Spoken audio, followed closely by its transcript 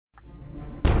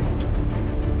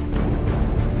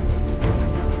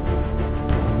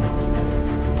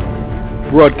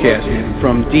broadcasting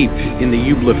from deep in the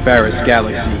Eublepharis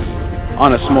galaxy,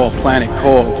 on a small planet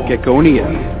called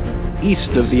Geckonia,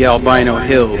 east of the Albino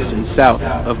Hills and south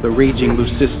of the raging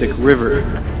Leucistic River,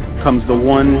 comes the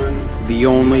one, the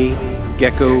only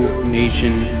Gecko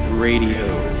Nation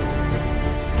Radio.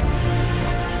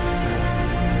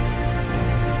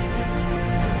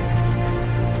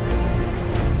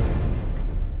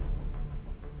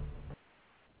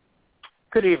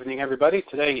 Good evening, everybody.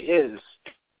 Today is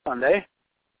Sunday,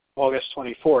 August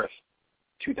 24th,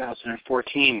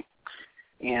 2014.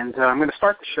 And I'm going to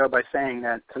start the show by saying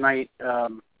that tonight we're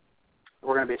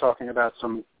going to be talking about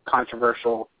some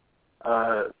controversial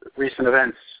recent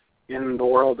events in the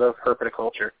world of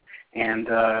herpetoculture. And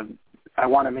I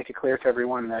want to make it clear to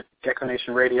everyone that Gecko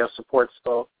Nation Radio supports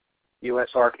both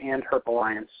USARC and Herp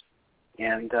Alliance.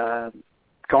 And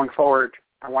going forward,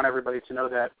 I want everybody to know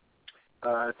that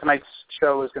tonight's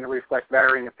show is going to reflect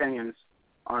varying opinions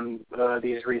on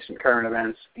these recent current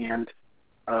events, and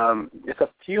it's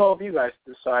up to all of you guys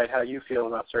to decide how you feel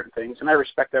about certain things. And I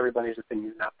respect everybody's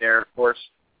opinions out there, of course,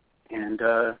 and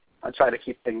I try to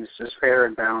keep things as fair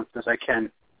and balanced as I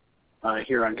can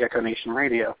here on Gecko Nation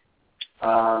Radio.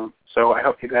 So I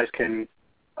hope you guys can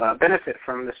benefit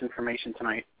from this information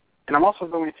tonight. And I'm also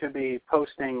going to be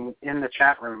posting in the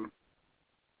chat room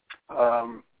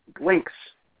links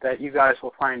that you guys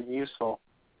will find useful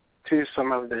to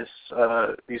some of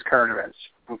these current events,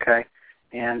 okay?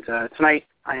 And tonight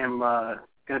I am going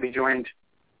to be joined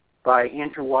by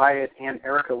Andrew Wyatt and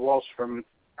Erica Walsh from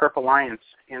Herp Alliance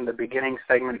in the beginning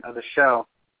segment of the show.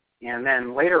 And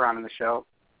then later on in the show,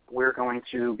 we're going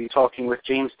to be talking with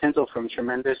James Tintle from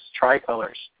Tremendous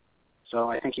Tricolors. So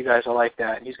I think you guys will like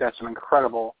that. He's got some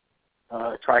incredible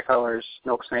tricolors,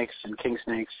 milk snakes, and king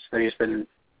snakes that he's been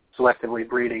selectively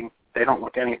breeding. They don't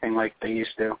look anything like they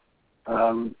used to.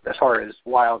 As far as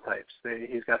wild types,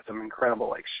 he's got some incredible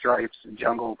like stripes and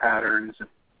jungle patterns and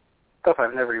stuff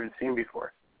I've never even seen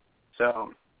before.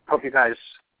 So hope you guys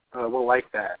will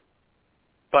like that.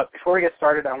 But before we get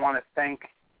started, I want to thank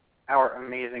our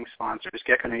amazing sponsors.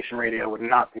 Gecko Nation Radio would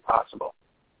not be possible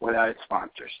without its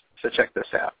sponsors. So check this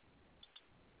out.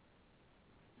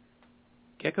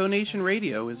 Gecko Nation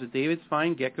Radio is a David's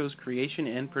Fine Geckos creation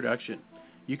and production.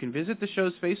 You can visit the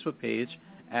show's Facebook page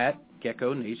at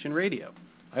Gecko Nation Radio.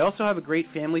 I also have a great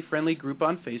family-friendly group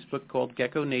on Facebook called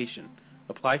Gecko Nation.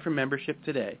 Apply for membership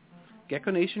today.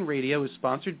 Gecko Nation Radio is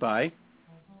sponsored by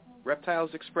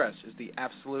Reptiles Express is the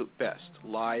absolute best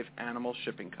live animal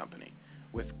shipping company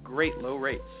with great low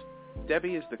rates.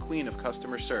 Debbie is the queen of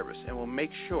customer service and will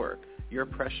make sure your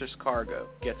precious cargo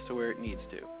gets to where it needs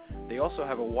to. They also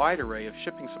have a wide array of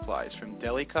shipping supplies from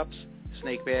deli cups,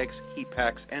 snake bags, heat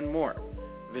packs, and more.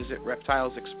 Visit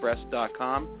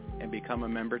reptilesexpress.com and become a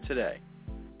member today.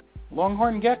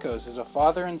 Longhorn Geckos is a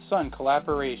father and son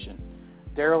collaboration.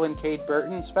 Daryl and Kate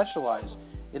Burton specialize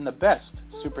in the best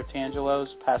Super Tangelos,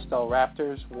 Pastel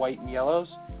Raptors, white and yellows,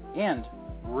 and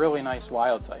really nice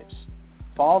wild types.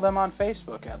 Follow them on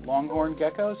Facebook at Longhorn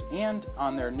Geckos and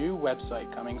on their new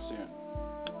website coming soon.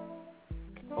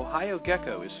 Ohio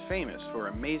Gecko is famous for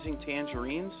amazing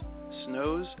tangerines,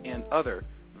 snows, and other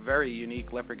very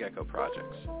unique leopard gecko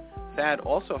projects. Thad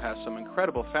also has some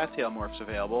incredible fat-tail morphs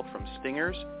available from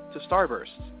stingers to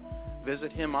starbursts.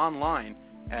 Visit him online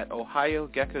at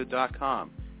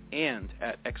ohiogecko.com and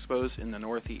at expos in the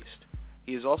Northeast.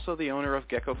 He is also the owner of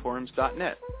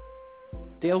geckoforums.net.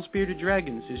 Dale's Bearded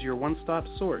Dragons is your one-stop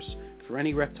source for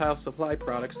any reptile supply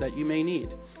products that you may need,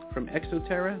 from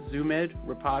Exoterra, Zoomed,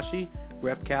 Rapashi,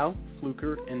 Repcal,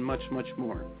 Fluker, and much, much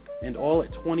more, and all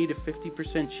at 20 to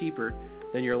 50% cheaper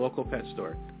than your local pet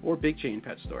store or big chain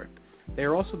pet store. They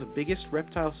are also the biggest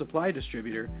reptile supply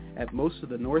distributor at most of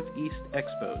the Northeast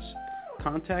expos.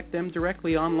 Contact them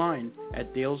directly online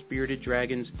at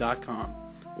dalesbeardeddragons.com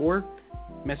or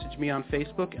message me on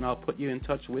Facebook and I'll put you in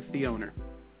touch with the owner.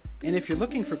 And if you're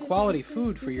looking for quality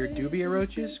food for your dubia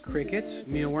roaches, crickets,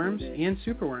 mealworms, and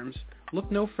superworms,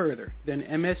 look no further than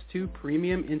MS2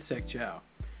 Premium Insect Chow.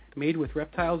 Made with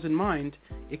reptiles in mind,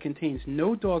 it contains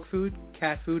no dog food,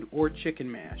 cat food, or chicken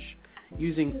mash.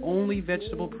 Using only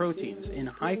vegetable proteins and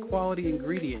high-quality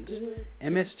ingredients,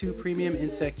 MS2 Premium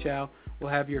Insect Chow will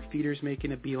have your feeders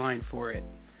making a beeline for it.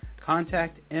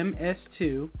 Contact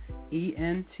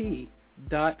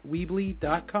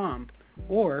ms2ent.weebly.com,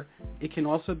 or it can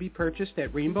also be purchased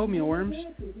at Rainbow Mealworms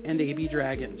and AB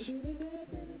Dragons.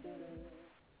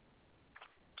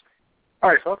 All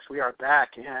right, folks, we are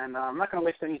back, and I'm not going to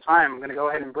waste any time. I'm going to go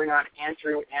ahead and bring on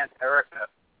Andrew and Erica.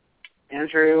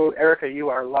 Andrew, Erica, you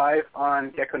are live on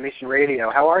Gecko Nation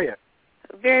Radio. How are you?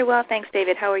 Very well, thanks,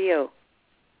 David. How are you?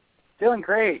 Feeling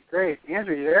great, great.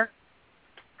 Andrew, you there?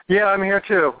 Yeah, I'm here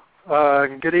too.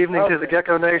 Good evening to the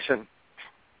Gecko Nation.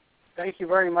 Thank you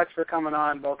very much for coming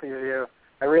on, both of you.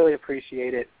 I really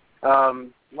appreciate it.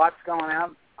 Lots going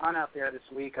on out there this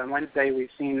week. On Wednesday, we've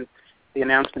seen the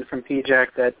announcement from PIJAC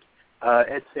that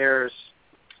Ed Sayers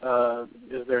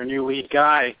is their new lead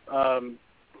guy.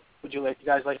 Would you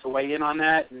guys like to weigh in on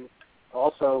that and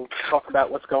also talk about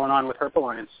what's going on with Herp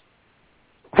Alliance?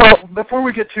 Well, before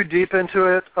we get too deep into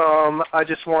it, I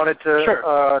just wanted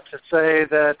to say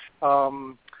that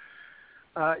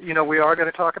we are going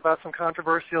to talk about some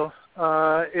controversial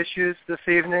issues this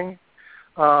evening,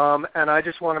 and I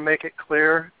just want to make it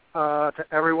clear to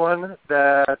everyone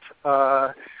that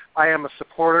I am a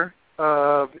supporter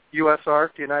of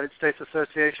USARK, the United States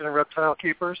Association of Reptile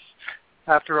Keepers.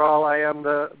 After all, I am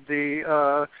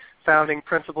the founding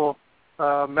principal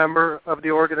member of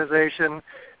the organization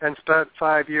and spent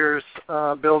 5 years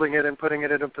building it and putting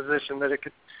it in a position that it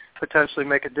could potentially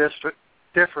make a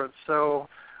difference. So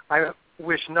I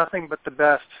wish nothing but the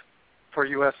best for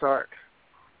USARK.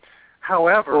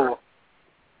 However,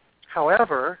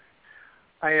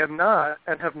 I am not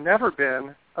and have never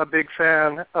been a big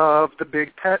fan of the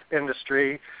big pet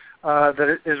industry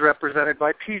that is represented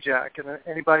by PIJAC. And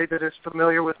anybody that is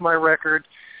familiar with my record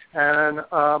and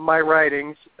my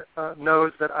writings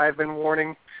knows that I've been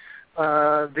warning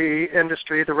the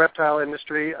industry, the reptile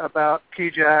industry, about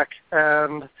PIJAC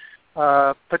and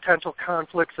potential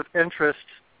conflicts of interest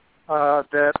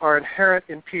that are inherent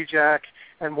in PIJAC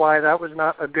and why that was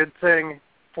not a good thing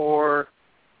for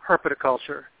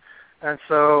herpetoculture. And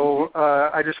so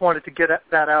I just wanted to get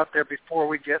that out there before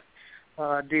we get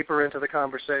deeper into the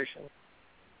conversation.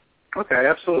 Okay,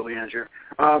 absolutely, Andrew.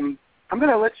 I'm going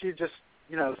to let you just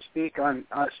speak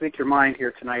your mind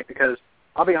here tonight, because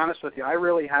I'll be honest with you, I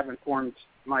really haven't formed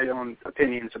my own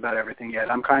opinions about everything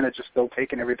yet. I'm kind of just still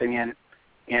taking everything in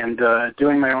and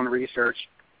doing my own research.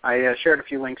 I shared a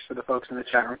few links for the folks in the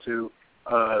chat room to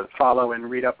follow and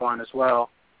read up on as well.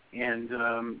 And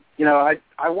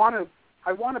I want to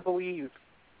believe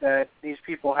that these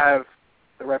people have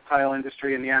the reptile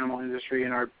industry and the animal industry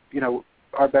and our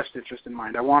best interest in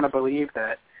mind. I want to believe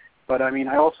that, but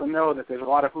I also know that there's a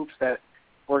lot of hoops that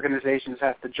organizations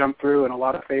have to jump through, and a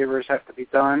lot of favors have to be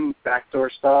done, backdoor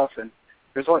stuff, and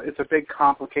it's a big,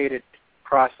 complicated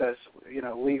process,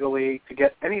 legally to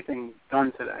get anything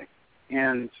done today.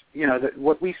 And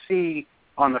what we see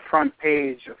on the front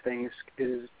page of things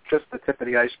is just the tip of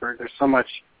the iceberg. There's so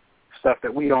much stuff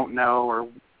that we don't know, or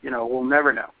we'll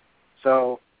never know.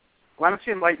 So why don't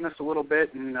you enlighten us a little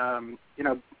bit, and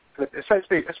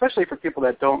especially for people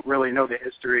that don't really know the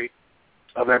history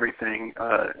of everything,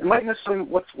 enlighten us on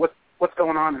what's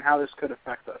going on and how this could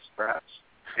affect us, perhaps,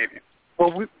 maybe.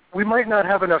 Well, we might not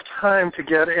have enough time to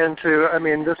get into.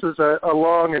 This is a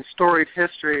long and storied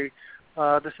history.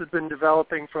 This has been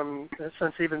developing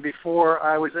since even before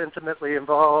I was intimately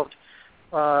involved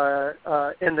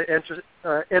in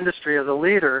the industry as a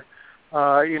leader.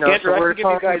 Andrew, so we're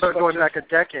talking about going back a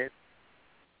decade.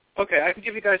 Okay, I can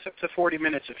give you guys up to 40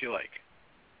 minutes if you like.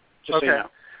 Just okay.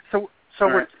 So you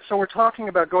know. So we're talking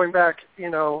about going back,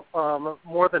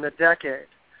 more than a decade.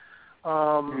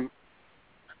 But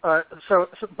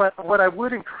what I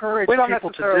would encourage people to do. We don't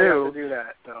necessarily have to do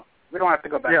that, though. We don't have to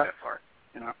go back that far.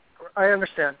 I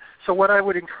understand. So what I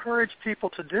would encourage people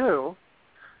to do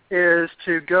is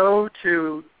to go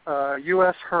to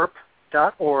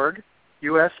usherp.org,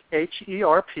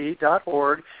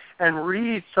 USHERP.org, and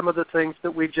read some of the things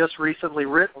that we've just recently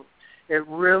written. It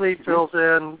really fills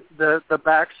in the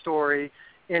backstory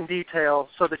in detail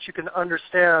so that you can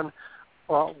understand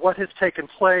what has taken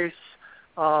place,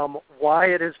 why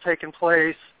it has taken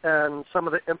place, and some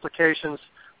of the implications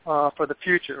for the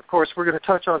future. Of course, we're going to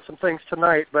touch on some things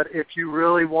tonight, but if you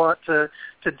really want to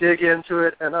dig into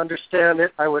it and understand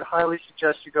it, I would highly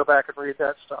suggest you go back and read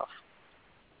that stuff.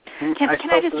 Can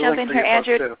I just jump in here,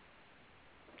 Andrew?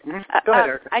 Go ahead,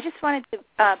 Erica. I just wanted to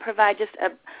provide just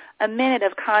a minute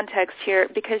of context here,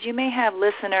 because you may have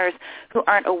listeners who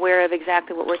aren't aware of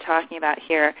exactly what we're talking about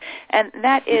here, and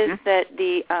that is that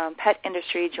the Pet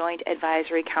Industry Joint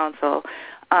Advisory Council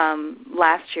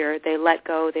last year, they let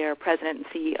go their president and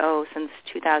CEO since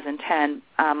 2010,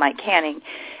 Mike Canning,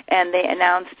 and they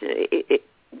announced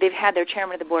they've had their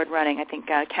chairman of the board running. I think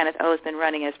Kenneth O has been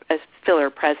running as filler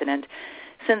president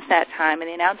since that time, and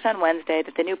they announced on Wednesday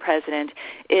that the new president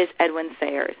is Edwin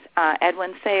Sayers.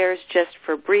 Edwin Sayers, just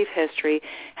for brief history,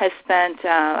 has spent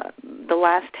the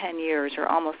last 10 years, or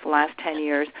almost the last 10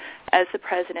 years, as the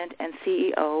president and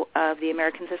CEO of the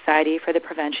American Society for the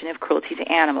Prevention of Cruelty to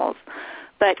Animals.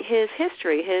 But his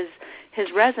history, his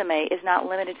resume is not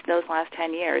limited to those last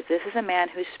 10 years. This is a man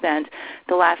who spent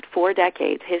the last 4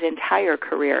 decades, his entire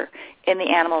career, in the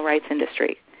animal rights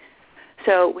industry.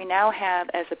 So we now have,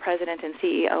 as the president and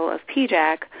CEO of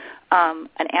PIJAC,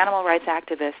 an animal rights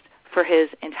activist for his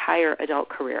entire adult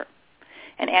career.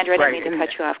 And Andrew, I didn't mean to cut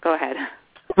you off. Go ahead.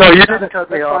 No, you didn't cut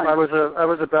me off. I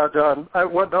was about done.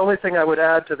 The only thing I would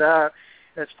add to that,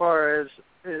 as far as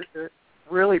it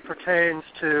really pertains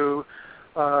to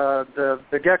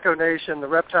the Gecko Nation, the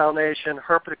Reptile Nation,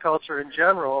 herpetoculture in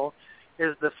general,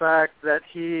 is the fact that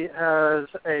he has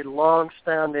a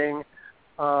long-standing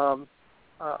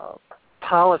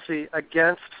policy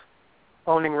against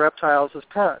owning reptiles as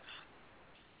pets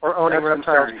or owning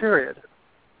reptiles, period.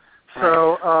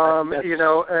 So,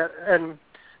 and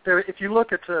there, if you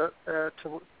look at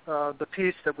the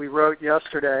piece that we wrote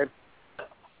yesterday,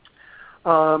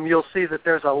 you'll see that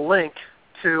there's a link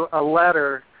to a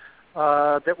letter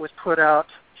that was put out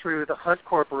through the Hunt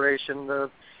Corporation, the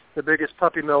biggest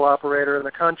puppy mill operator in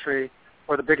the country,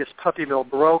 or the biggest puppy mill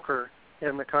broker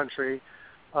in the country.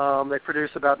 They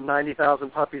produce about 90,000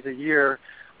 puppies a year.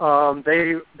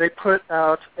 They put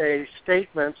out a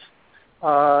statement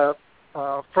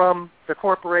from the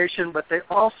corporation, but they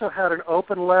also had an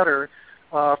open letter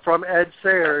from Ed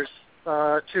Sayers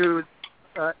to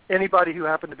anybody who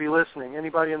happened to be listening,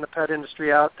 anybody in the pet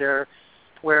industry out there,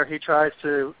 where he tries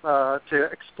to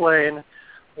explain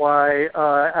why,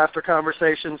 after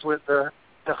conversations with the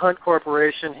Hunt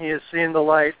Corporation, he has seen the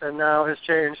light and now has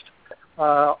changed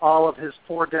all of his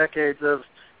 4 decades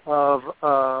of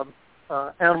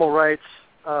animal rights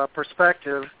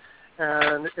perspective,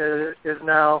 and is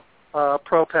now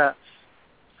pro-pets.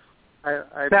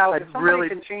 I really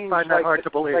find that hard to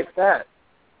believe. Like that.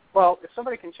 Well, if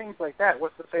somebody can change like that,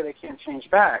 what's to say they can't change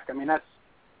back? I mean, that's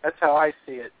how I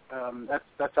see it.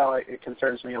 That's how it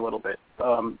concerns me a little bit.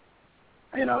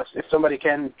 If somebody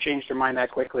can change their mind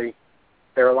that quickly,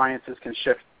 their alliances can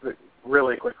shift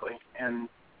really quickly. And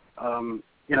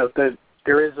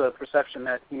there is a perception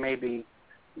that he may be,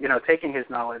 taking his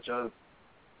knowledge of,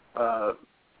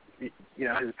 his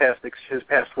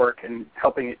past work and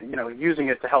helping it, using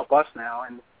it to help us now.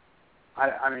 And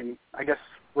I guess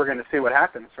we're going to see what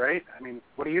happens, right? I mean,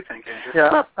 what do you think, Andrew?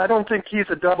 Yeah, I don't think he's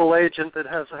a double agent that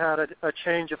has had a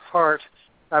change of heart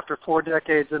after 4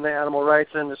 decades in the animal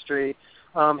rights industry.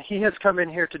 He has come in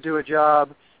here to do a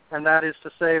job, and that is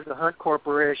to save the Hunt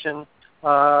Corporation,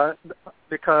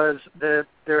 because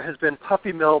there has been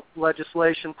puppy mill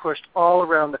legislation pushed all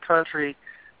around the country.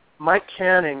 Mike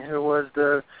Canning, who was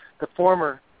the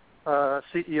former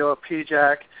CEO of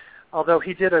PIJAC, although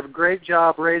he did a great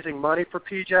job raising money for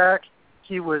PIJAC,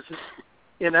 he was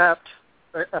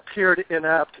appeared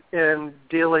inept in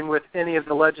dealing with any of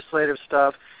the legislative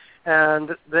stuff,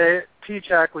 and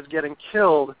PIJAC was getting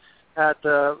killed at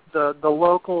the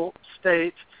local,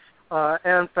 state,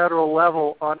 and federal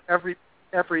level on every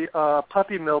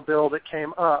puppy mill bill that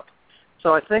came up.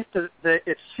 So I think that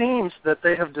it seems that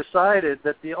they have decided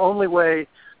that the only way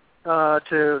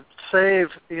to save,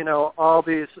 all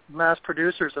these mass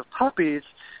producers of puppies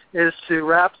is to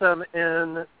wrap them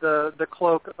in the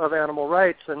cloak of animal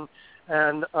rights and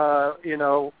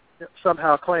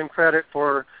somehow claim credit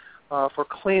for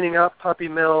cleaning up puppy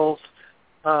mills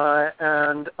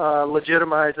and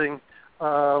legitimizing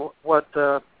what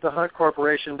the Hunt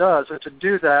Corporation does. And to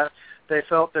do that, they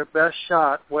felt their best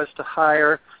shot was to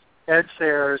hire Ed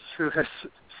Sayers, who has,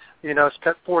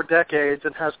 spent 4 decades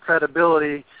and has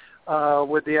credibility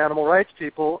with the animal rights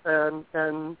people, and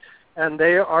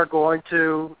they are going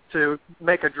to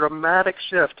make a dramatic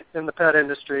shift in the pet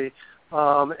industry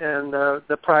and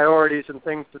the priorities and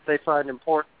things that they find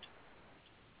important.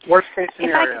 Worst case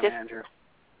scenario, Andrew.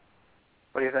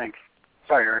 What do you think?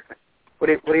 Sorry, Eric. What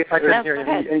do you think? I couldn't hear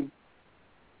you.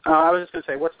 I was just going to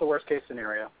say, what's the worst case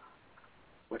scenario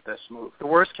with this move? The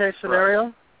worst case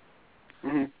scenario?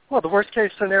 Mm-hmm. Well, the worst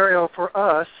case scenario for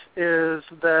us is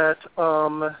that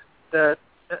that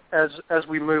as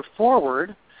we move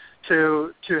forward,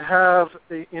 to have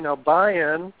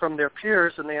buy-in from their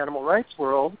peers in the animal rights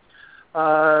world,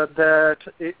 that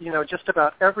just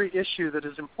about every issue that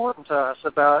is important to us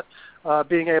about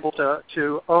being able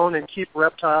to own and keep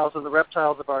reptiles and the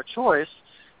reptiles of our choice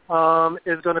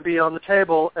is going to be on the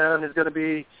table and is going to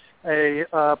be a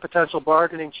potential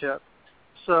bargaining chip.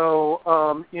 So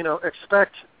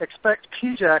expect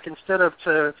PIJAC, instead of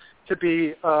to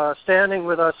be standing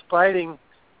with us fighting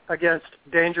against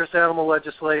dangerous animal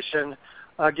legislation,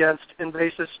 against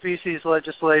invasive species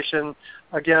legislation,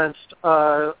 against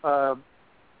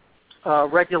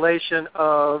regulation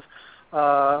of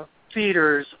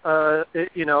feeders, all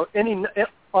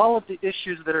of the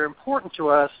issues that are important to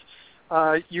us.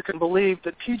 you can believe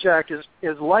that PIJAC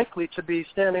is likely to be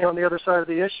standing on the other side of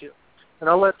the issue. And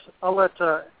I'll let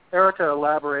Erica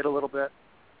elaborate a little bit.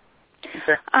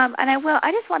 Okay. And I will.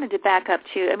 I just wanted to back up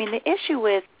too. I mean, the issue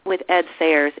with Ed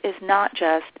Sayers is not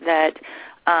just that,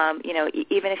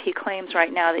 even if he claims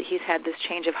right now that he's had this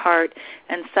change of heart,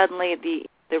 and suddenly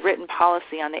the written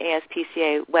policy on the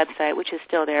ASPCA website, which is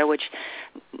still there, which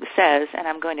says, and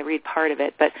I'm going to read part of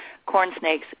it, but corn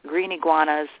snakes, green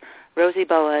iguanas, rosy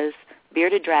boas,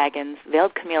 bearded dragons,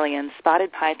 veiled chameleons,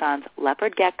 spotted pythons,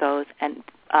 leopard geckos, and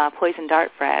poison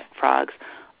dart frogs,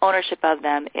 ownership of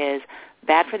them is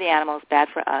bad for the animals, bad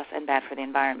for us, and bad for the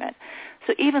environment.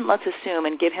 So even let's assume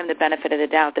and give him the benefit of the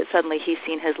doubt that suddenly he's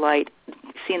seen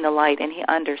the light, and he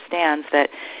understands that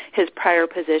his prior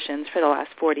positions for the last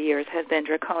 40 years have been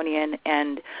draconian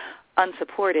and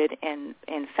unsupported in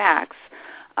facts.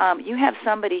 You have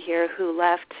somebody here who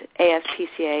left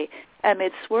ASPCA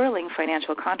amid swirling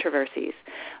financial controversies.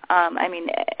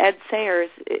 Ed Sayers,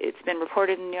 it's been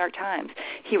reported in the New York Times,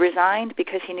 he resigned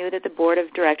because he knew that the board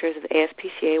of directors of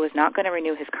ASPCA was not going to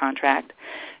renew his contract.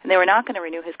 And they were not going to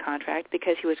renew his contract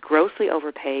because he was grossly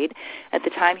overpaid. At the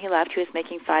time he left, he was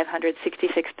making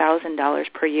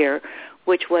 $566,000 per year,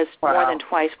 which was more than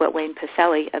twice what Wayne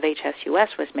Pacelli of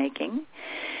HSUS was making.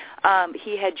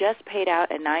 He had just paid out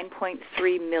a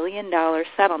 $9.3 million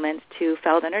settlement to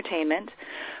Feld Entertainment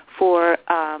for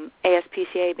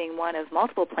ASPCA being one of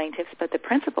multiple plaintiffs, but the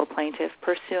principal plaintiff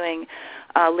pursuing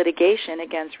litigation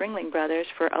against Ringling Brothers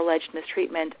for alleged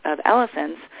mistreatment of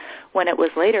elephants, when it was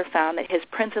later found that his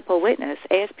principal witness,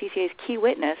 ASPCA's key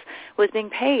witness, was being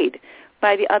paid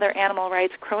by the other animal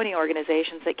rights crony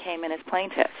organizations that came in as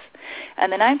plaintiffs.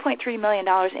 And the $9.3 million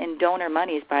in donor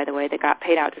monies, by the way, that got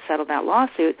paid out to settle that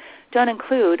lawsuit don't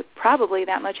include probably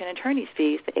that much in attorney's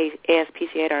fees that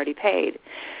ASPCA had already paid.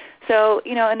 So,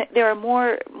 and there are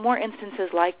more instances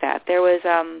like that. There was,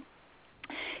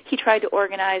 he tried to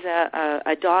organize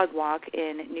a dog walk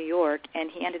in New York, and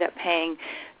he ended up paying,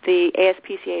 the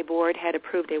ASPCA board had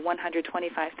approved a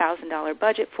 $125,000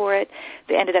 budget for it.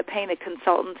 They ended up paying the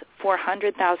consultant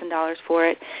 $400,000 for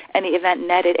it, and the event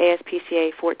netted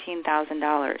ASPCA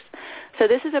 $14,000. So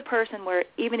this is a person where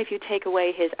even if you take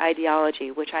away his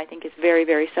ideology, which I think is very,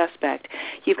 very suspect,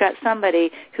 you've got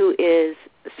somebody who is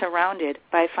surrounded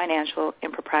by financial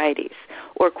improprieties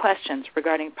or questions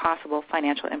regarding possible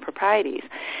financial improprieties.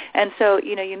 And so,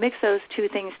 you mix those two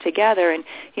things together, and,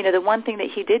 the one thing that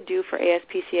he did do for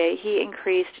ASPCA, he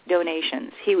increased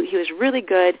donations. He was really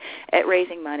good at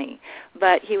raising money,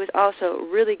 but he was also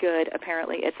really good,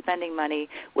 apparently, at spending money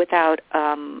without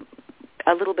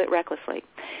a little bit recklessly.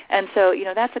 And so,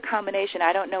 that's a combination.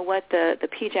 I don't know what the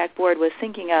PIJAC board was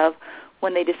thinking of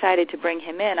when they decided to bring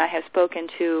him in. I have spoken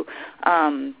to,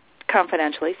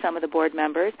 confidentially, some of the board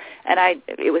members, and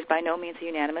it was by no means a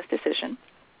unanimous decision.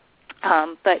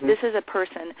 But this is a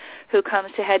person who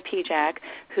comes to head PIJAC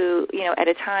who, at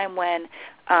a time when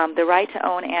the right to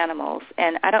own animals,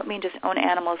 and I don't mean just own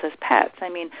animals as pets. I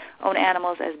mean own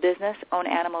animals as business, own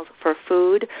animals for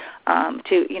food,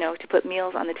 to put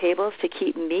meals on the tables, to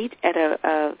keep meat at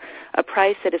a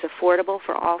price that is affordable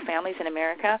for all families in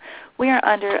America. We are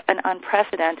under an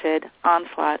unprecedented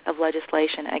onslaught of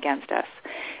legislation against us.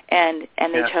 And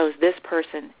they chose this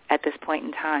person at this point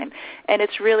in time. And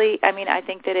it's really, I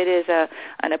think that it is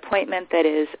an appointment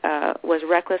that was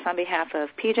reckless on behalf of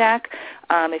PIJAC.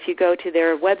 If you go to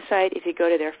their website, if you go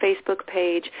to their Facebook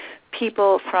page,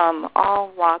 people from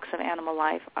all walks of animal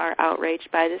life are outraged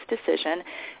by this decision,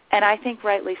 and I think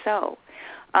rightly so.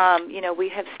 We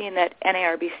have seen that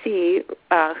NARBC,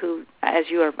 who, as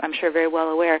you are, I'm sure, very well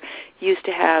aware, used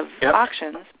to have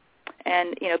auctions,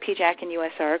 and, PIJAC and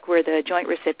USARC were the joint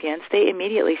recipients. They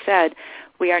immediately said,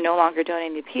 we are no longer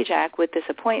donating to PIJAC with this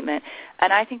appointment,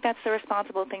 and I think that's the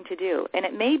responsible thing to do. And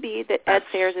it may be that Ed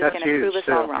Sayers is going to prove us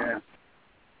all wrong. Yeah.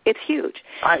 It's huge.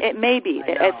 It may be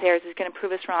that Ed Sayers is going to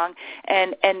prove us wrong,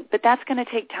 but that's going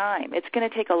to take time. It's going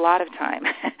to take a lot of time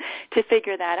to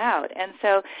figure that out. And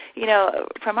so,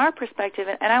 from our perspective,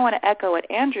 and I want to echo what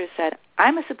Andrew said,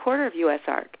 I'm a supporter of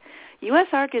USARC.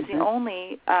 USARC is the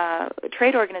only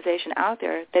trade organization out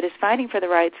there that is fighting for the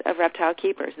rights of reptile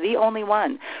keepers, the only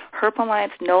one. Herp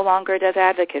Alliance no longer does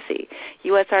advocacy.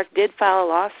 USARC did file a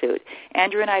lawsuit.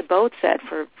 Andrew and I both said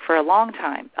for a long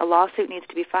time a lawsuit needs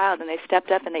to be filed, and they stepped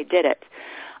up and they did it.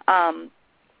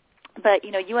 But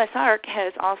USARC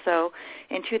has also,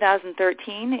 in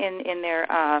 2013, in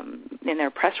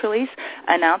their press release,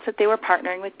 announced that they were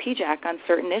partnering with PIJAC on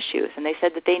certain issues, and they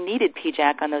said that they needed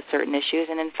PIJAC on those certain issues.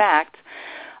 And in fact,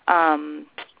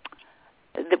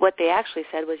 what they actually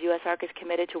said was USARC is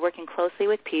committed to working closely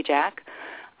with PIJAC,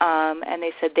 and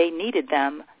they said they needed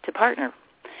them to partner.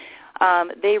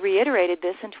 they reiterated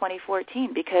this in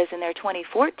 2014 because in their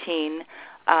 2014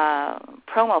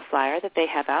 promo flyer that they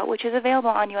have out, which is available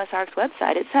on USARC's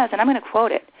website, it says, and I'm going to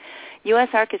quote it,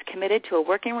 USARC is committed to a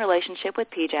working relationship with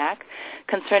PIJAC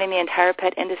concerning the entire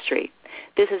pet industry.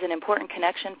 This is an important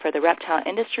connection for the reptile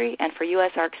industry and for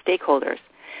USARC stakeholders.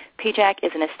 PIJAC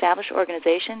is an established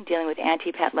organization dealing with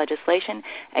anti-pet legislation,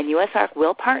 and USARC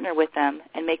will partner with them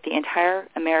and make the entire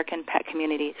American pet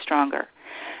community stronger.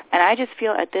 And I just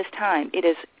feel at this time it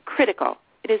is critical,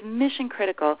 it is mission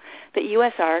critical that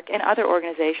USARC and other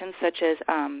organizations such as,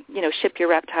 Ship Your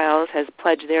Reptiles has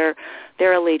pledged their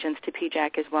allegiance to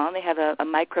PIJAC as well, and they have a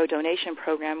micro-donation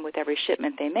program with every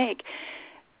shipment they make.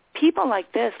 People like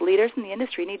this, leaders in the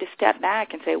industry, need to step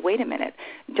back and say, wait a minute,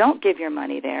 don't give your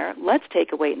money there. Let's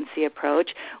take a wait-and-see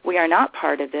approach. We are not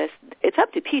part of this. It's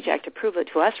up to PIJAC to prove it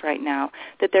to us right now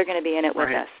that they're going to be in it with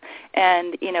us.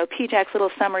 And, PIJAC's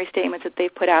little summary statements that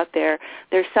they've put out there,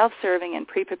 they're self-serving and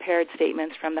pre-prepared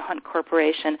statements from the Hunt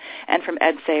Corporation and from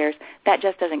Ed Sayers. That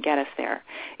just doesn't get us there.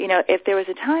 If there was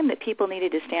a time that people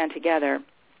needed to stand together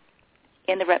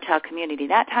in the reptile community,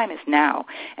 that time is now.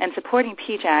 And supporting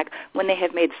PIJAC when they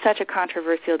have made such a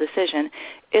controversial decision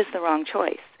is the wrong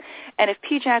choice. And if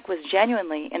PIJAC was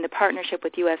genuinely in the partnership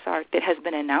with USARC that has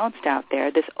been announced out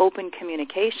there, this open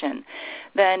communication,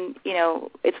 then,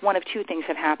 it's one of two things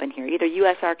have happened here. Either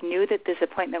USARC knew that this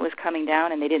appointment was coming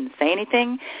down and they didn't say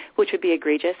anything, which would be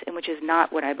egregious and which is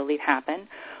not what I believe happened,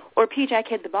 or PIJAC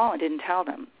hid the ball and didn't tell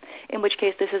them, in which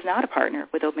case this is not a partner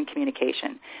with open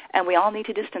communication. And we all need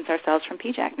to distance ourselves from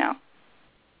PIJAC now.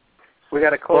 We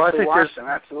got to closely watch them,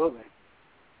 absolutely.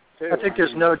 I think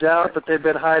there's no doubt that they've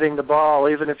been hiding the ball,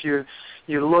 even if you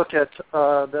look at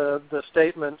the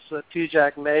statements that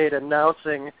PIJAC made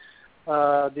announcing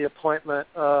the appointment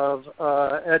of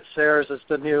Ed Sayers as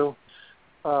the new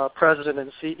president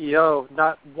and CEO.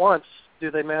 Not once do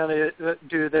they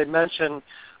mention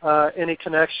any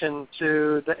connection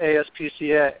to the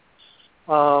ASPCA.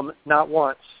 Not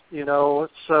once,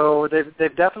 So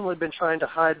they've definitely been trying to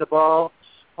hide the ball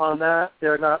on that.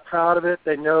 They're not proud of it.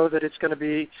 They know that it's going to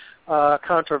be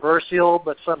controversial,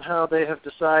 but somehow they have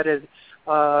decided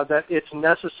that it's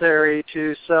necessary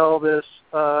to sell this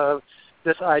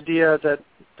idea that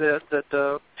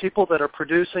the people that are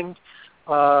producing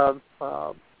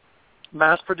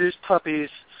mass-produced puppies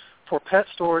for pet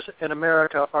stores in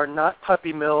America are not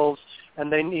puppy mills, and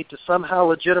they need to somehow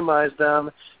legitimize them,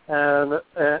 and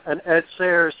Ed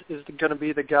Sayers is going to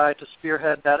be the guy to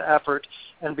spearhead that effort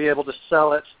and be able to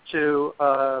sell it to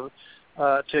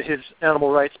his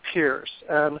animal rights peers.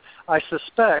 And I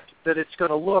suspect that it's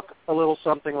going to look a little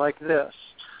something like this.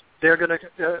 They're going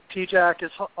to PIJAC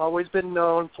has always been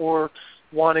known for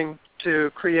wanting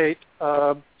to create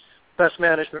best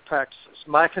management practices.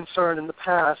 My concern in the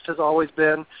past has always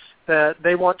been that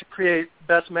they want to create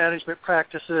best management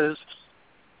practices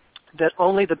that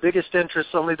only the biggest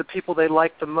interests, only the people they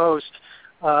like the most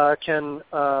can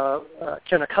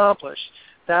accomplish.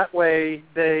 That way,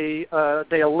 they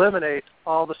eliminate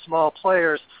all the small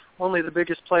players. Only the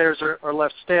biggest players are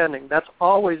left standing. That's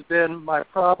always been my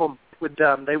problem with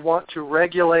them. They want to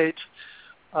regulate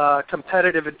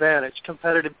competitive advantage,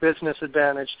 competitive business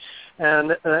advantage,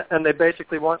 and they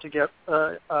basically want to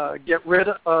get rid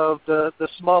of the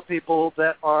small people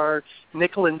that are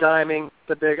nickel and diming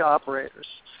the big operators.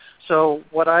 So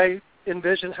what I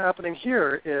envision happening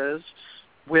here is,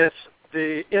 with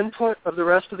the input of the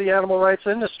rest of the animal rights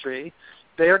industry,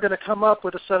 they are going to come up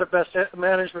with a set of best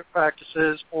management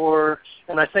practices,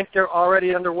 and I think they're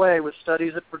already underway with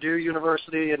studies at Purdue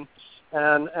University and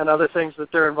other things that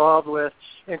they're involved with,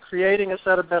 in creating a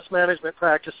set of best management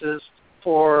practices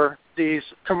for these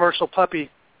commercial puppy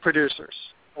producers,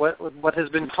 what has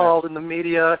been called in the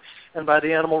media and by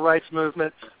the animal rights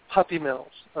movement puppy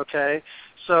mills, okay?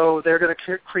 So they're going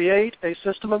to create a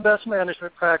system of best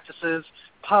management practices,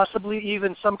 possibly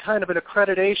even some kind of an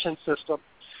accreditation system,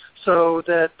 so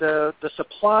that the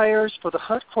suppliers for the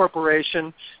Hunt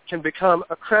Corporation can become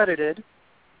accredited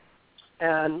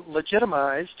and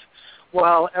legitimized,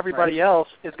 while everybody else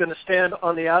is going to stand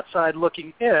on the outside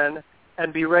looking in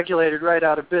and be regulated right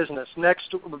out of business.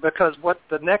 Because what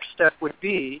the next step would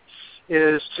be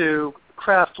is to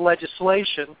craft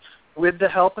legislation with the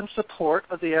help and support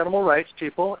of the animal rights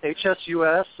people,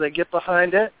 HSUS. They get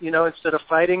behind it, instead of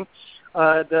fighting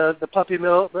the puppy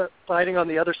mill, fighting on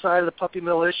the other side of the puppy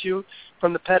mill issue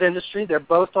from the pet industry. They're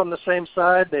both on the same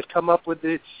side. They've come up with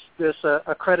this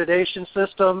accreditation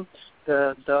system.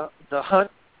 The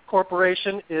Hunt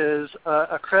Corporation is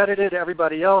accredited.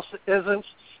 Everybody else isn't.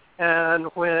 And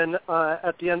when,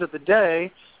 at the end of the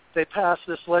day, they pass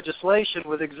this legislation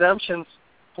with exemptions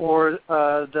for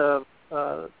the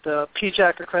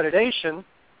PIJAC accreditation,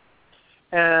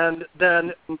 and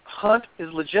then hunt is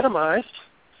legitimized.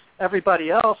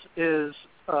 Everybody else is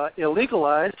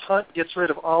illegalized. Hunt gets rid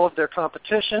of all of their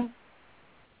competition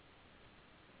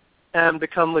and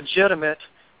become legitimate,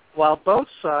 while both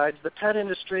sides, the pet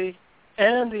industry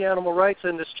and the animal rights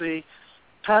industry,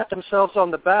 pat themselves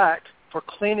on the back for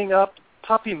cleaning up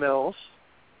puppy mills,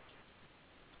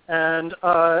 and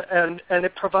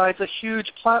it provides a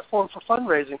huge platform for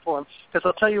fundraising for them. Because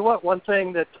I'll tell you what, one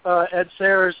thing that Ed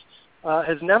Sayers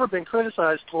has never been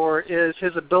criticized for is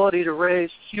his ability to raise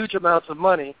huge amounts of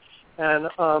money. And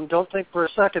don't think for a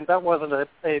second that wasn't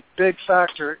a big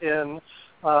factor in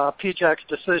PIJAC's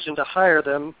decision to hire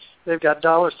them. They've got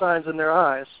dollar signs in their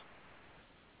eyes.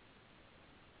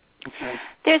 Okay.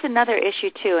 There's another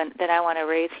issue, too, that I want to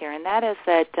raise here, and that is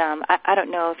that I don't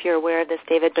know if you're aware of this,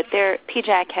 David, but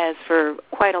PIJAC has for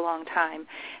quite a long time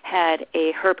had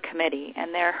a Herp committee,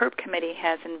 and their Herp committee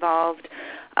has involved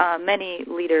many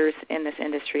leaders in this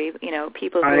industry,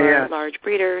 people who are large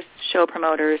breeders, show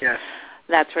promoters,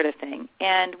 that sort of thing.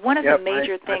 And one of the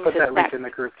major things I put that link in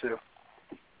the group, too.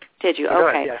 Did you? So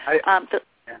okay.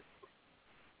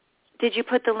 Did you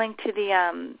put the link to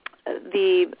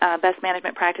the best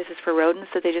management practices for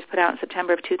rodents that they just put out in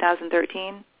September of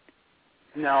 2013?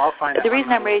 No, I'll find out. The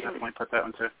reason I'm raising... I'll definitely put that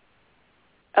one, too.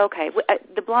 Okay.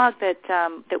 The blog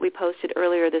that we posted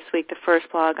earlier this week, the first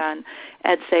blog on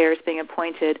Ed Sayers being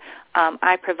appointed,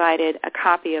 I provided a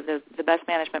copy of the best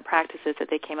management practices that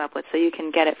they came up with, so you can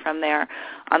get it from there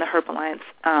on the Herp Alliance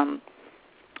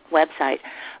website.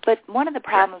 But one of the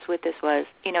problems with this was,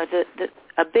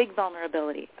 a big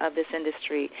vulnerability of this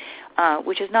industry,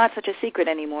 which is not such a secret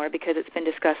anymore because it's been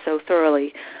discussed so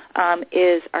thoroughly,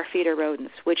 is our feeder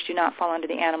rodents, which do not fall under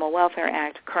the Animal Welfare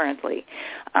Act currently.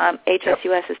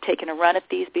 HSUS has taken a run at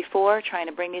these before, trying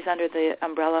to bring these under the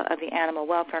umbrella of the Animal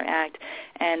Welfare Act,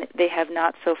 and they have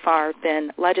not so far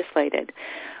been legislated.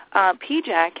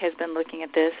 PIJAC has been looking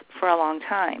at this for a long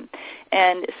time.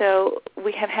 And so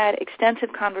we have had extensive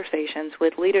conversations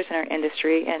with leaders in our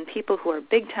industry and people who are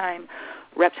big-time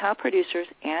reptile producers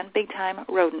and big-time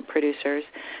rodent producers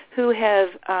who have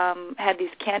had these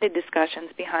candid discussions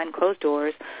behind closed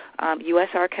doors.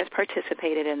 USARC has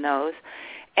participated in those.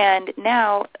 And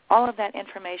now all of that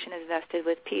information is vested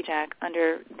with PIJAC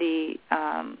under the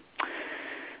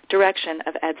direction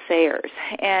of Ed Sayers.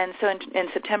 And so in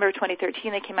September of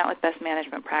 2013, they came out with best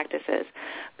management practices.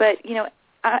 But,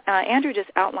 Andrew just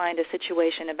outlined a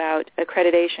situation about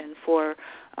accreditation for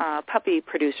puppy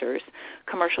producers,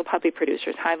 commercial puppy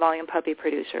producers, high-volume puppy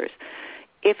producers.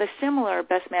 If a similar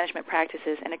best management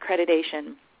practices and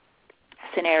accreditation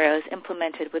scenario is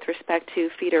implemented with respect to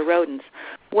feeder rodents,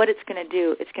 what it's going to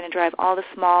do, it's going to drive all the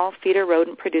small feeder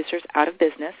rodent producers out of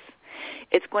business.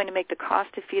 It's going to make the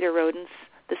cost of feeder rodents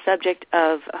the subject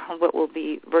of what will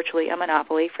be virtually a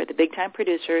monopoly for the big-time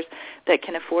producers that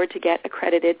can afford to get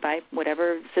accredited by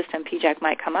whatever system PIJAC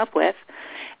might come up with.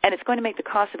 And it's going to make the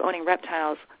cost of owning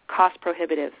reptiles cost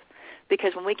prohibitive,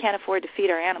 because when we can't afford to feed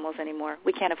our animals anymore,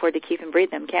 we can't afford to keep and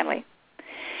breed them, can we?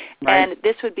 Right. And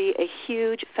this would be a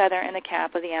huge feather in the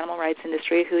cap of the animal rights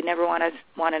industry, who never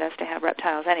wanted us to have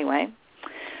reptiles anyway.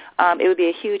 It would be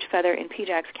a huge feather in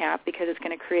PIJAC's cap because it's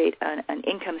going to create an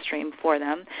income stream for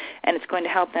them, and it's going to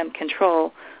help them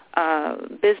control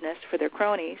business for their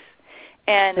cronies.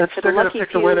 And for they're going to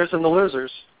pick the winners and the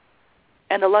losers.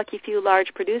 And the lucky few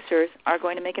large producers are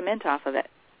going to make a mint off of it.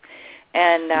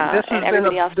 And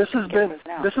everybody else. This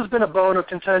has been a bone of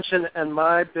contention and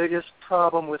my biggest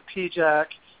problem with PIJAC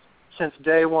since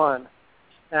day one.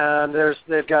 And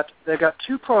they've got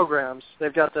two programs.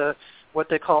 They've got what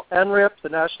they call NRIP, the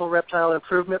National Reptile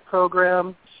Improvement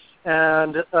Program,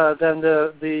 and then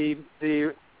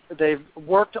they've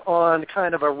worked on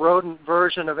kind of a rodent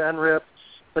version of NRIP,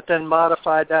 but then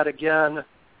modified that again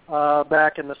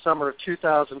back in the summer of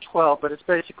 2012. But it's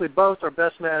basically both are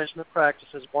best management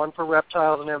practices, one for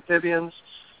reptiles and amphibians,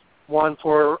 one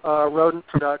for rodent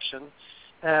production.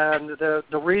 And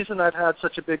the reason I've had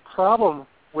such a big problem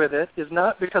with it is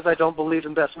not because I don't believe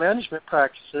in best management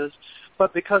practices,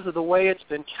 but because of the way it's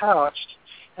been couched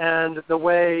and the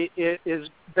way it is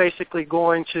basically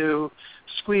going to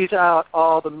squeeze out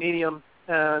all the medium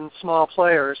and small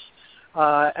players.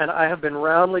 And I have been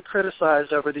roundly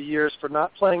criticized over the years for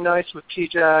not playing nice with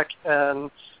PIJAC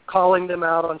and calling them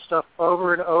out on stuff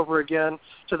over and over again,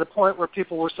 to the point where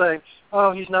people were saying,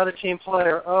 oh, he's not a team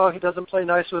player. Oh, he doesn't play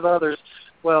nice with others.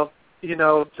 Well,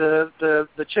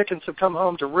 the chickens have come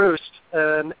home to roost,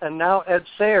 and now Ed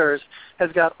Sayers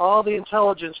has got all the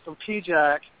intelligence from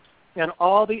PIJAC and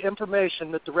all the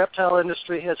information that the reptile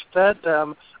industry has fed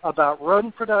them about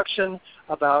rodent production,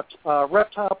 about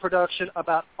reptile production,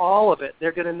 about all of it.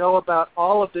 They're going to know about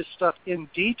all of this stuff in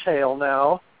detail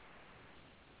now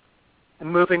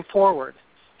and moving forward.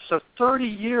 So 30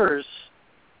 years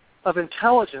of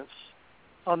intelligence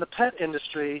on the pet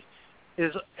industry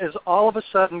is all of a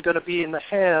sudden going to be in the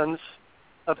hands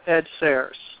of Ed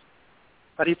Sayers.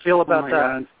 How do you feel about that?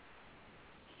 God.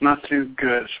 Not too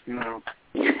good, no.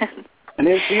 And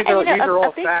these are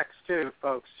all facts too,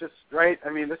 folks. Just right. I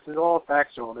mean, this is all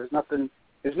factual. There's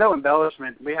no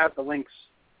embellishment. We have the links.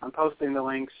 I'm posting the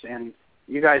links, and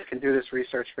you guys can do this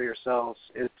research for yourselves.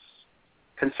 It's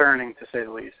concerning to say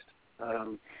the least.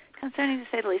 Concerning to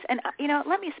say the least. And,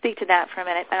 let me speak to that for a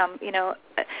minute.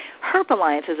 Herp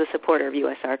Alliance is a supporter of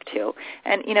USARK, too.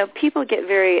 And, people get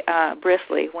very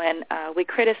bristly when we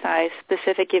criticize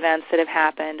specific events that have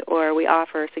happened or we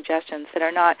offer suggestions that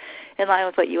are not in line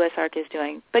with what USARK is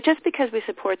doing. But just because we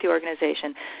support the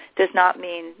organization does not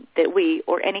mean that we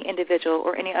or any individual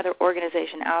or any other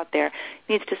organization out there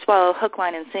needs to swallow hook,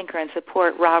 line, and sinker and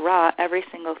support rah-rah every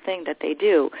single thing that they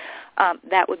do.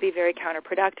 That would be very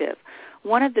counterproductive.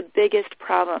 One of the biggest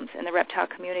problems in the reptile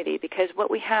community, because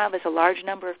what we have is a large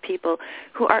number of people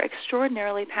who are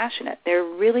extraordinarily passionate. They're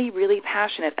really, really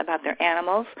passionate about their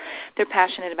animals. They're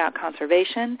passionate about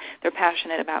conservation. They're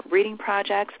passionate about breeding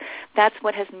projects. That's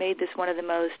what has made this one of the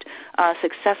most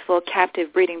successful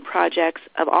captive breeding projects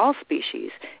of all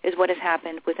species, is what has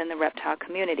happened within the reptile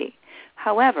community.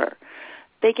 However,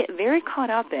 they get very caught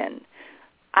up in,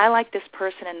 I like this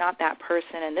person and not that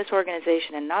person, and this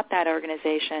organization and not that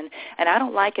organization, and I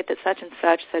don't like it that such and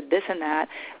such said this and that,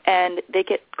 and they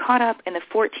get caught up in the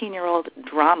 14-year-old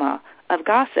drama of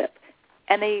gossip.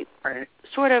 And they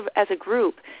sort of, as a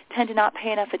group, tend to not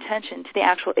pay enough attention to the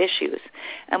actual issues.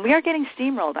 And we are getting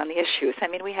steamrolled on the issues. I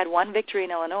mean, we had one victory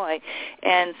in Illinois,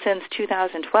 and since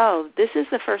 2012, this is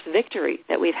the first victory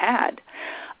that we've had.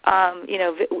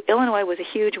 Illinois was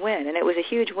a huge win, and it was a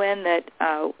huge win that,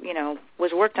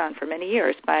 was worked on for many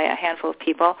years by a handful of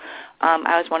people.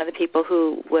 I was one of the people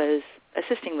who was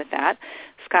assisting with that.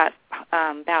 Scott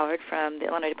Ballard from the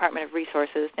Illinois Department of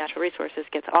Natural Resources,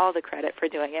 gets all the credit for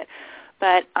doing it.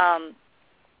 But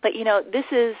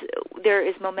there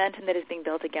is momentum that is being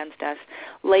built against us.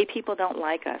 Lay people don't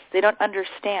like us. They don't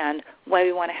understand why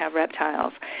we want to have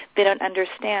reptiles. They don't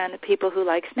understand people who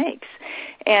like snakes.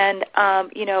 And,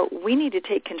 we need to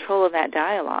take control of that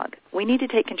dialogue. We need to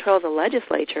take control of the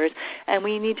legislatures, and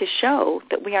we need to show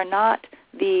that we are not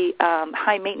the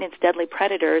high-maintenance deadly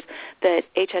predators that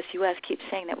HSUS keeps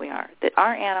saying that we are, that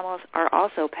our animals are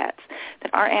also pets,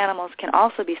 that our animals can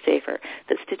also be safer,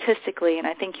 that statistically, and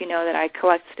I think you know that I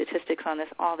collect statistics on this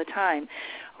all the time,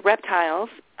 reptiles,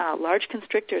 large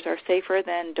constrictors are safer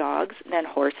than dogs, than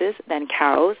horses, than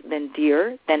cows, than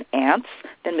deer, than ants,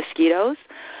 than mosquitoes.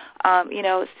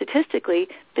 Statistically,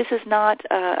 this is not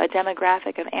a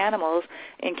demographic of animals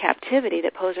in captivity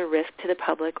that pose a risk to the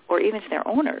public or even to their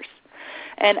owners.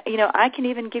 And, I can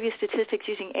even give you statistics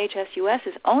using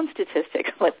HSUS's own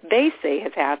statistics, what they say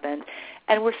has happened,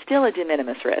 and we're still a de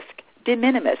minimis risk. De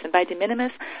minimis. And by de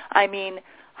minimis, I mean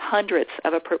hundredths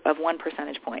of 1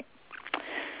 percentage point.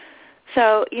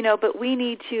 So, but we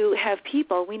need to have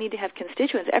people, we need to have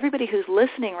constituents. Everybody who's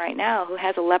listening right now who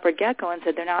has a leopard gecko and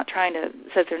says they're not trying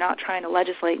to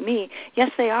legislate me,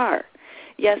 yes, they are.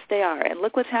 Yes, they are. And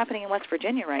look what's happening in West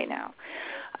Virginia right now.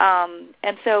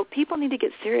 And so people need to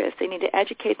get serious. They need to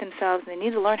educate themselves. They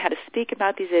need to learn how to speak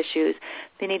about these issues.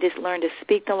 They need to learn to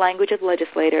speak the language of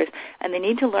legislators, and they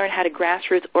need to learn how to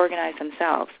grassroots organize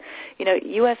themselves.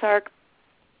 USARK,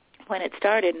 when it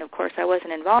started, and of course I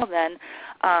wasn't involved then,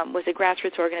 was a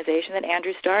grassroots organization that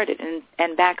Andrew started.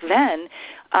 And back then,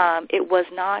 it was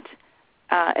not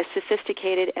as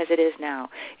sophisticated as it is now.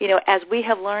 As we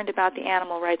have learned about the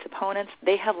animal rights opponents,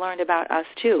 they have learned about us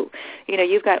too.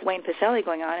 You've got Wayne Pacelli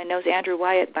going on and knows Andrew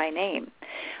Wyatt by name.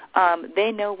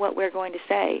 They know what we're going to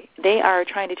say. They are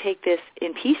trying to take this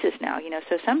in pieces now.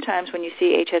 So sometimes when you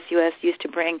see HSUS used to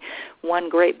bring one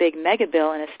great big mega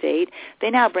bill in a state, they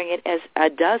now bring it as a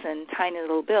dozen tiny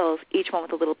little bills, each one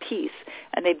with a little piece,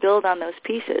 and they build on those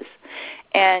pieces.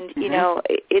 And,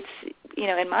 it's,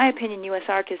 in my opinion,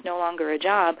 USARK is no longer a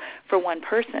job for one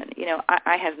person.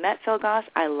 I have met Phil Goss.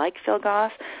 I like Phil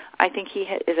Goss. I think he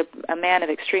is a man of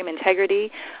extreme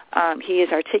integrity. He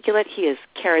is articulate. He is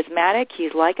charismatic.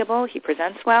 He's likable. He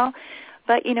presents well.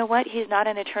 But you know what? He's not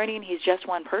an attorney, and he's just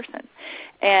one person.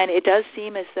 And it does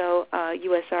seem as though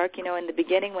USARK, in the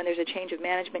beginning when there's a change of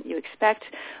management, you expect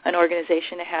an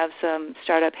organization to have some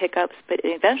startup hiccups, but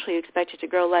eventually you expect it to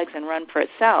grow legs and run for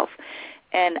itself.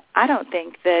 And I don't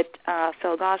think that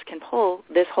Phil Goss can pull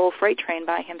this whole freight train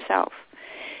by himself.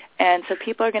 And so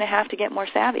people are going to have to get more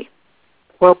savvy.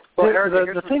 Well,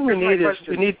 the thing we need is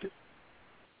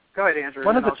Go ahead, Andrew.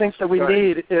 One of the things that we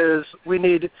need is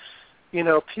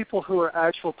people who are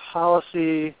actual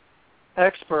policy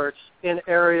experts in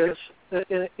areas,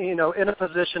 in a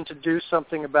position to do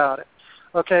something about it.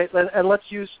 Okay, and let's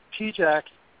use PIJAC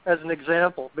as an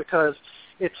example, because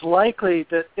it's likely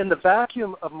that in the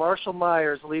vacuum of Marshall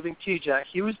Myers leaving PIJAC,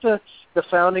 he was the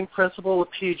founding principal of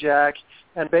PIJAC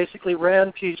and basically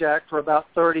ran PIJAC for about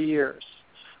 30 years.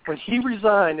 When he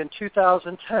resigned in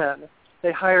 2010,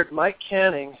 they hired Mike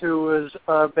Canning, who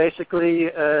was basically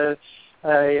a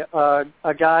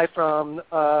guy from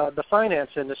the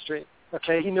finance industry.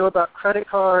 Okay, he knew about credit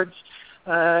cards,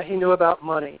 he knew about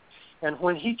money. And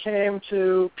when he came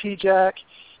to PIJAC,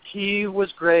 he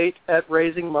was great at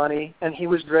raising money, and he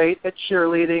was great at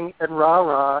cheerleading and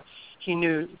rah-rah. He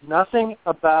knew nothing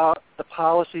about the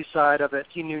policy side of it.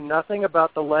 He knew nothing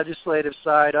about the legislative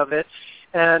side of it.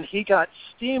 And he got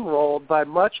steamrolled by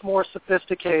much more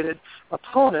sophisticated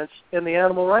opponents in the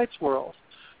animal rights world.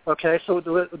 Okay, so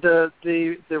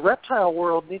the reptile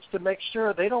world needs to make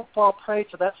sure they don't fall prey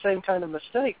to that same kind of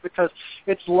mistake, because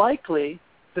it's likely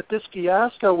that this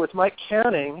fiasco with Mike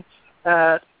Canning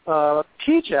at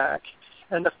PIJAC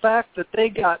and the fact that they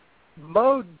got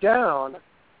mowed down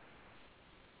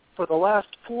for the last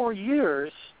 4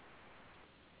 years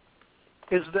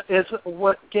is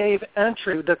what gave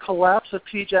entry, the collapse of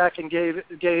PIJAC, and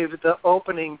gave the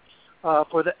opening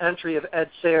for the entry of Ed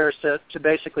Sayers to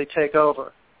basically take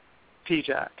over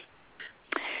PIJAC.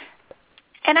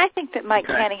 And I think that Mike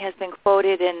Canning has been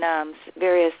quoted in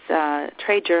various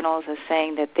trade journals as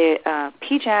saying that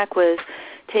PIJAC was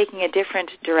taking a different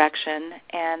direction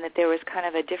and that there was kind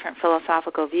of a different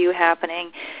philosophical view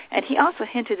happening. And he also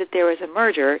hinted that there was a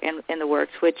merger in the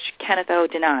works, which Kenneth O.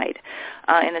 denied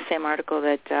in the same article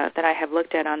that I have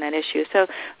looked at on that issue. So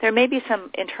there may be some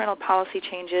internal policy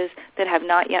changes that have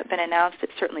not yet been announced. It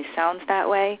certainly sounds that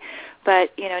way.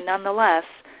 But, nonetheless,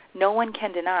 no one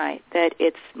can deny that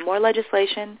it's more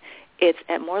legislation, it's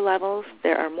at more levels,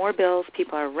 there are more bills,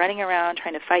 people are running around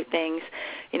trying to fight things.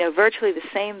 Virtually the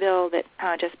same bill that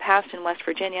just passed in West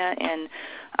Virginia in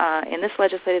this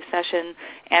legislative session,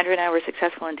 Andrew and I were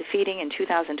successful in defeating in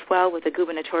 2012 with a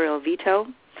gubernatorial veto.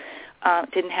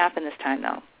 Didn't happen this time,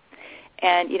 though.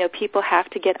 And, people have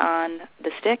to get on the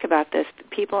stick about this.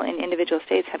 People in individual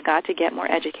states have got to get more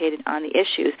educated on the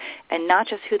issues and not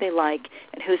just who they like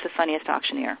and who's the funniest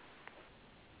auctioneer.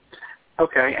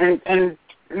 Okay, and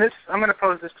this, I'm going to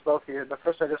pose this to both of you, but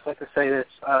first I'd just like to say this.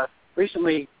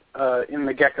 Recently in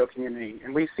the gecko community,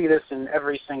 and we see this in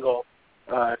every single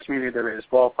community there is,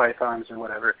 ball pythons and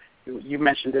whatever. You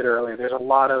mentioned it earlier. There's a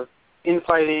lot of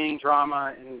infighting,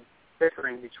 drama, and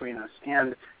bickering between us,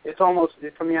 and it's almost,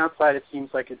 from the outside, it seems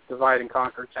like it's divide and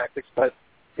conquer tactics, but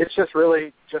it's just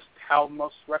really just how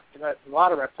a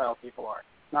lot of reptile people are.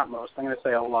 Not most, I'm going to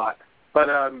say a lot. But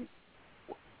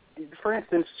for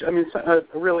instance, a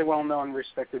really well-known,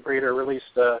 respected breeder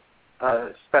released a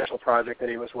special project that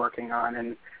he was working on,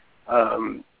 and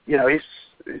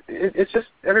it's just,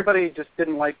 everybody just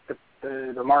didn't like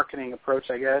the marketing approach,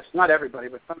 I guess. Not everybody,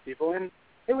 but some people, and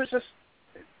it was just,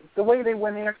 the way they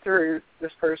went after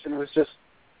this person was just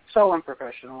so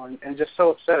unprofessional and just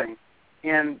so upsetting.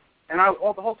 And the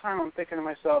whole time I'm thinking to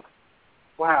myself,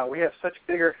 wow, we have such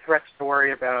bigger threats to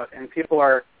worry about, and people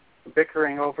are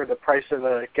bickering over the price of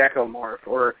a gecko morph,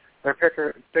 or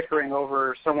they're bickering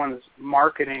over someone's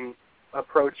marketing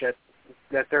approach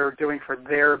that they're doing for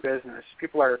their business.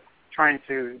 People are trying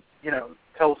to,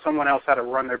 tell someone else how to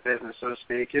run their business, so to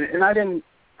speak. And I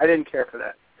didn't care for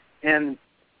that. And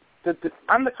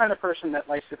I'm the kind of person that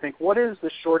likes to think, what is the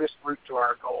shortest route to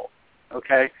our goal?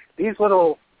 Okay? These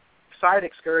little side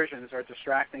excursions are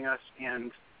distracting us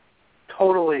and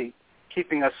totally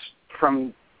keeping us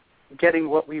from getting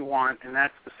what we want, and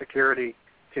that's the security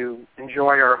to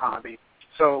enjoy our hobby.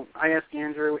 So I ask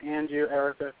Andrew and you,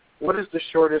 Erica, what is the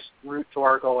shortest route to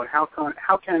our goal, and how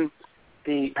can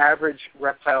the average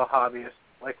reptile hobbyist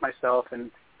like myself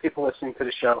and people listening to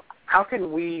the show, how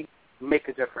can we make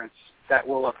a difference that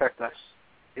will affect us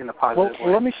in a positive way?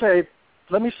 Well, let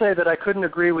me say that I couldn't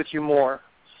agree with you more.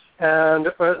 And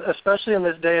especially in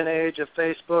this day and age of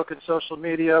Facebook and social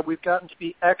media, we've gotten to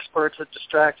be experts at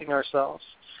distracting ourselves.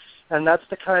 And that's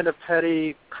the kind of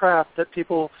petty crap that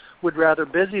people would rather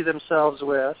busy themselves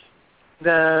with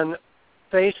than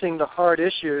facing the hard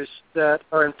issues that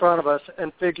are in front of us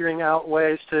and figuring out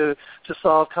ways to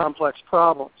solve complex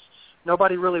problems.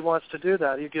 Nobody really wants to do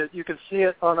that. You can see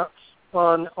it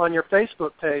on your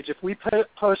Facebook page. If we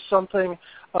post something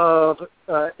of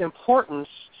importance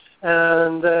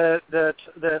and that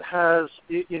has,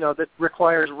 that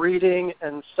requires reading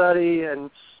and study,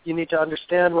 and you need to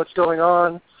understand what's going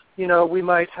on, we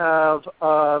might have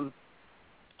 5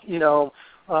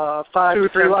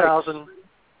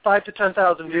 to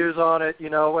 10,000 views on it.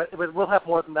 We'll have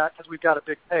more than that because we've got a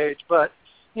big page, but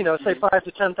say 5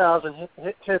 to 10,000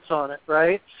 hits on it,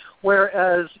 right?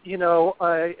 Whereas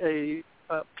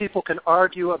people can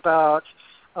argue about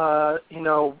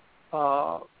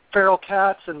feral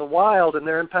cats in the wild and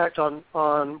their impact on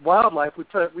wildlife.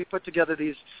 We put together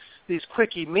these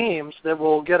quickie memes that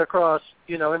will get across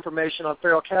information on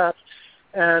feral cats.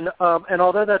 And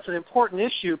although that's an important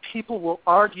issue, people will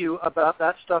argue about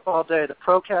that stuff all day. The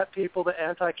pro-cat people, the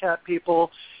anti-cat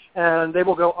people, and they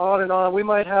will go on and on. We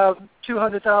might have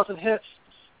 200,000 hits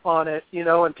on it,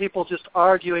 and people just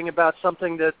arguing about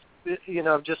something that's,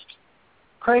 just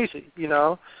crazy,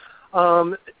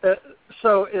 So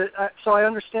I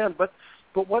understand, but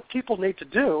what people need to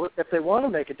do if they want to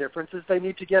make a difference is they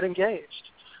need to get engaged.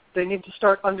 They need to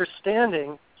start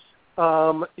understanding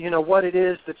what it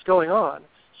is that's going on.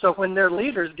 So when their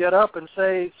leaders get up and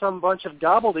say some bunch of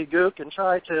gobbledygook and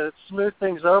try to smooth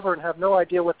things over and have no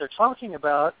idea what they're talking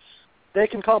about, they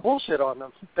can call bullshit on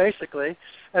them, basically,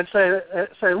 and say,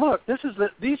 look,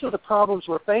 these are the problems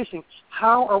we're facing.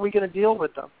 How are we going to deal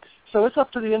with them? So it's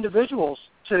up to the individuals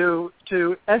to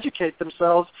educate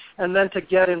themselves and then to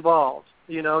get involved,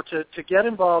 to get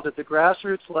involved at the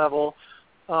grassroots level,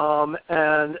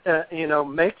 and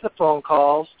make the phone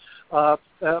calls,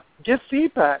 give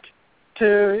feedback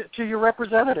to your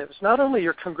representatives, not only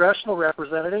your congressional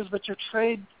representatives, but your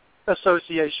trade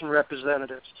association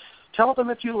representatives. Tell them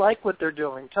if you like what they're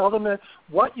doing. Tell them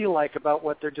what you like about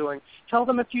what they're doing. Tell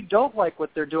them if you don't like what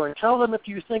they're doing. Tell them if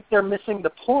you think they're missing the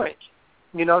point.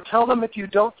 Tell them if you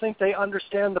don't think they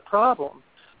understand the problem,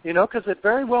 because it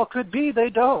very well could be they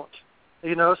don't.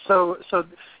 So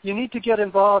you need to get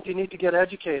involved. You need to get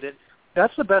educated.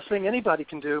 That's the best thing anybody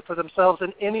can do for themselves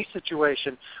in any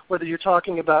situation, whether you're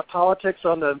talking about politics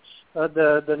on the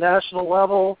national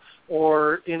level,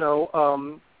 or your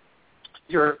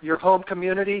home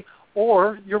community,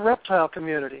 or your reptile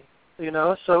community.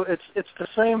 So it's the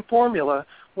same formula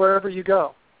wherever you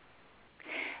go.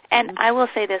 And I will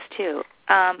say this too: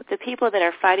 the people that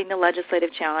are fighting the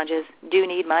legislative challenges do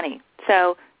need money.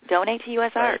 So donate to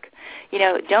USARC.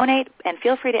 Donate, and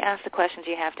feel free to ask the questions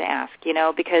you have to ask,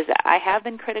 because I have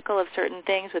been critical of certain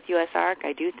things with USARC.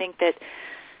 I do think that,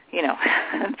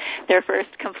 their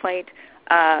first complaint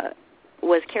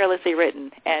was carelessly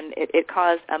written, and it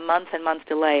caused a months and months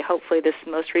delay. Hopefully this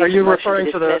most recent Are you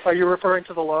referring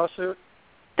to the lawsuit?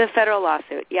 The federal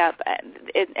lawsuit, yeah.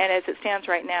 And as it stands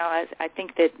right now, I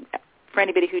think that for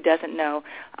anybody who doesn't know,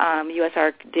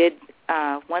 USARC did,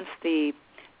 once the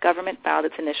government filed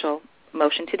its initial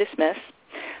motion to dismiss,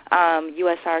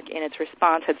 USARC in its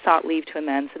response had sought leave to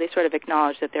amend, so they sort of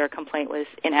acknowledged that their complaint was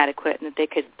inadequate and that they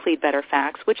could plead better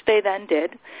facts, which they then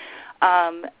did.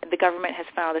 The government has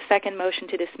filed a second motion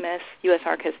to dismiss.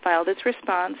 USARC has filed its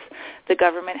response. The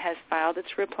government has filed its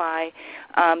reply.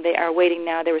 They are waiting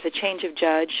now. There was a change of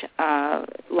judge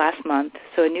last month,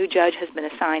 so a new judge has been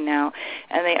assigned now,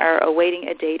 and they are awaiting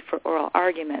a date for oral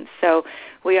arguments. So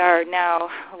we are now,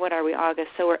 August?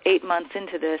 So we're 8 months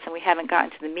into this, and we haven't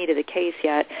gotten to the meat of the case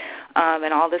yet.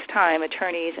 And all this time,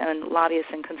 attorneys and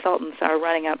lobbyists and consultants are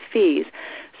running up fees.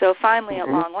 So finally, at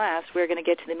long last, we're going to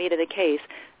get to the meat of the case.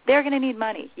 They're going to need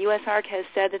money. USARC has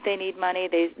said that they need money.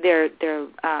 Their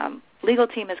legal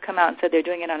team has come out and said they're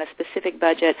doing it on a specific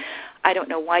budget. I don't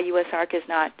know why USARC is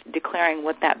not declaring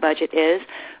what that budget is,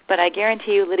 but I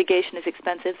guarantee you litigation is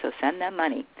expensive, so send them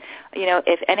money.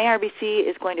 If NARBC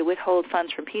is going to withhold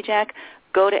funds from PIJAC,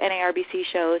 go to NARBC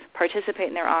shows, participate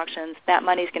in their auctions. That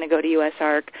money is going to go to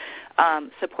USARC.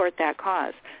 Support that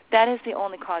cause. That is the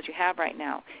only cause you have right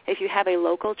now. If you have a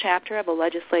local chapter of a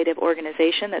legislative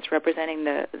organization that's representing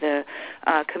the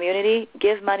community,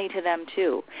 give money to them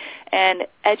too. And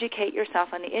educate yourself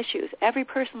on the issues. Every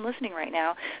person listening right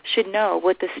now should know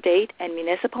what the state and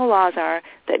municipal laws are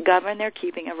that govern their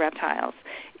keeping of reptiles.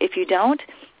 If you don't,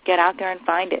 get out there and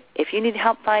find it. If you need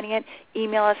help finding it,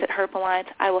 email us at Herp Alliance.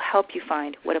 I will help you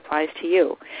find what applies to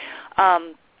you.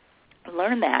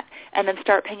 Learn that, and then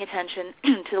start paying attention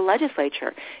to the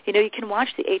legislature. You can watch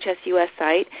the HSUS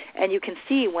site, and you can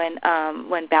see when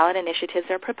ballot initiatives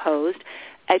are proposed.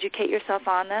 Educate yourself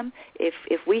on them. If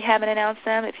we haven't announced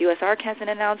them, if USARC hasn't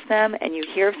announced them, and you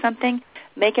hear of something,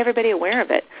 make everybody aware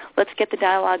of it. Let's get the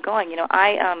dialogue going. You know,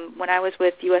 when I was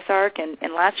with USARC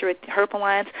and last year with Herp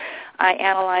Alliance, I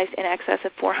analyzed in excess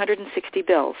of 460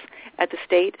 bills at the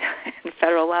state and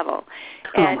federal level.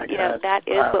 And, you know, that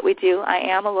is what we do. I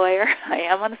am a lawyer. I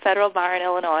am on the federal bar in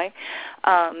Illinois,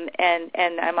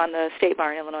 and I'm on the state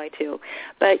bar in Illinois too.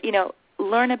 But, you know,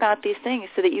 learn about these things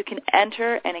so that you can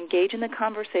enter and engage in the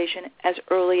conversation as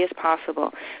early as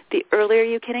possible. The earlier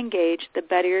you can engage, the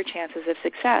better your chances of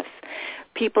success.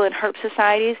 People in herp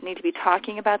societies need to be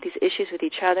talking about these issues with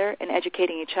each other and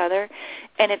educating each other.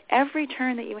 And at every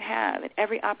turn that you have, at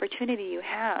every opportunity you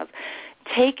have,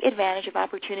 take advantage of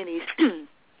opportunities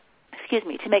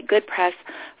to make good press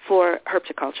for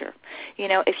herpetoculture. You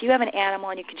know, if you have an animal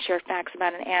and you can share facts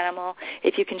about an animal,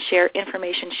 if you can share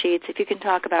information sheets, if you can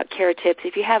talk about care tips,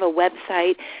 if you have a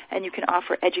website and you can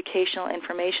offer educational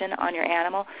information on your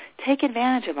animal, take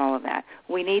advantage of all of that.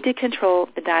 We need to control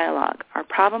the dialogue. Our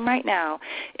problem right now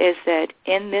is that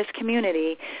in this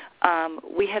community,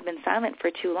 we have been silent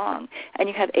for too long. And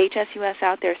you have HSUS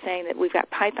out there saying that we've got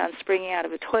pythons springing out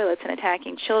of the toilets and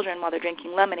attacking children while they're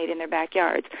drinking lemonade in their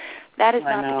backyards. That is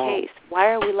not the case.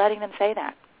 Why are we letting them say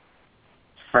that?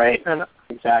 Right. And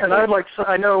exactly. And I'd like to,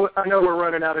 I know we're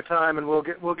running out of time, and we'll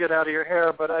get out of your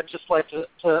hair, but I'd just like to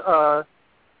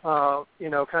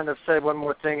kind of say one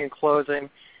more thing in closing.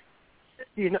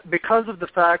 You know, because of the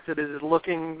fact that it is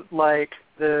looking like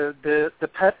the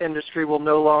pet industry will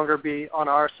no longer be on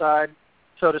our side,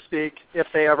 so to speak, if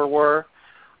they ever were,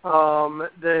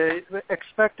 they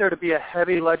expect there to be a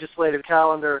heavy legislative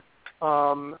calendar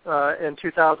in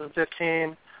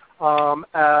 2015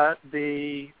 at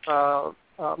the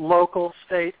local,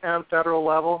 state, and federal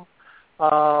level,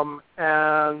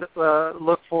 and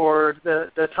look for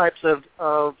the types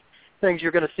of things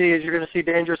you're going to see. Is you're going to see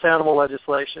dangerous animal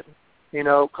legislation, you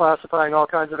know, classifying all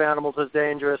kinds of animals as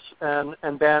dangerous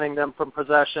and banning them from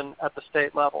possession at the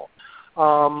state level.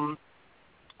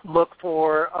 Look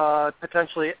for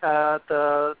potentially at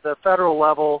the federal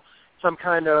level some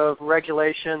kind of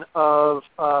regulation of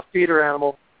feeder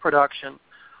animal production.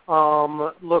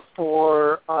 Look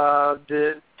for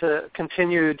the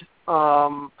continued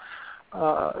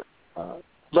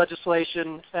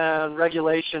legislation and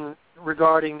regulation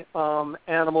regarding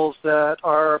animals that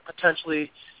are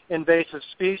potentially invasive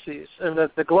species, and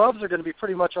that the gloves are going to be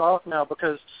pretty much off now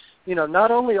because, you know, not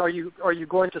only are you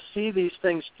going to see these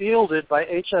things fielded by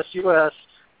HSUS,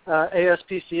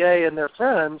 ASPCA, and their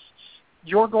friends,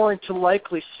 you're going to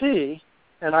likely see,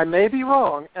 and I may be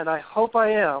wrong, and I hope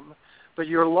I am, but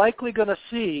you're likely going to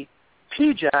see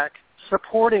PIJAC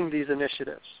supporting these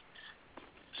initiatives.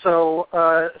 So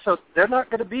they're not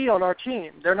going to be on our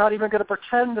team. They're not even going to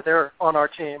pretend that they're on our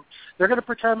team. They're going to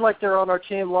pretend like they're on our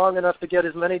team long enough to get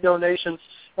as many donations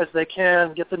as they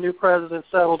can, get the new president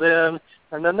settled in,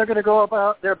 and then they're going to go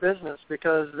about their business,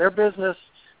 because their business,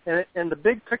 in the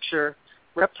big picture,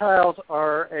 reptiles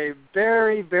are a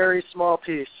very, very small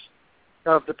piece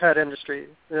of the pet industry.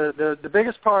 The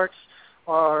biggest parts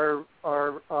are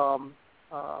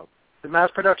the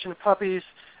mass production of puppies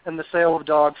and the sale of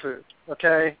dog food.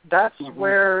 Okay, that's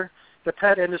where the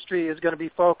pet industry is going to be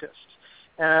focused.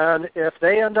 And if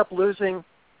they end up losing,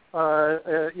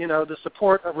 the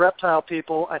support of reptile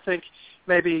people, I think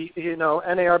maybe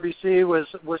NARBC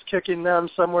was kicking them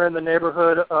somewhere in the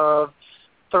neighborhood of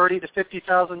 $30,000 to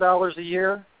 $50,000 a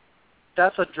year.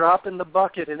 That's a drop in the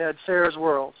bucket in Ed Sayre's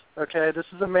world. Okay, this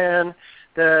is a man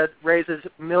that raises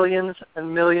millions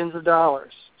and millions of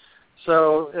dollars,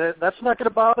 so that's not going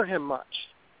to bother him much.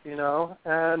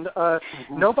 And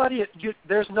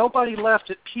there's nobody left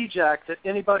at PIJAC that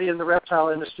anybody in the reptile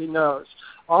industry knows.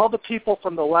 All the people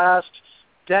from the last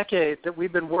decade that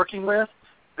we've been working with,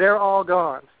 they're all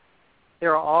gone.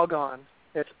 They're all gone.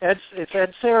 It's Ed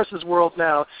Sayre's world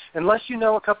now. Unless you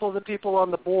know a couple of the people on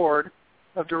the board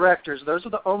of directors, those are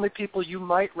the only people you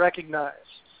might recognize.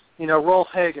 Rolf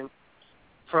Hagen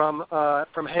from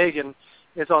Hagen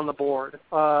is on the board.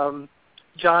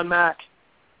 John Mack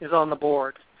is on the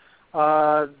board.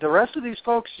 The rest of these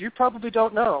folks you probably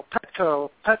don't know. Petco,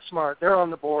 PetSmart, they're on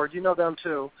the board. You know them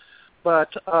too. But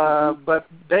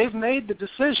they've made the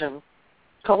decision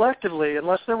collectively,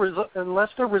 unless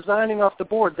they're resigning off the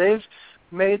board, they've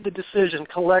made the decision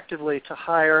collectively to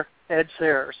hire Ed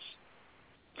Sayre.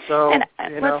 So,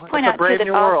 let's point it's a brave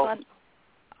new world.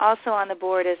 Also on the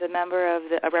board is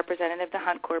a representative of the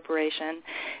Hunt Corporation,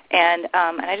 and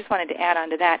I just wanted to add on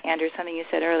to that, Andrew, something you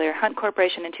said earlier. Hunt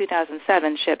Corporation in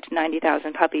 2007 shipped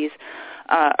 90,000 puppies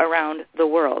around the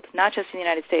world, not just in the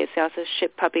United States. They also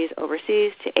ship puppies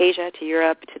overseas to Asia, to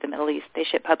Europe, to the Middle East. They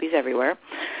ship puppies everywhere.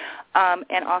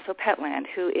 and also Petland,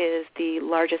 who is the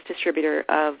largest distributor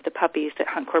of the puppies that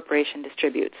Hunt Corporation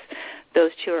distributes.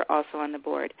 Those two are also on the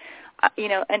board.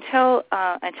 Until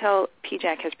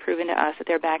PIJAC has proven to us that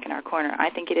they're back in our corner,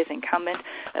 I think it is incumbent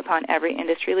upon every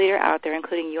industry leader out there,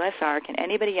 including USARC and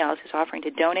anybody else who's offering to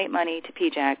donate money to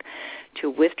PIJAC, to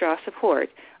withdraw support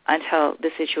until the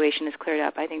situation is cleared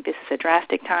up. I think this is a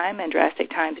drastic time, and drastic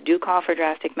times do call for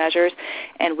drastic measures,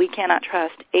 and we cannot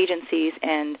trust agencies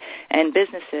and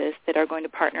businesses that are going to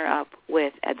partner up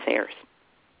with Ed Sayers.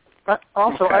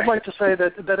 Also, I'd like to say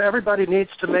that everybody needs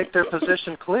to make their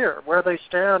position clear, where they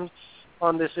stand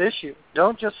on this issue.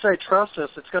 Don't just say, trust us,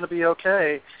 it's going to be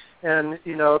okay, and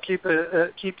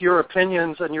keep your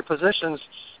opinions and your positions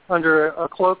under a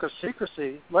cloak of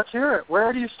secrecy. Let's hear it.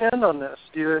 Where do you stand on this?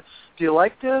 Do you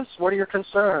like this? What are your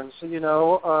concerns?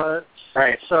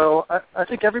 Right. So I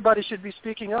think everybody should be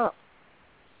speaking up.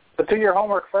 But do your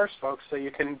homework first, folks, so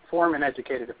you can form an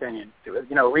educated opinion.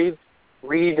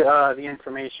 Read the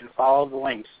information, follow the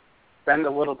links, spend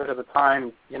a little bit of the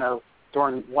time,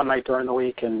 during one night during the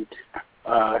week, and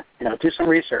do some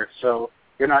research. So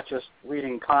you're not just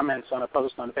reading comments on a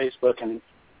post on Facebook and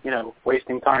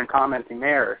wasting time commenting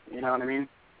there. You know what I mean?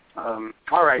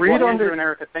 All right. Andrew and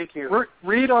Erica, thank you.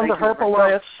 Read on the Herp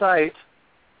Alliance site.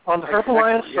 On the Herp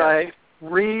Alliance site,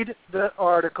 read the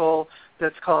article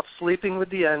that's called "Sleeping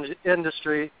with the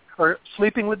Industry" or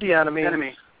 "Sleeping with the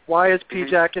Enemy." Why is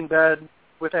PIJAC in bed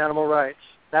with animal rights?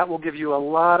 That will give you a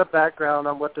lot of background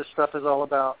on what this stuff is all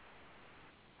about.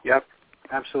 Yep,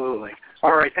 absolutely.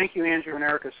 All right, thank you, Andrew and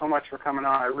Erica, so much for coming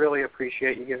on. I really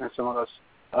appreciate you giving some of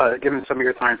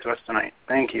your time to us tonight.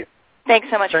 Thank you. Thanks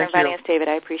so much for inviting us, David.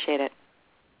 I appreciate it.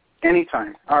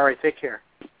 Anytime. All right, take care.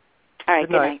 All right,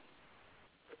 good night.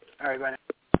 All right, bye now.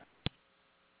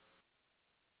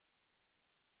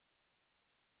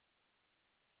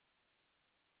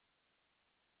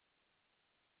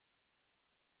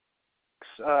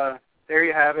 There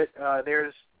you have it.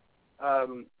 There's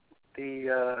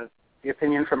the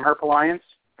opinion from Herp Alliance.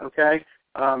 Okay.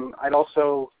 I'd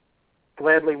also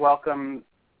gladly welcome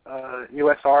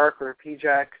USARC or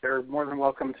PIJAC. They're more than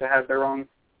welcome to have their own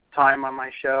time on my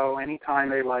show anytime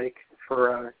they like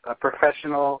for a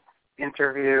professional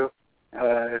interview.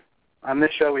 On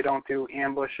this show, we don't do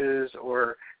ambushes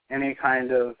or any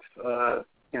kind of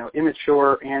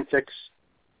immature antics.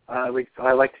 I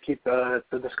like to keep the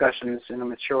discussions in a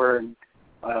mature and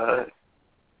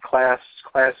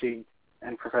classy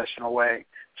and professional way.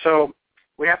 So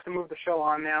we have to move the show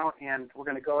on now, and we're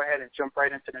going to go ahead and jump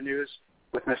right into the news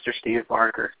with Mr. Steve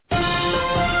Barker.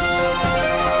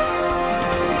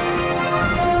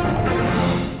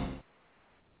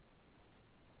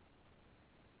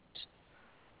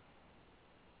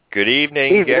 Good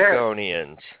evening,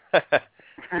 Geckonians.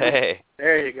 Hey.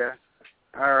 There you go.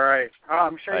 All right.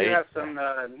 I'm sure you have some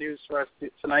news for us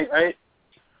tonight, right?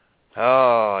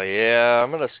 Oh, yeah.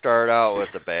 I'm going to start out with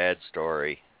a bad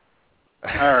story.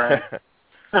 All right.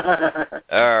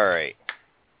 All right.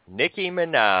 Nicki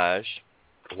Minaj,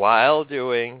 while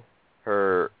doing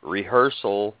her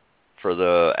rehearsal for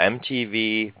the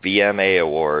MTV VMA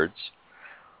Awards,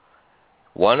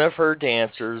 one of her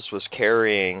dancers was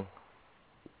carrying,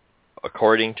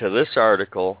 according to this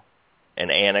article, an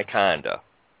anaconda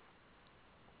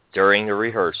during the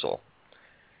rehearsal.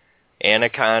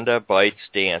 Anaconda bites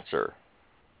dancer.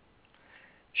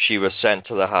 She was sent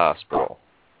to the hospital.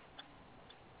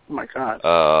 Oh my God.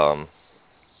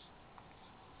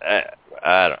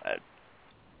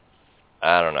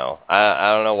 I don't know.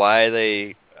 I don't know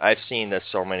why I've seen this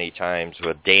so many times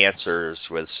with dancers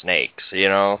with snakes,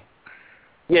 Yeah,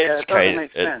 it doesn't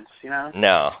make sense,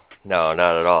 No, not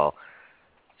at all.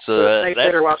 So the snake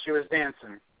bit her while she was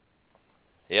dancing.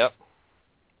 Yep.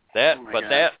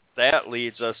 That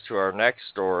leads us to our next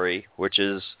story, which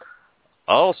is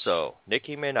also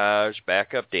Nicki Minaj,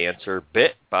 backup dancer,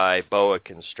 bit by boa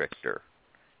constrictor,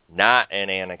 not an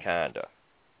anaconda.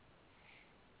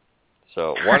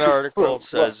 So one article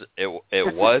says it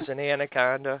was an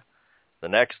anaconda. The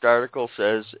next article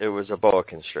says it was a boa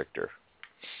constrictor.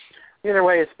 Either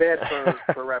way, it's bad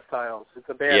for reptiles. It's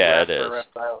a bad rep for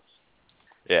reptiles.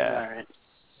 Yeah. All right.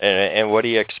 And what do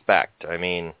you expect? I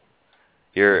mean,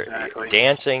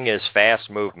 dancing is fast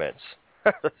movements.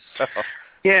 So,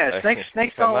 yeah,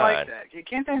 snakes don't like that.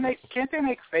 Can't they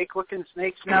make fake looking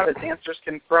snakes now that dancers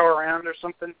can throw around or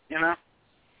something?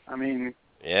 I mean.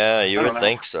 Yeah, you would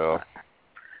think so.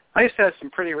 I used to have some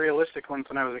pretty realistic ones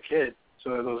when I was a kid.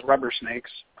 So those rubber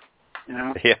snakes,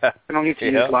 Yeah. I don't need to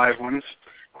use live ones.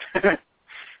 Oh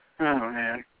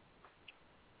man.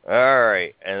 All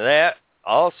right, and that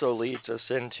also leads us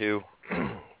into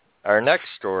our next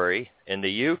story. In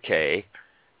the UK,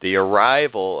 the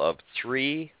arrival of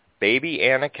 3 baby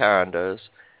anacondas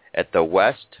at the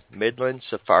West Midland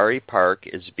Safari Park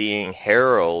is being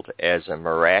heralded as a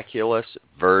miraculous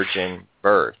virgin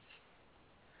birth.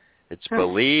 It's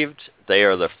believed they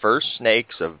are the first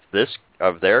snakes of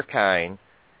their kind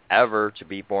ever to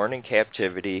be born in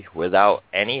captivity without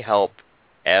any help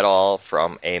at all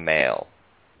from a male.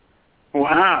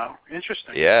 Wow,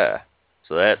 interesting. Yeah,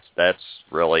 so that's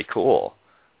really cool.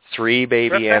 3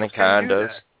 baby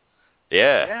anacondas.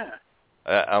 Yeah.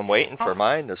 I'm waiting for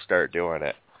mine to start doing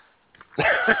it.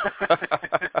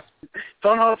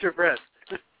 Don't hold your breath.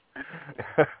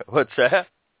 What's that?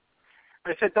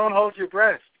 I said don't hold your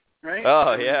breath, right?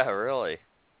 Oh, yeah, really.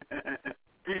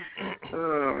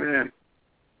 Oh, man.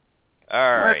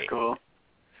 All right. That's cool.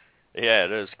 Yeah,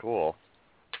 it is cool.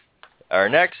 Our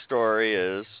next story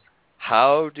is,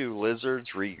 how do lizards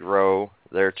regrow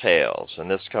their tails? And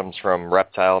this comes from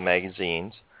Reptile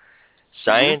magazines.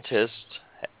 Scientists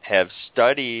have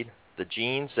studied the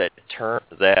genes that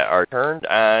are turned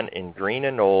on in green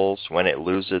anoles when it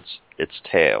loses its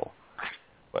tail.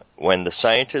 What the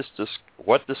scientists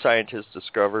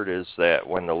discovered is that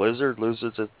when the lizard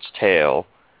loses its tail,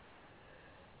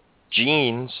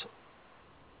 genes,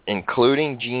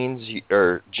 including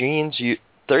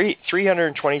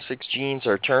 326 genes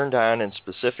are turned on in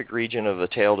specific region of the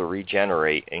tail to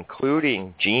regenerate,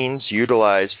 including genes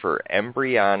utilized for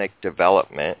embryonic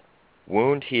development,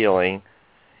 wound healing,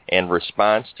 and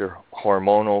response to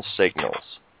hormonal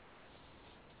signals.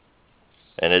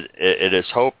 And it is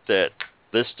hoped that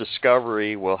this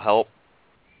discovery will help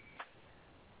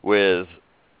with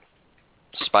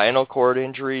spinal cord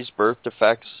injuries, birth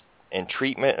defects, and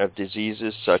treatment of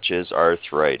diseases such as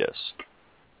arthritis.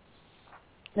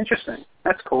 Interesting.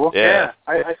 That's cool. Yeah.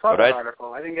 I saw that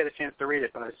article. I didn't get a chance to read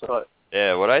it, but I saw it.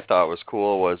 Yeah, what I thought was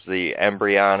cool was the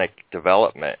embryonic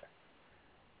development.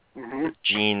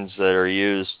 Genes that are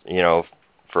used,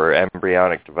 for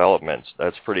embryonic developments.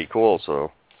 That's pretty cool.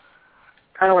 So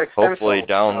kind of like hopefully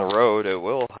down the road it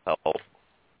will help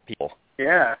people.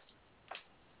 Yeah.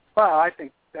 Well, I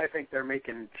think they're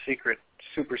making secret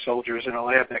super soldiers in a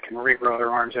lab that can regrow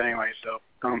their arms anyway. So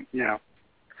don't wait.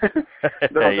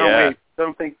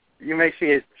 Don't think you may see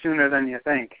it sooner than you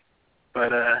think.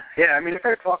 But I mean, if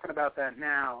they're talking about that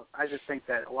now, I just think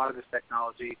that a lot of this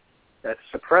technology that's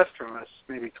suppressed from us,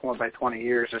 maybe by 20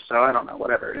 years or so, I don't know,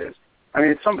 whatever it is. I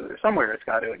mean, somewhere it's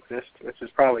got to exist, which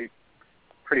is probably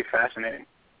pretty fascinating.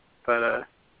 But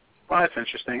well, that's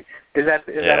interesting. Is that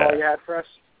all you had for us?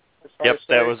 Yep,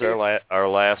 that was our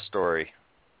last story.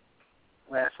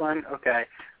 Last one, okay.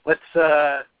 Let's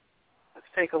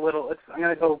take a little. I'm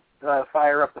going to go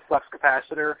fire up the flux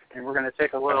capacitor, and we're going to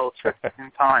take a little trip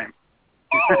in time.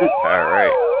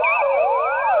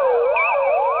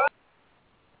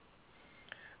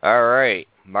 All right.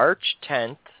 March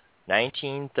 10th,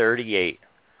 1938.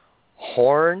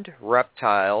 Horned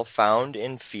reptile found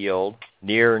in field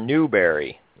near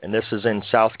Newberry, and this is in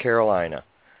South Carolina.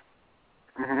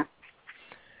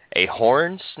 A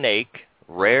horned snake,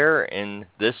 rare in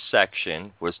this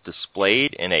section, was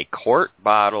displayed in a quart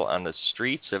bottle on the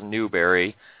streets of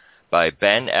Newberry by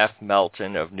Ben F.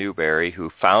 Melton of Newberry, who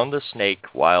found the snake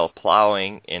while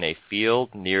plowing in a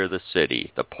field near the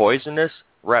city. The poisonous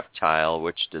reptile,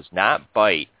 which does not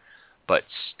bite but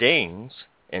stings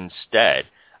instead,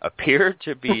 appeared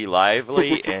to be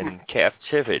lively in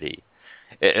captivity.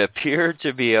 It appeared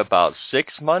to be about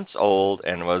 6 months old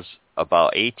and was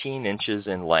about 18 inches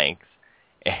in length,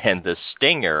 and the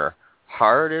stinger,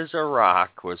 hard as a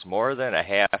rock, was more than a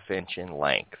half-inch in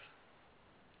length.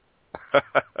 Well,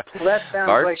 that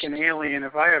sounds like an alien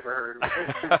if I ever heard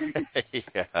of it.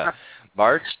 Yeah.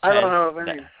 March 10th, I don't know of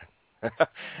any.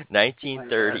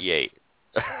 1938.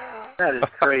 That is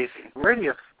crazy.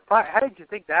 How did you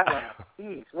think that went up?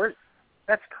 Jeez,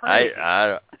 that's crazy.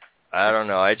 I don't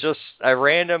know. I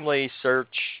randomly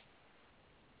search,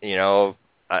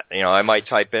 I might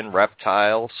type in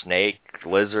reptile, snake,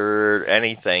 lizard,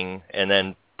 anything, and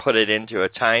then put it into a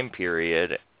time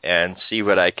period and see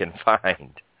what I can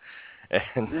find.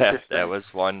 And that was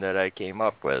one that I came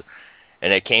up with.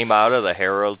 And it came out of the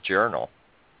Herald Journal.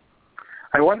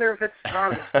 I wonder if it's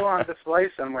still on display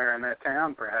somewhere in that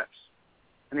town, perhaps.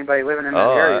 Anybody living in that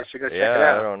area should go check it out.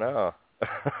 Yeah, I don't know.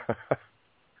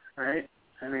 Right?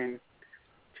 I mean,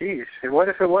 geez, what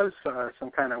if it was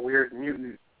some kind of weird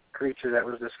mutant creature that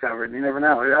was discovered? You never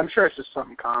know. I'm sure it's just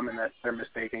something common that they're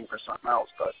mistaking for something else,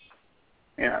 but,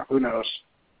 who knows?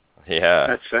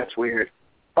 Yeah. That's weird.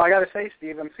 Well, I got to say,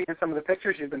 Steve, I'm seeing some of the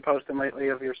pictures you've been posting lately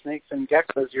of your snakes and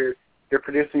geckos. You're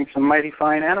producing some mighty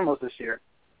fine animals this year.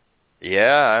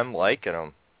 Yeah, I'm liking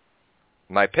them.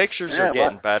 My pictures are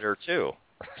getting better, too.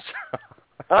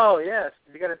 Oh, yes.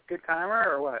 You got a good camera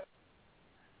or what?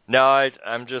 No,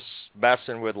 I'm just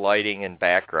messing with lighting and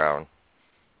background.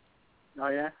 Oh,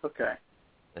 yeah? Okay.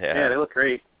 Yeah, they look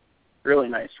great. Really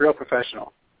nice. Real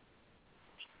professional.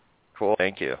 Cool.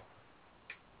 Thank you.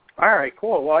 All right,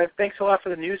 cool. Well, thanks a lot for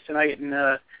the news tonight.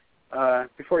 And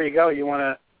before you go, you want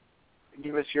to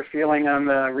give us your feeling on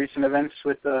the recent events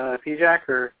with PIJAC,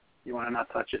 or you want to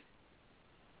not touch it?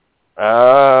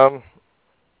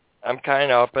 I'm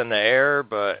kind of up in the air,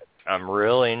 but I'm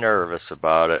really nervous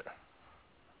about it.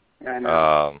 Yeah, I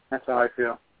know. That's how I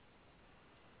feel.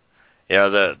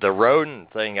 Yeah, the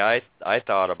rodent thing I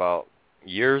thought about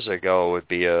years ago would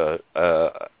be a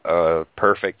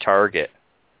perfect target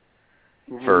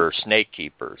for snake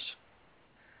keepers.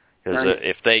 Because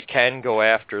if they can go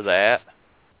after that,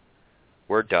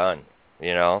 we're done,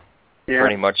 Yeah,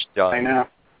 pretty much done. I know.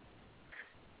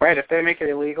 Right, if they make it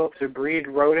illegal to breed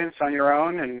rodents on your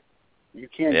own and you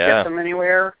can't get them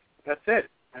anywhere, that's it.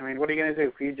 I mean, what are you going to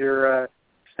do? Feed your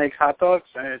snakes hot dogs?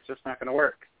 It's just not going to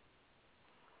work.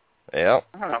 Yeah.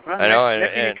 I don't know. I know.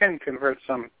 Maybe you can convert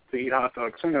some to eat hot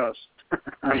dogs. Who knows?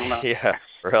 I don't know. Yeah,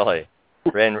 really.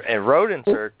 And rodents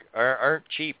aren't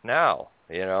cheap now,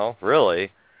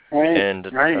 really. Right. And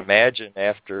imagine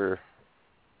after,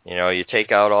 you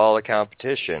take out all the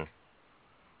competition.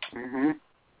 Mhm.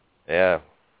 Yeah.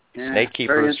 Snake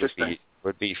keepers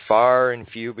would be far and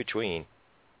few between.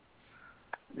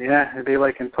 Yeah, it'd be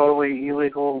like a totally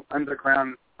illegal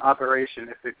underground operation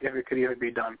if it could even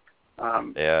be done.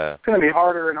 It's going to be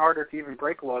harder and harder to even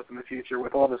break laws in the future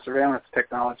with all the surveillance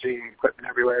technology and equipment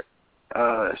everywhere.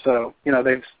 So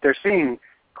they're seeing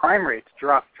crime rates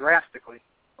drop drastically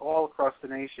all across the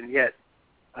nation. Yet,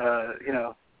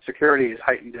 security is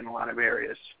heightened in a lot of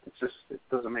areas. It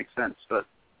doesn't make sense. But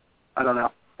I don't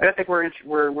know. I think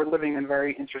we're living in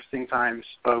very interesting times,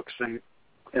 folks, and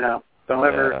don't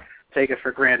ever take it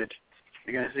for granted.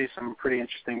 You're going to see some pretty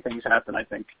interesting things happen, I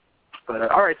think. But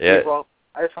all right, Steve. Well,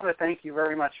 I just want to thank you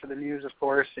very much for the news, of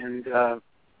course, and why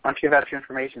don't you give out your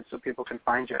information so people can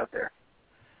find you out there?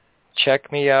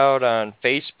 Check me out on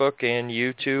Facebook and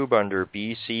YouTube under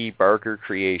BC Barker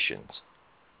Creations.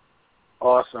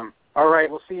 Awesome. All right,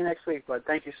 we'll see you next week, bud.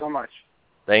 Thank you so much.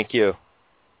 Thank you.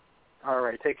 All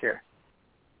right, take care.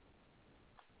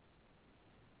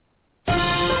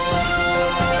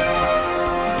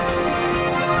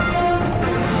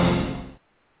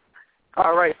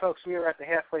 All right, folks, we are at the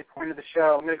halfway point of the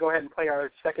show. I'm going to go ahead and play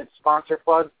our second sponsor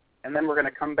plug, and then we're going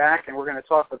to come back and we're going to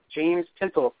talk with James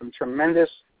Tintle from Tremendous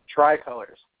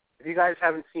Tricolors. If you guys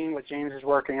haven't seen what James is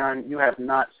working on, you have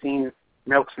not seen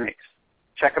milk snakes.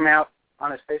 Check him out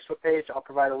on his Facebook page. I'll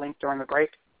provide a link during the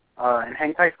break. And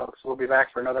hang tight, folks. We'll be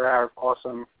back for another hour of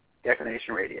awesome Gecko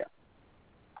Nation Radio.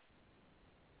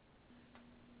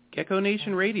 Gecko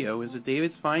Nation Radio is a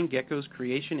David Fine Gecko's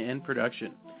creation and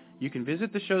production. You can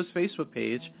visit the show's Facebook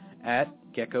page at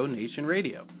Gecko Nation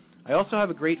Radio. I also have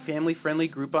a great family-friendly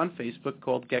group on Facebook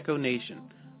called Gecko Nation.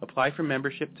 Apply for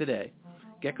membership today.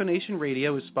 Gecko Nation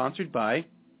Radio is sponsored by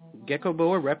Gecko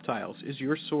Boa Reptiles is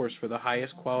your source for the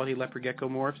highest quality leopard gecko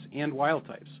morphs and wild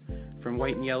types, from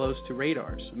white and yellows to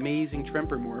radars, amazing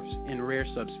tremper morphs, and rare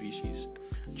subspecies.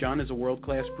 John is a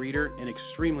world-class breeder and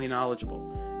extremely knowledgeable.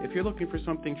 If you're looking for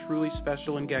something truly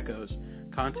special in geckos,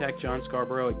 contact John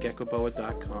Scarborough at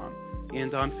geckoboa.com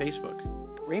and on Facebook.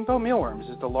 Rainbow Mealworms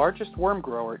is the largest worm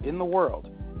grower in the world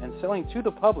and selling to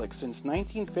the public since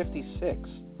 1956.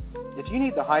 If you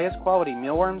need the highest quality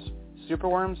mealworms,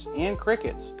 superworms, and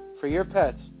crickets for your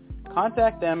pets,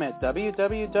 contact them at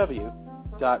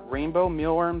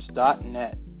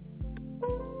www.rainbowmealworms.net.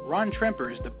 Ron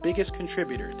Tremper is the biggest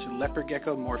contributor to leopard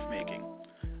gecko morph making,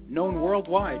 known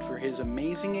worldwide for his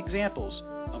amazing examples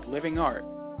of living art.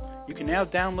 You can now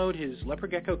download his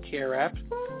Leopard Gecko Care app,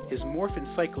 his Morph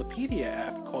Encyclopedia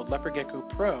app called Leopard Gecko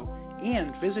Pro,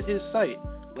 and visit his site,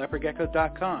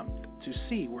 leopardgecko.com, to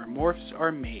see where morphs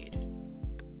are made.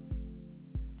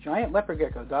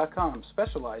 GiantLeopardGecko.com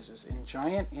specializes in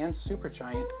giant and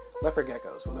supergiant leopard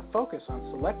geckos with a focus on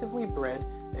selectively bred,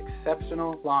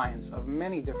 exceptional lines of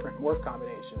many different morph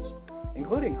combinations,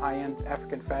 including high-end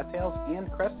African fat tails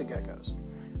and crested geckos.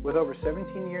 With over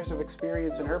 17 years of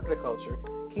experience in herpetoculture,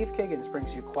 Keith Kiggins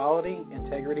brings you quality,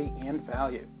 integrity, and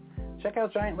value. Check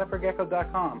out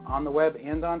GiantLeopardGecko.com on the web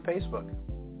and on Facebook.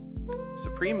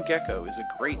 Supreme Gecko is a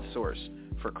great source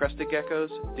for crested geckos,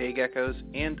 day geckos,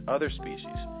 and other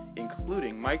species,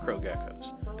 including micro geckos.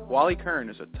 Wally Kern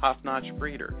is a top-notch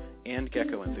breeder and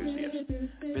gecko enthusiast.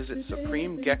 Visit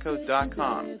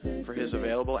SupremeGecko.com for his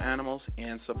available animals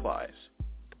and supplies.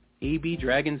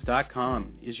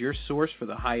 ABDragons.com is your source for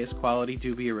the highest quality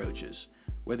dubia roaches.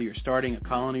 Whether you're starting a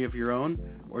colony of your own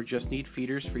or just need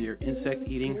feeders for your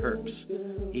insect-eating herps,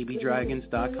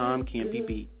 abdragons.com can't be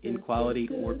beat in quality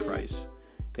or price.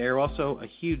 They are also a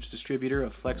huge distributor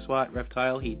of FlexWatt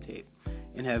reptile heat tape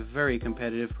and have very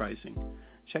competitive pricing.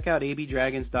 Check out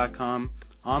abdragons.com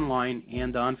online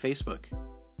and on Facebook.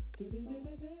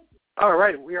 All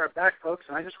right, we are back, folks,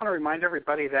 and I just want to remind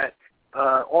everybody that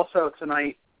also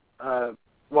tonight,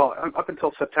 up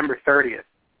until September 30th,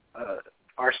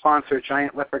 our sponsor,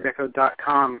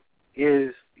 GiantLeopardGecko.com,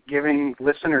 is giving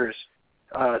listeners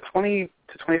 20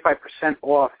 to 25%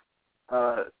 off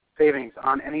savings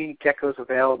on any geckos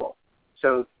available.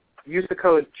 So use the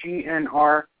code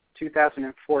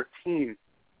GNR2014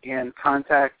 and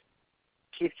contact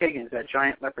Keith Higgins at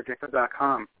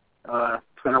GiantLeopardGecko.com.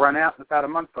 It's going to run out in about a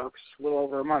month, folks, a little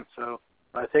over a month, so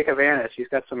take advantage. He's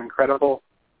got some incredible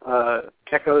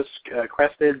geckos,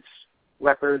 cresteds,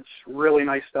 leopards, really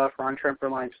nice stuff, Ron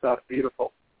Tremperline stuff,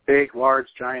 beautiful. Big, large,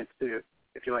 giants, too,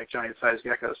 if you like giant-sized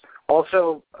geckos.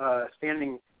 Also,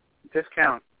 standing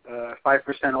discount,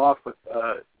 5% off with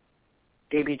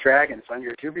AB Dragons on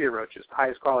your dubia roaches, the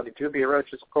highest quality dubia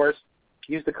roaches, of course.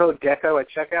 Use the code GECKO at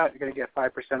checkout. You're going to get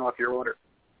 5% off your order.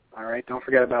 All right, don't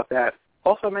forget about that.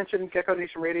 Also mention Gecko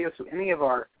Nation Radio to any of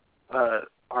our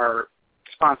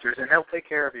sponsors, and they'll take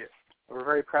care of you. We're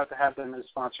very proud to have them as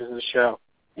sponsors of the show,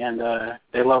 and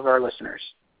they love our listeners.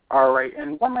 All right,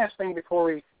 and one last thing before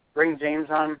we bring James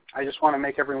on, I just want to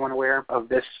make everyone aware of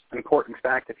this important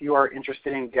fact. If you are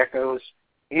interested in geckos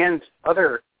and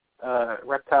other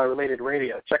reptile-related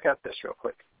radio, check out this real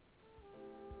quick.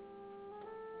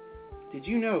 Did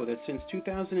you know that since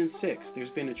 2006, there's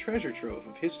been a treasure trove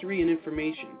of history and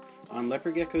information on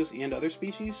leopard geckos and other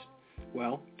species?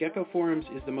 Well, Gecko Forums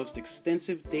is the most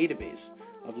extensive database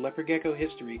of leopard gecko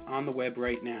history on the web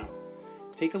right now.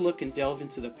 Take a look and delve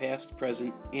into the past,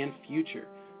 present, and future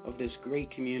of this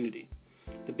great community.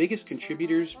 The biggest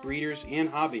contributors, breeders, and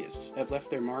hobbyists have left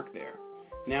their mark there.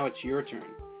 Now it's your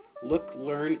turn. Look,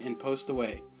 learn, and post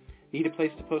away. Need a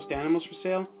place to post animals for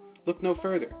sale? Look no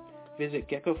further. Visit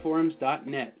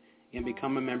geckoforums.net and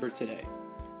become a member today.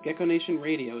 Gecko Nation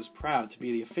Radio is proud to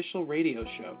be the official radio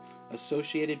show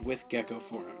associated with Gecko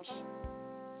Forums.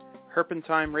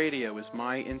 Herpentime Radio is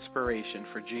my inspiration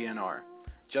for GNR.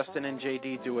 Justin and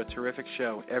JD do a terrific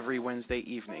show every Wednesday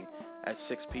evening at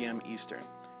 6 p.m. Eastern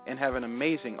and have an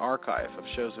amazing archive of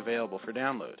shows available for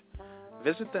download.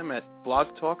 Visit them at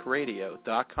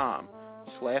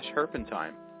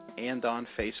blogtalkradio.com/herpentime and on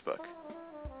Facebook.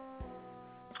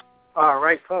 All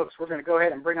right, folks, we're going to go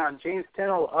ahead and bring on James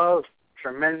Tintle of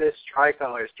Tremendous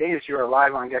Tricolors. James, you are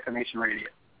live on Gecko Nation Radio.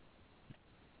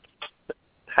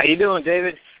 How you doing,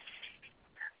 David?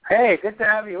 Hey, good to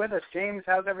have you with us, James.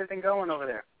 How's everything going over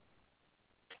there?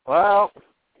 Well,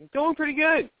 doing pretty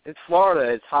good. It's Florida.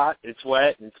 It's hot. It's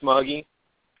wet. It's muggy.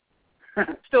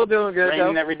 Still doing good,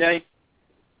 Raining though. every day?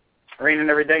 Raining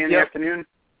every day in the afternoon?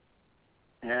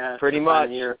 Yeah. Pretty much.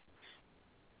 Here.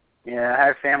 Yeah, I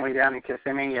have family down in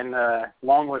Kissimmee and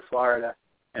Longwood, Florida.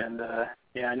 And,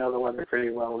 I know the weather pretty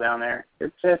well down there.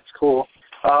 It's cool.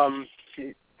 How's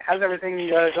everything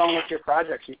going with your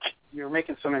projects? You're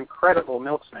making some incredible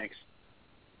milk snakes.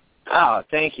 Oh,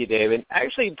 thank you, David.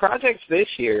 Actually, projects this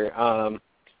year,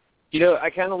 I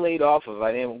kind of laid off of.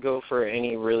 I didn't go for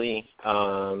any really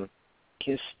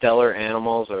stellar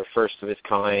animals or first of its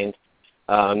kind.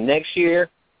 Next year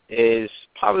is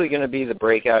probably going to be the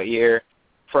breakout year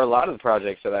for a lot of the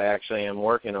projects that I actually am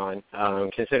working on.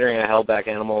 Considering I held back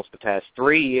animals the past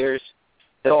 3 years,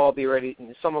 they'll all be ready.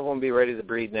 Some of them will be ready to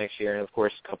breed next year, and of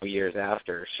course a couple years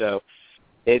after. So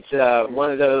it's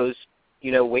one of those,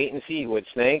 wait and see with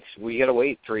snakes. We got to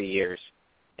wait 3 years,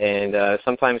 and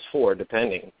sometimes 4,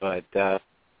 depending. But so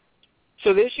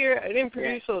this year I didn't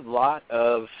produce a lot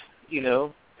of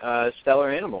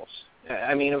stellar animals.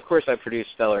 I mean, of course I produced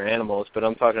stellar animals, but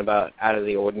I'm talking about out of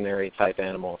the ordinary type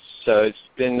animals. So it's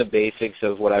been the basics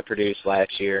of what I produced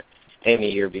last year and the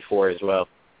year before as well.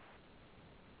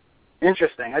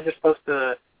 Interesting. I just posted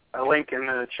a link in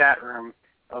the chat room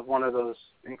of one of those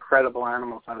incredible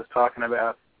animals I was talking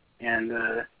about. And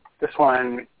this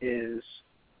one is,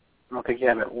 I don't think you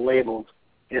have it labeled.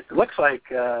 It looks like,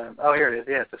 here it is.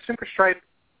 Yeah, it's a super striped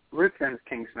root-fin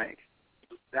king snake.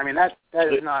 I mean, that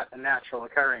is not a natural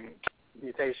occurring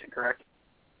mutation, correct?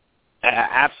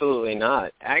 Absolutely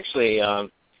not. Actually,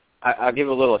 I'll give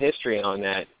a little history on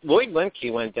that. Lloyd Lemke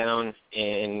went down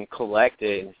and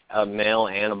collected a male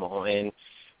animal, and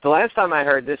the last time I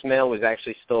heard, this male was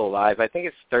actually still alive. I think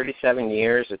it's 37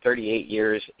 years or 38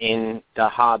 years in the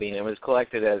hobby, and it was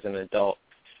collected as an adult.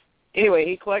 Anyway,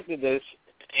 he collected this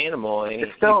animal, and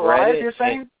it's still alive, you're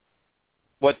saying?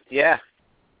 What? Yeah.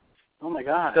 Oh, my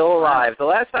God. Still alive. The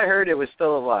last I heard, it was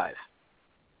still alive.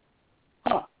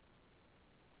 Huh.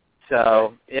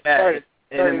 So, yeah. Sorry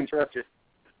to interrupt you.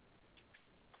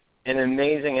 An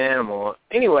amazing animal.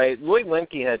 Anyway, Lloyd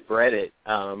Lemke had bred it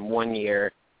 1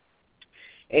 year,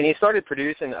 and he started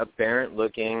producing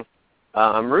aberrant-looking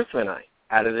Ruthvenite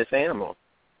out of this animal.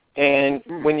 And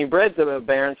when you bred the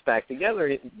aberrants back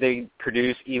together, they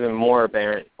produce even more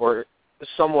aberrant or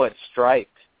somewhat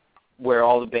striped, where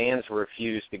all the bands were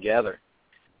fused together.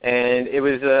 And it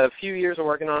was a few years of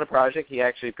working on a project. He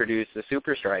actually produced the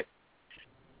Super Stripe.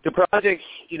 The project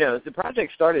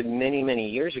started many, many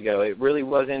years ago. It really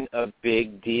wasn't a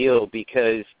big deal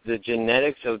because the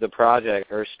genetics of the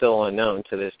project are still unknown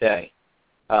to this day.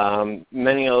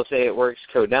 Many will say it works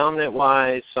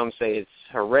codominant-wise. Some say it's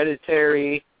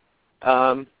hereditary.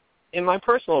 In my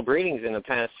personal breedings in the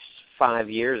past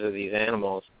 5 years of these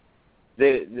animals,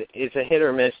 it's a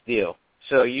hit-or-miss deal.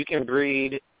 So you can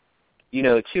breed,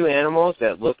 two animals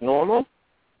that look normal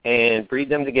and breed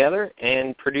them together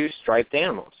and produce striped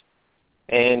animals.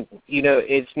 And,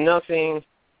 it's nothing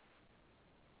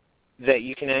that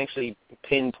you can actually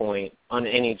pinpoint on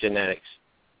any genetics.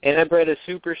 And I bred a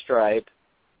super stripe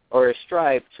or a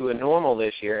stripe to a normal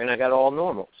this year, and I got all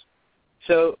normals.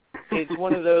 So it's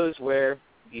one of those where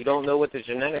you don't know what the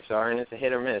genetics are, and it's a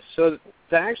hit or miss. So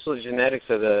the actual genetics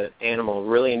of the animal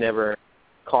really never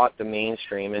caught the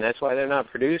mainstream, and that's why they're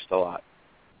not produced a lot.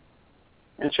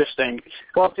 Interesting.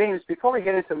 Well, James, before we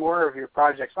get into more of your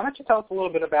projects, why don't you tell us a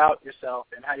little bit about yourself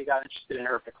and how you got interested in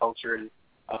herpiculture, and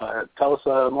tell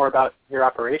us more about your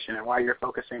operation and why you're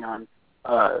focusing on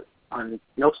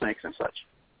milk snakes and such.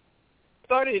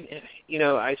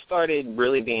 I started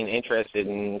really being interested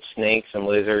in snakes and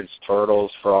lizards,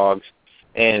 turtles, frogs,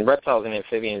 and reptiles and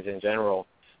amphibians in general,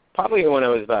 probably when I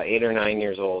was about 8 or 9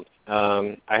 years old.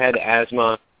 I had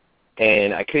asthma,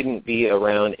 and I couldn't be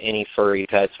around any furry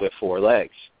pets with 4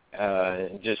 legs.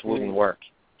 It just wouldn't work.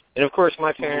 And, of course,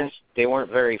 my parents, they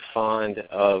weren't very fond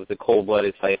of the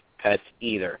cold-blooded type pets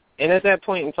either. And at that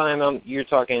point in time, you're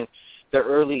talking the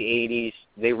early 80s,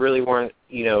 they really weren't,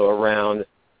 around.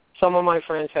 Some of my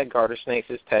friends had garter snakes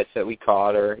as pets that we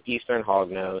caught, or eastern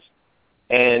hognose.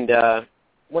 And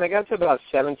when I got to about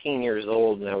 17 years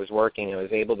old and I was working, I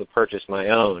was able to purchase my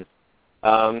own.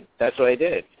 That's what I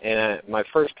did. And my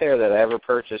first pair that I ever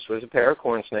purchased was a pair of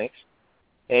corn snakes.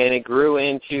 And it grew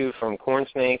into, from corn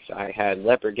snakes, I had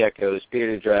leopard geckos,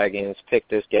 bearded dragons,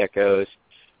 pictus geckos.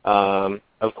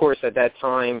 Of course, at that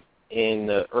time, in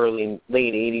the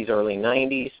late 80s, early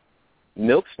 90s,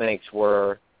 milk snakes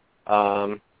were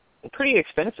pretty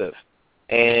expensive.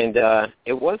 And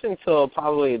it wasn't until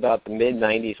probably about the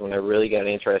mid-90s when I really got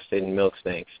interested in milk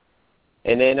snakes.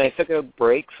 And then I took a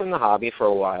break from the hobby for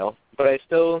a while, but I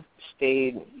still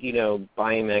stayed,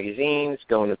 buying magazines,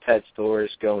 going to pet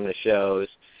stores, going to shows.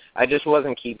 I just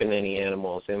wasn't keeping any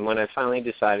animals. And when I finally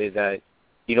decided that,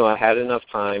 I had enough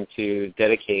time to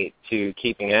dedicate to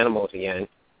keeping animals again,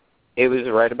 it was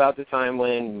right about the time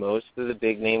when most of the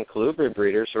big-name colubrid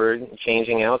breeders were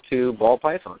changing out to ball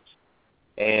pythons.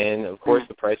 And, of course,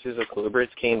 the prices of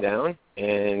colubrids came down,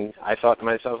 and I thought to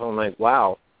myself, I'm like,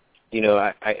 wow,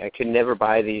 I could never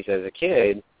buy these as a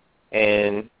kid,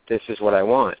 and this is what I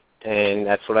want. And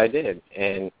that's what I did.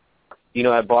 And,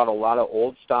 I bought a lot of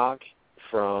old stock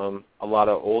from a lot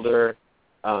of older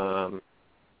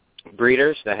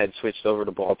breeders that had switched over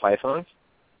to ball pythons.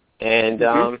 And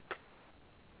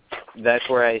that's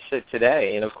where I sit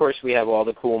today. And, of course, we have all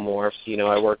the cool morphs.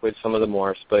 I work with some of the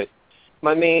morphs, but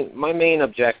my main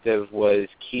objective was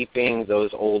keeping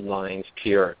those old lines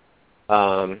pure.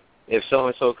 If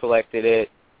so-and-so collected it,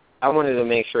 I wanted to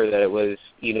make sure that it was,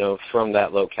 from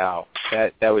that locale.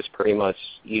 That was pretty much,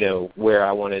 where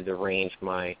I wanted to range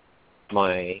my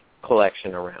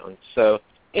collection around. So,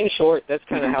 in short, that's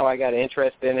kind of how I got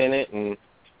interested in it and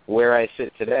where I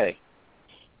sit today.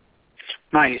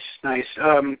 Nice.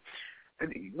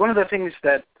 One of the things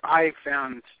that I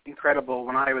found incredible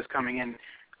when I was coming in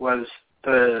was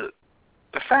the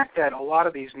fact that a lot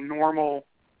of these normal,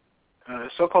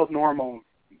 so-called normal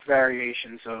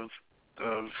variations of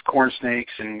corn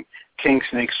snakes and king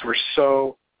snakes were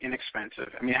so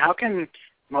inexpensive. I mean, how can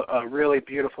a really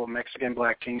beautiful Mexican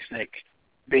black king snake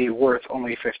be worth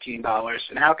only $15?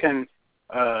 And how can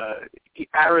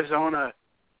Arizona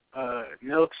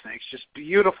milk snakes, just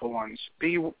beautiful ones,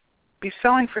 be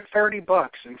selling for $30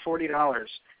 and $40?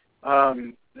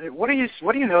 What are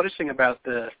you noticing about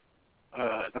the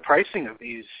pricing of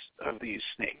these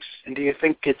snakes? And do you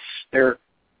think they're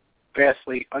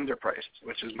vastly underpriced,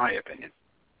 which is my opinion?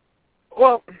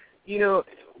 Well,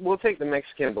 we'll take the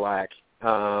Mexican black,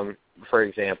 for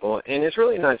example, and it's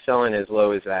really not selling as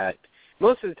low as that.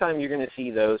 most of the time you're going to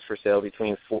see those for sale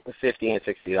between $50 and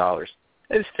 $60.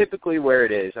 That's typically where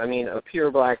it is. I mean, a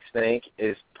pure black snake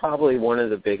is probably one of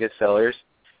the biggest sellers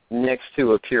next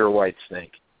to a pure white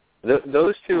snake.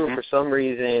 Those two, for some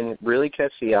reason, really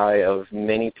catch the eye of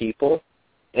many people,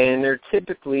 and they're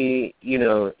typically,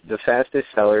 the fastest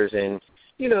sellers, and,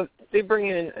 they bring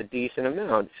in a decent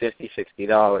amount, $50,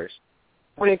 $60.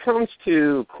 When it comes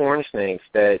to corn snakes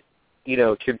that,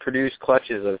 could produce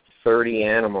clutches of 30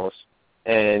 animals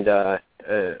and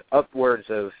upwards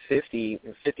of 50,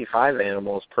 55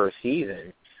 animals per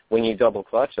season when you double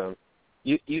clutch them,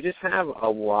 you just have a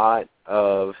lot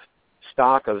of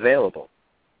stock available.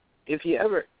 If you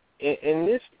ever, in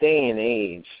this day and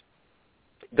age,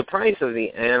 the price of the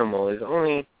animal is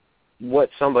only what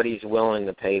somebody's willing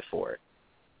to pay for it.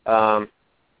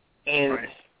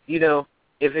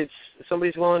 If it's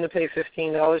somebody's willing to pay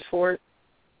 $15 for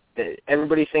it,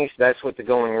 everybody thinks that's what the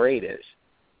going rate is.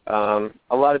 A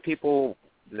lot of people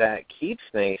that keep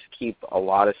snakes keep a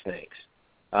lot of snakes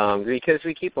because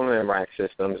we keep them in rack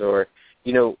systems, or,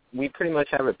 we pretty much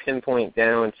have a pinpoint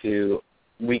down to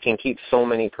we can keep so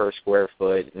many per square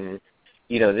foot, and,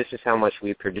 this is how much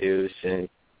we produce and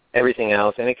everything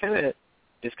else. And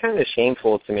it's kind of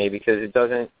shameful to me because it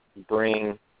doesn't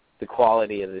bring the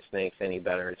quality of the snakes any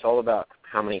better. It's all about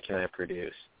how many can I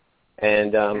produce.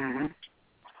 And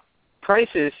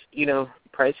prices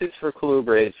for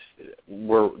colubrids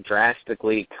were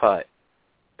drastically cut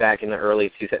back in the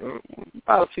early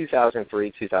about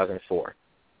 2003, 2004.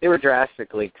 They were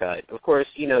drastically cut. Of course,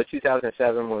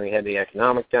 2007 when we had the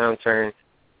economic downturn,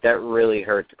 that really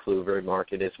hurt the colubrid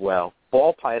market as well.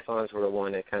 Ball pythons were the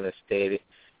one that kind of stayed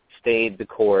the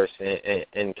course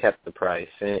and kept the price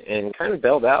and kind of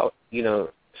bailed out,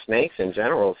 snakes in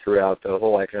general throughout the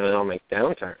whole economic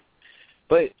downturn.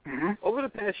 But over the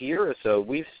past year or so,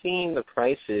 we've seen the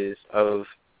prices of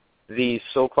these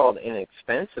so-called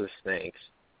inexpensive snakes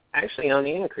actually on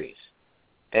the increase.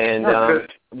 And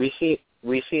we see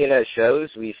it at shows.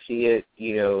 We see it,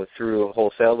 through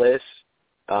wholesale lists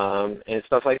and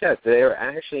stuff like that. They're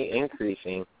actually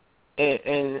increasing.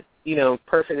 And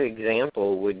perfect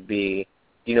example would be,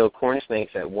 corn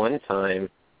snakes at one time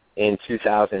in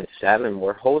 2007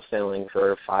 were wholesaling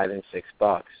for $5 and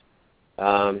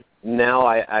 $6. Now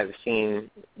I've seen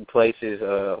places,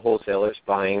 wholesalers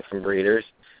buying from breeders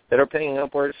that are paying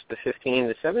upwards to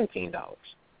 $15 to $17.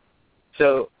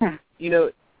 So,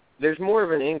 there's more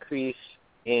of an increase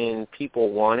in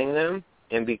people wanting them,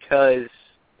 and because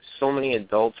so many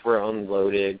adults were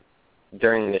unloaded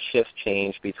during the shift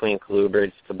change between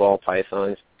colubrids to ball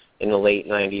pythons in the late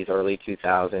 90s, early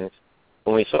 2000s,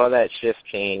 when we saw that shift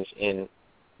change in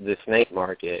the snake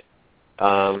market,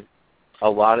 a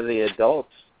lot of the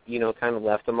adults, kind of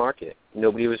left the market.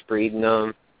 Nobody was breeding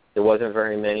them. There wasn't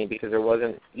very many because there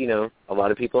wasn't, a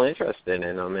lot of people interested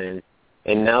in them.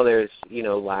 And now there's,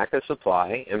 lack of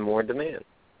supply and more demand.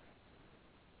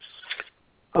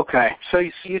 Okay. So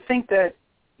you think that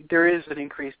there is an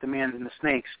increased demand in the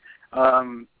snakes.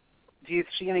 Do you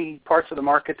see any parts of the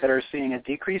market that are seeing a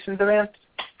decrease in demand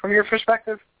from your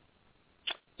perspective?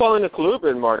 Well, in the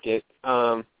colubrid market,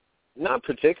 not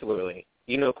particularly.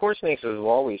 Corn snakes has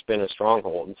always been a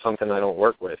stronghold. It's something I don't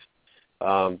work with.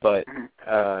 But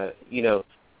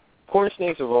corn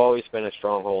snakes have always been a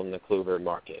stronghold in the colubrid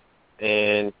market.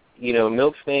 And,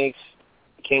 milk snakes,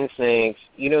 king snakes,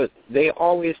 they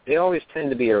always tend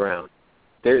to be around.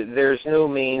 There's no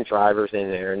main drivers in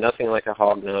there, nothing like a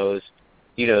hognose,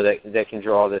 that can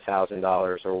draw the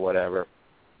 $1,000 or whatever,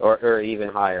 or even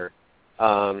higher.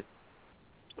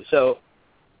 So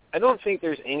I don't think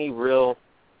there's any real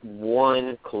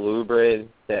one colubrid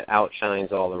that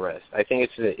outshines all the rest. I think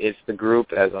it's the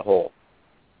group as a whole.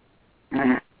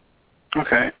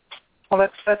 Okay. Well,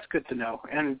 that's good to know.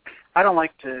 And I don't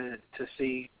like to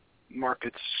see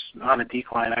markets on a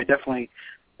decline. I definitely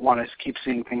want to keep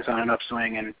seeing things on an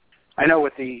upswing. And I know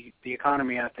with the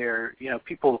economy out there,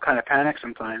 people kind of panic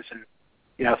sometimes and,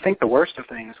 think the worst of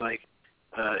things. Like,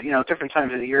 different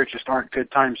times of the year just aren't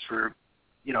good times for,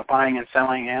 buying and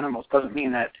selling animals. Doesn't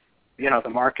mean that, the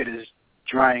market is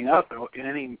drying up in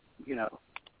any,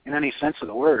 in any sense of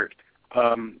the word.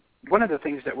 One of the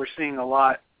things that we're seeing a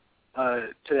lot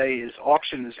today is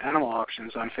auctions, animal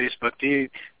auctions on Facebook. Do you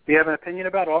have an opinion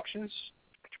about auctions,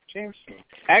 James?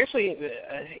 Actually,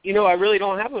 I really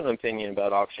don't have an opinion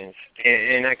about auctions,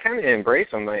 and I kind of embrace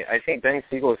them. I think Ben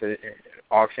Siegel's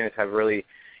auctions have really,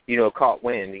 caught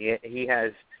wind. He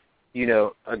has,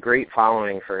 a great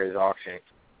following for his auctions.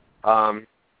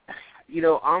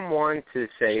 I'm one to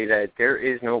say that there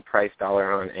is no price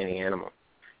dollar on any animal.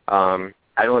 I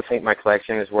don't think my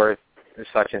collection is worth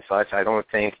such and such. I don't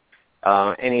think,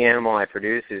 Any animal I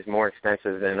produce is more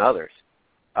expensive than others.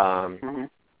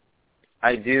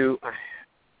 I do,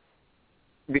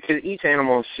 because each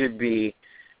animal should be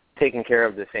taken care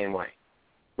of the same way.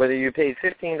 Whether you paid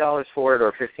 $15 for it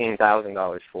or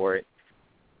 $15,000 for it,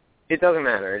 it doesn't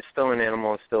matter. It's still an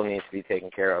animal. It still needs to be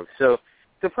taken care of. So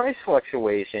the price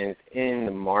fluctuations in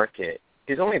the market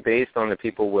is only based on the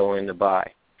people willing to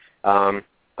buy.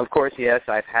 Of course, yes,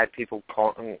 I've had people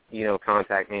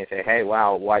contact me and say, hey,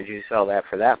 wow, why'd you sell that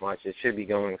for that much? It should be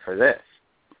going for this.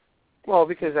 Well,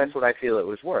 because that's what I feel it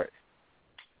was worth.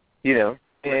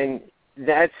 And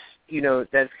that's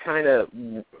kind of,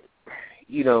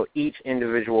 each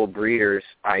individual breeder's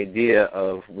idea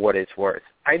of what it's worth.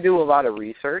 I do a lot of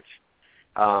research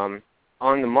on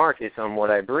the markets on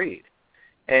what I breed.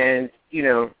 And,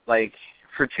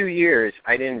 for 2 years,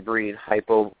 I didn't breed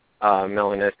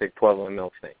hypomelanistic Pueblo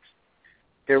milk snakes.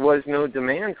 There was no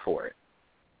demand for it.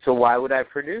 So why would I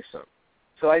produce them?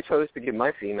 So I chose to give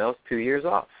my females 2 years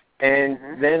off.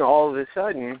 And then all of a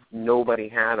sudden, nobody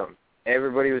had them.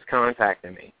 Everybody was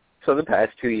contacting me. So the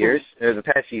past 2 years, or the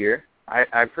past year,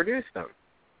 I produced them.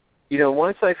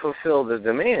 Once I fulfill the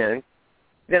demand,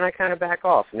 then I kind of back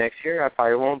off. Next year, I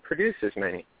probably won't produce as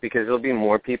many because there'll be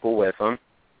more people with them,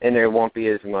 and there won't be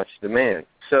as much demand.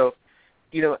 So,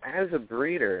 as a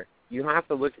breeder, you have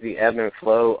to look at the ebb and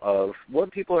flow of what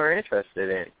people are interested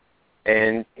in.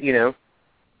 And,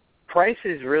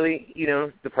 prices really,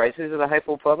 the prices of the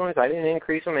hypo Pueblos, I didn't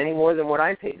increase them any more than what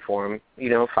I paid for them,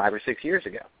 5 or 6 years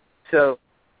ago. So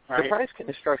the price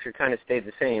structure kind of stayed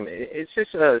the same. It's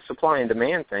just a supply and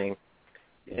demand thing.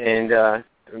 And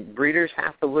breeders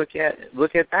have to look at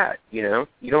that, You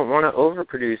don't want to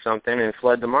overproduce something and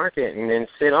flood the market and then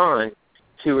sit on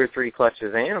 2 or 3 clutches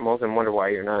of animals and wonder why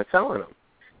you're not selling them.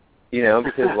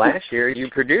 Because last year you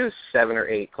produced 7 or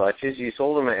 8 clutches. You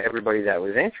sold them to everybody that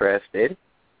was interested,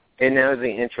 and now the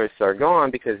interests are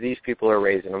gone because these people are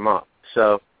raising them up.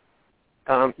 So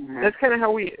that's kind of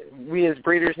how we as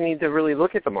breeders need to really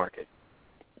look at the market.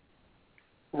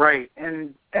 Right,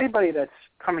 and anybody that's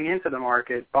coming into the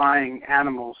market buying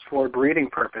animals for breeding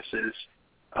purposes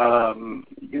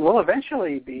will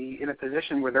eventually be in a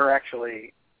position where they're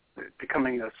actually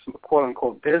becoming a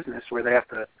quote-unquote business where they have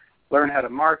to learn how to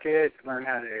market, learn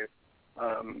how to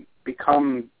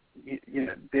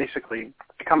basically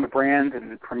become a brand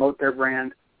and promote their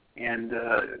brand. And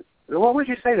what would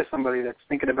you say to somebody that's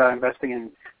thinking about investing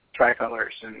in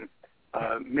Tricolors and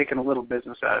making a little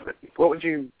business out of it? What would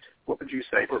you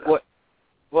say to them?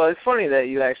 Well, it's funny that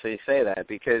you actually say that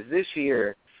because this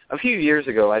year, a few years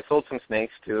ago, I sold some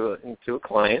snakes to a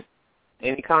client,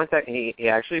 and he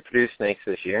actually produced snakes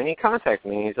this year, and he contacted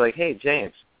me, and he's like, hey,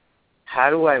 James, how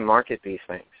do I market these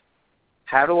things?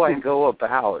 How do I go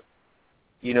about,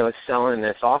 selling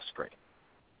this offspring?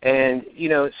 And,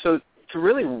 so to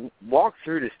really walk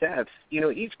through the steps,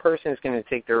 each person is going to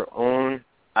take their own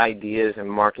ideas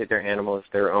and market their animals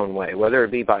their own way, whether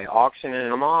it be by auctioning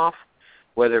them off,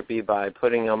 whether it be by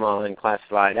putting them on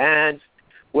classified ads,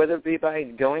 whether it be by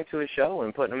going to a show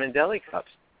and putting them in deli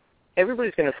cups.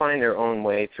 Everybody's going to find their own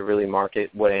way to really market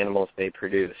what animals they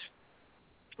produce.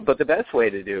 But the best way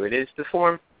to do it is to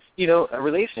form, a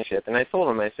relationship. And I told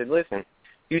him, I said, listen,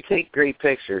 you take great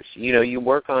pictures. You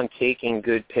work on taking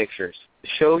good pictures.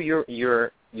 Show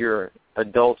your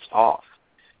adults off.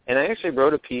 And I actually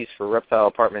wrote a piece for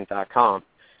reptileapartment.com,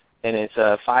 and it's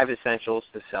 5 essentials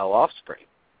to sell offspring.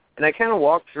 And I kind of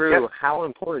walked through how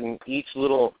important each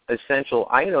little essential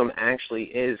item actually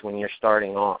is when you're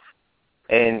starting off.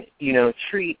 And,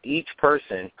 treat each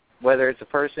person, whether it's a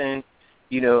person,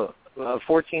 a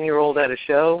 14-year-old at a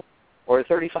show or a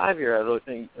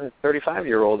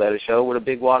 35-year-old at a show with a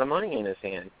big wad of money in his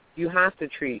hand. You have to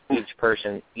treat each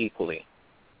person equally.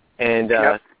 And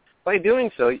by doing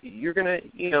so, you're going to,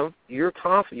 your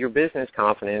business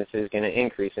confidence is going to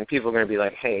increase, and people are going to be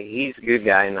like, hey, he's a good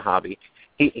guy in the hobby.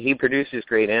 He produces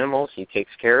great animals. He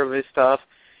takes care of his stuff.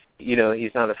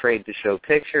 He's not afraid to show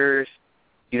pictures,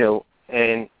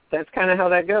 and that's kind of how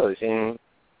that goes. And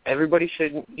everybody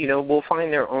should, will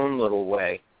find their own little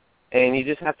way. And you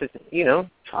just have to,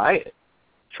 try it.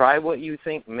 Try what you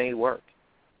think may work.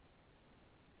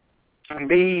 And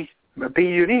be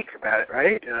unique about it,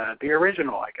 right? Be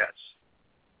original, I guess.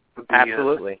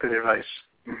 Absolutely. Good advice.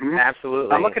 Mm-hmm.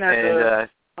 Absolutely. I'm looking at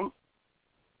go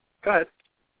ahead.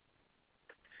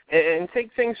 And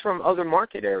take things from other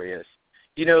market areas,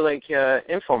 like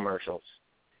infomercials.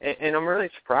 And I'm really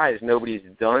surprised nobody's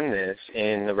done this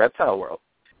in the reptile world.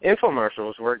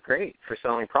 Infomercials work great for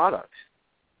selling products.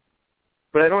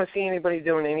 But I don't see anybody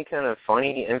doing any kind of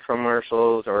funny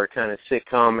infomercials or kind of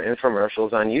sitcom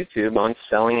infomercials on YouTube on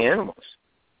selling animals.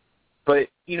 But,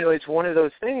 it's one of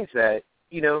those things that,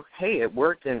 hey, it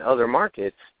worked in other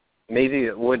markets. Maybe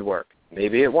it would work.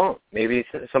 Maybe it won't. Maybe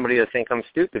somebody will think I'm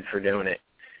stupid for doing it.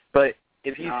 But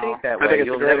if you think that way,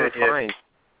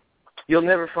 you'll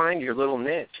never find your little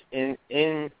niche in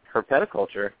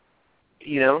herpeticulture,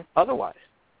 otherwise.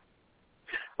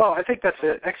 Well, I think that's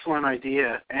an excellent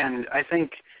idea, and I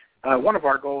think one of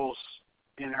our goals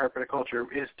in herpeticulture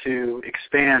is to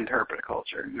expand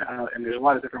herpeticulture, and there's a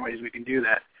lot of different ways we can do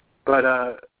that.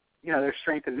 But, there's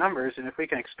strength in numbers, and if we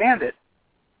can expand it,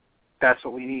 that's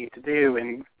what we need to do.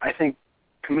 And I think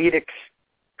comedic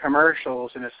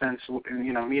commercials, in a sense,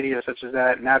 media such as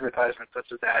that and advertisements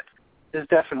such as that is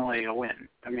definitely a win.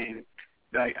 I mean,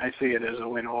 I see it as a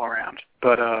win all around.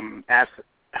 But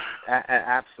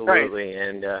absolutely, right.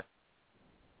 And it's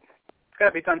got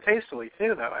to be done tastefully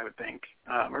too, though. I would think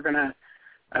I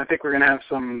think we're gonna have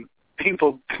some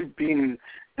people being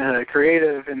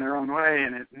creative in their own way,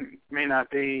 and it may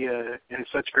not be in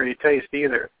such great taste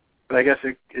either. But I guess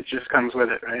it just comes with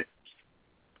it, right?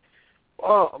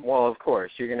 Well, of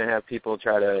course, you're going to have people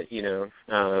try to,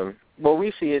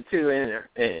 we see it too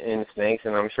in snakes,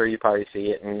 and I'm sure you probably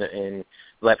see it in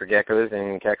leopard geckos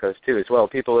and geckos too as well.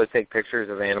 People that take pictures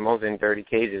of animals in dirty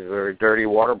cages or a dirty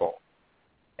water bowl.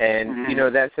 And,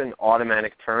 that's an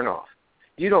automatic turnoff.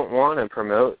 You don't want to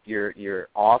promote your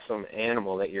awesome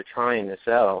animal that you're trying to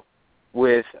sell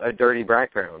with a dirty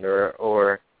background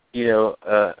or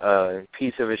a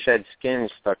piece of a shed skin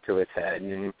stuck to its head.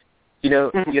 And,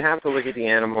 you have to look at the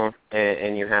animal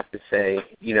and you have to say,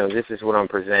 this is what I'm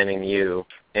presenting you,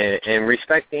 and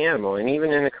respect the animal. And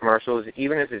even in the commercials,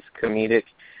 even if it's comedic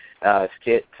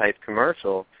skit-type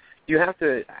commercial, you have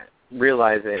to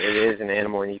realize that it is an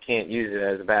animal and you can't use it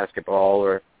as a basketball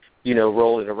or,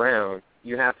 roll it around.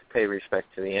 You have to pay respect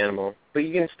to the animal, but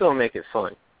you can still make it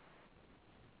fun.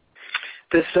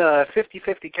 This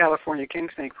 50/50 California king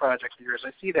snake project of yours,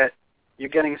 I see that you're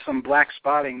getting some black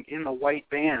spotting in the white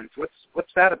bands.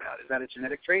 What's that about? Is that a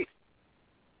genetic trait?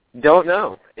 Don't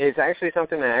know. It's actually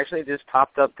something that actually just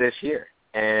popped up this year.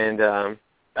 And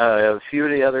a few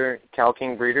of the other Cal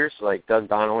King breeders, like Doug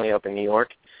Donnelly up in New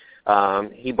York,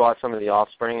 he bought some of the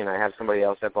offspring, and I have somebody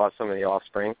else that bought some of the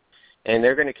offspring. And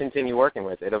they're going to continue working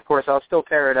with it. Of course, I'll still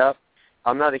pair it up.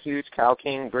 I'm not a huge Cal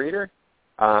King breeder.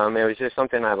 It was just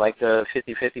something I like, the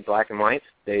 50/50 black and whites.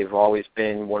 They've always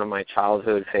been one of my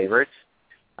childhood favorites.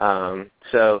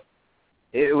 So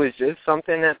it was just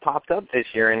something that popped up this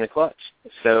year in the clutch.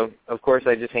 So, of course,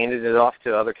 I just handed it off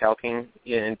to other Cal King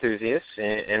enthusiasts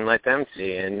and let them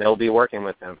see, and they'll be working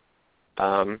with them.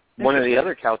 One of the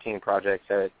other Cal King projects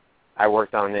that I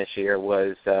worked on this year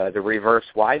was the reverse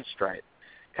wide stripe.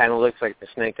 Kind of looks like the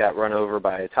snake got run over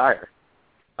by a tire.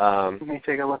 Let me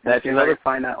take a look and see if I can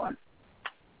find that one.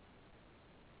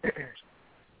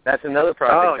 That's another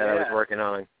project I was working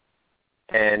on.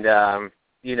 And,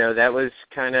 that was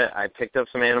kind of, I picked up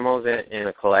some animals in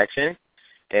a collection,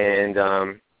 and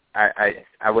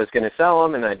I was going to sell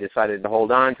them, and I decided to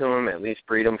hold on to them, at least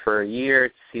breed them for a year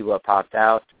to see what popped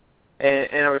out.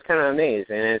 And I was kind of amazed.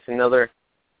 And it's another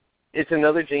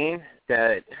gene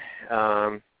that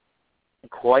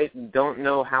quite don't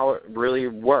know how it really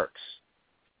works.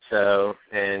 So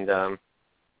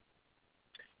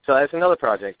that's another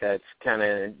project that's kind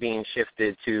of being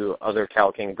shifted to other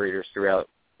Cal King breeders throughout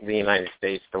the United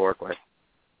States to work with.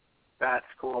 That's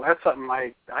cool. That's something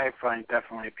I find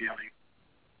definitely appealing.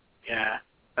 Yeah,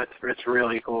 it's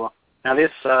really cool. Now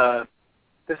this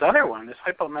other one, this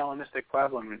hypomelanistic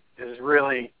pueblan, is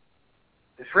really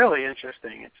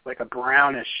interesting. It's like a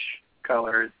brownish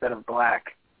color instead of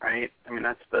black, right? I mean,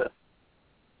 that's the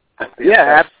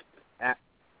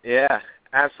yeah,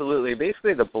 absolutely.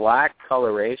 Basically, the black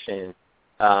coloration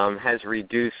has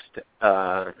reduced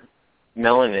melanin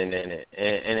in it,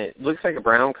 and it looks like a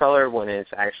brown color when it's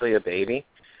actually a baby.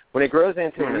 When it grows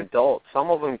into an adult,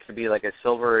 some of them could be like a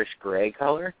silverish gray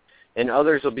color, and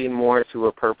others will be more to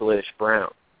a purplish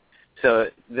brown.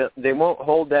 So they won't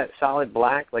hold that solid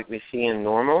black like we see in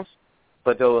normals,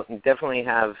 but they'll definitely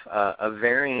have a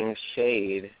varying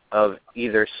shade of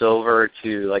either silver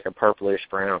to like a purplish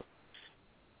brown.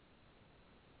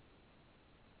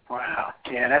 Wow.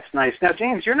 Yeah, that's nice. Now,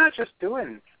 James, you're not just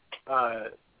doing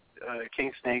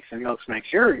king snakes and milk snakes.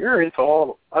 You're into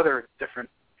all other different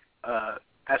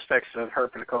aspects of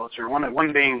herpeticulture,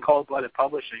 one being cold-blooded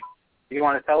publishing. Do you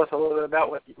want to tell us a little bit about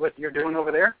what you're doing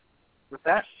over there with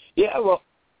that? Yeah, well,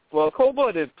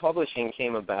 cold-blooded publishing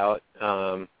came about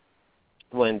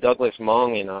when Douglas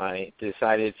Mong and I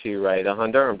decided to write a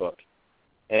Honduran book.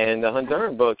 And the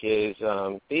Honduran book is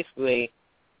basically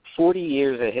 40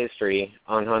 years of history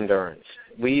on Hondurans.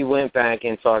 We went back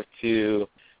and talked to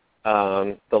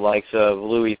the likes of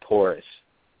Louis Porras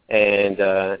and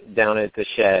down at the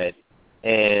Shed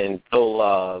and Bill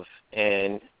Love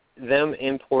and them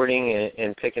importing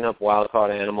and picking up wild-caught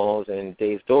animals and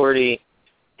Dave Doherty.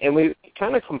 And we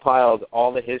kind of compiled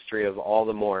all the history of all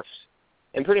the morphs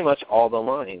and pretty much all the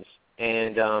lines.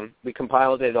 And we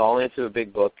compiled it all into a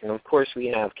big book. And, of course, we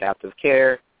have captive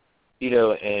care,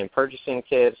 and purchasing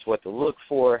tips, what to look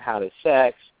for, how to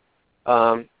sex.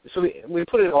 So we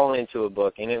put it all into a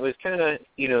book. And it was kind of,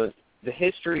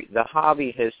 the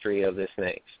hobby history of the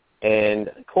snakes. And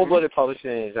Cold Blooded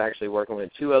Publishing is actually working with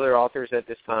 2 other authors at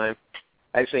this time,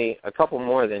 actually a couple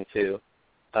more than 2.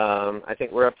 I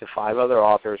think we're up to 5 other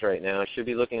authors right now. Should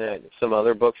be looking at some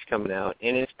other books coming out.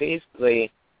 And it's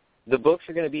basically, the books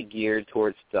are going to be geared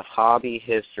towards the hobby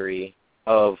history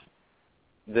of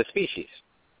the species.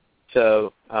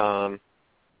 So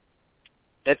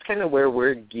that's kind of where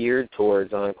we're geared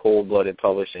towards on Cold Blooded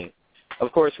Publishing.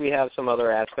 Of course, we have some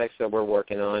other aspects that we're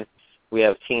working on. We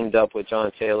have teamed up with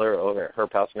John Taylor over at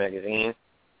Herp House Magazine,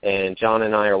 and John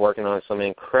and I are working on some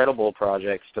incredible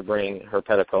projects to bring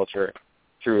herpetoculture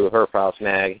through Herp House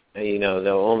Mag, the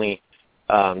only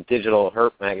digital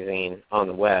herp magazine on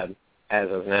the web as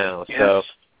of now. Yes.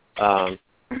 So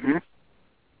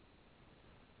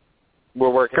we're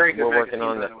working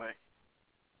on that. By the way.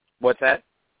 What's that?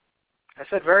 I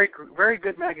said very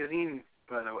good magazine,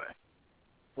 by the way.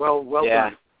 Well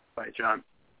done by John.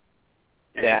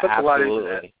 And yeah, puts absolutely.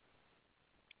 A lot into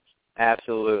that.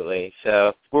 Absolutely.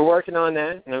 So we're working on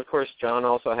that. And, of course, John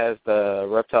also has the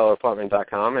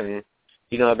reptileapartment.com. And,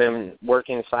 I've been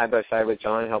working side by side with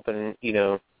John, helping,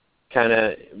 kind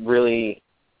of really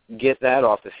get that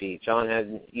off the feet. John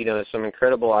had, some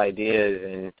incredible ideas,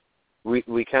 and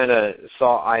we kind of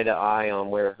saw eye to eye on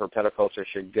where herpetoculture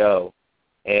should go.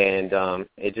 And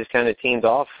it just kind of teamed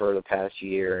off for the past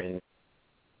year. And,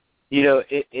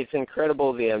 it's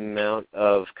incredible the amount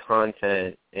of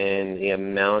content and the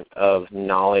amount of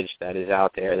knowledge that is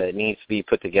out there that needs to be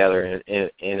put together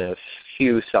in a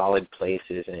few solid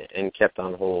places and kept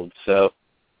on hold. So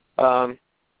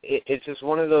it's just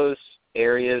one of those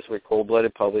areas with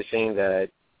Cold-Blooded Publishing that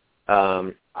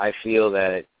I feel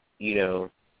that,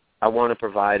 I want to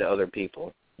provide other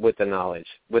people with the knowledge,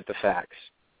 with the facts,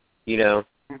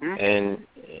 and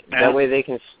that way they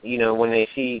can, when they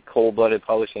see Cold-Blooded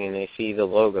Publishing and they see the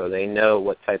logo, they know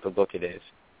what type of book it is.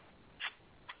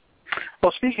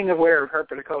 Well, speaking of where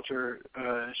herpetoculture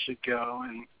should go,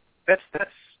 and that's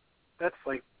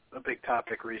like a big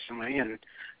topic recently, and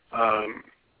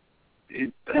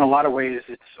in a lot of ways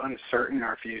it's uncertain,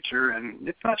 our future, and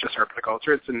it's not just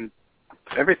herpetoculture, it's in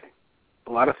everything.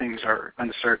 A lot of things are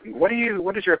uncertain. What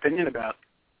is your opinion about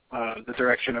the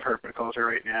direction of herpetoculture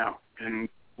right now, and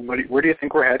where do you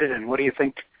think we're headed, and what do you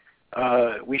think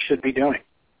we should be doing?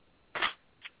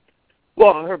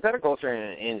 Well,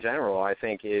 herpetoculture in general, I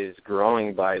think, is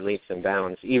growing by leaps and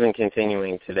bounds, even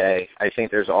continuing today. I think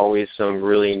there's always some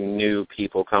really new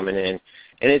people coming in,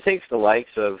 and it takes the likes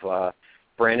of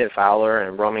Brandon Fowler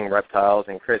and Roaming Reptiles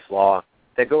and Chris Law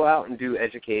that go out and do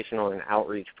educational and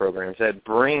outreach programs that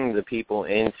bring the people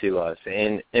into us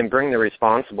and bring the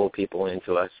responsible people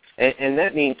into us, and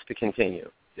that needs to continue.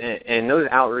 And those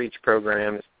outreach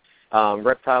programs,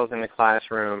 Reptiles in the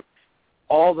Classroom,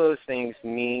 all those things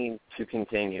need to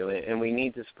continue, and we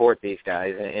need to support these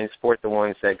guys and support the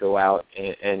ones that go out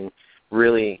and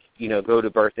really, go to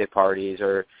birthday parties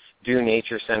or do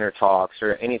nature center talks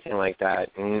or anything like that.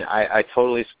 And I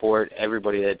totally support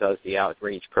everybody that does the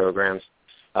outreach programs.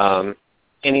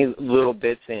 Any little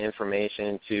bits of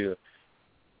information to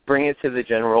bring it to the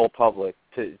general public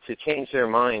to change their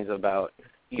minds about,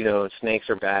 snakes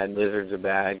are bad, lizards are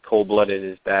bad, cold-blooded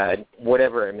is bad,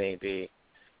 whatever it may be.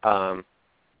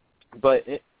 But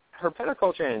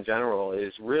herpetoculture in general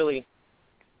is really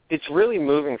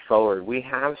moving forward. We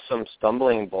have some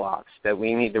stumbling blocks that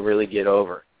we need to really get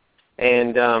over.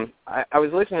 And I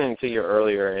was listening to you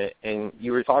earlier, and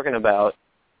you were talking about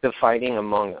the fighting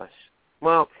among us.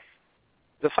 Well,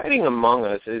 the fighting among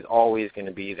us is always going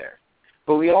to be there.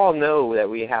 But we all know that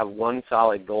we have one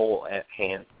solid goal at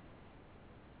hand.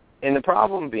 And the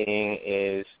problem being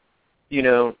is,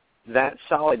 that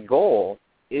solid goal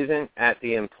isn't at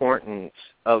the importance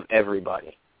of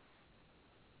everybody.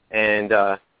 And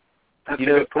That's a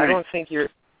good point.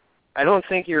 I don't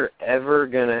think you're ever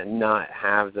gonna not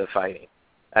have the fighting.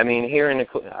 I mean,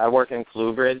 I work in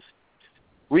Clubrids.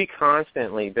 We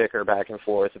constantly bicker back and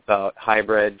forth about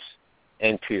hybrids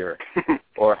and pure,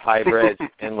 or hybrids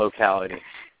and locality.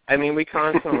 I mean, we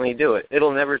constantly do it.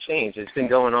 It'll never change. It's been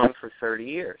going on for 30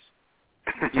 years.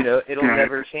 It'll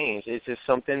never change. It's just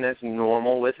something that's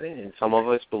normal with it, and some of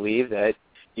us believe that,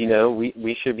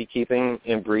 we should be keeping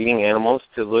and breeding animals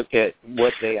to look at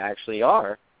what they actually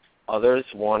are. Others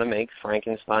want to make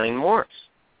Frankenstein morphs.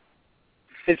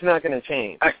 It's not going to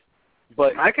change.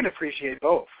 But I can appreciate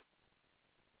both.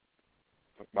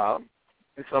 Well,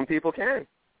 some people can.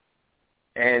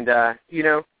 And,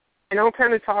 and I'll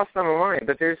kind of toss them a line,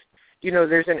 but there's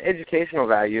an educational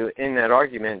value in that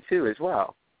argument, too, as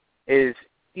well, is,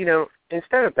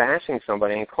 instead of bashing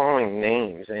somebody and calling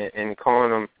names and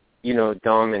calling them,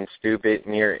 dumb and stupid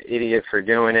and you're an idiot for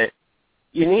doing it,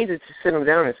 you need to sit them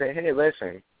down and say, hey,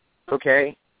 listen,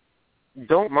 okay,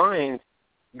 don't mind,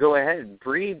 go ahead,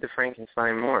 breed the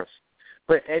Frankenstein morphs,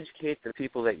 but educate the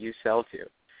people that you sell to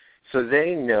so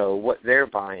they know what they're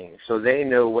buying, so they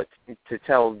know what to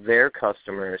tell their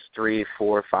customers 3,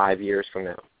 4, 5 years from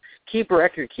now. Keep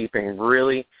record keeping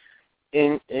really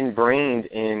ingrained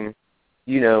in,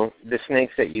 the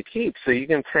snakes that you keep so you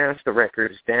can pass the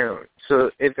records down.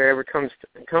 So if there ever comes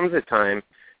a time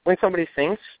when somebody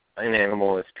thinks an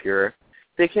animal is pure,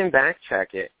 they can back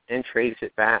check it and trace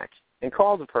it back and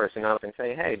call the person up and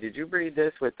say, hey, did you breed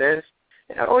this with this?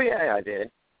 And, oh, yeah, I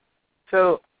did.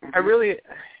 So I really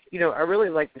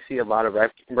like to see a lot of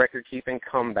record keeping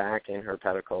come back in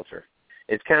herpetoculture.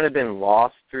 It's kind of been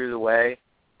lost through the way.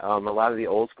 A lot of the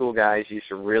old school guys used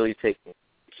to really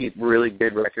keep really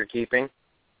good record keeping.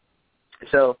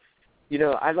 So,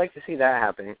 I'd like to see that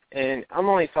happen. And I'm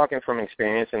only talking from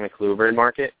experience in the cluebird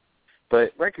market,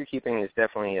 but record keeping is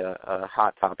definitely a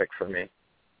hot topic for me.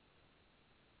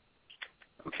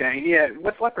 Okay, yeah,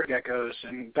 with leopard geckos,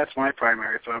 and that's my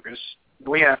primary focus,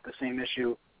 we have the same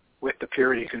issue with the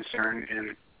purity concern.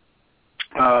 And,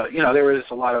 there was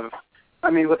a lot of,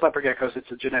 with leopard geckos, it's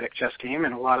a genetic chess game,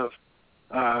 and a lot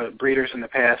of breeders in the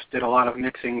past did a lot of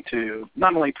mixing to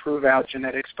not only prove out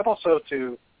genetics, but also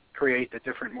to create the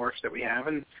different morphs that we have.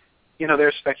 And,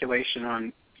 there's speculation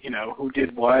on, who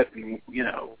did what, and,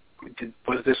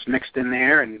 was this mixed in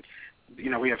there? And,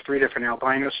 we have 3 different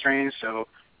albino strains, so,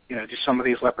 do some of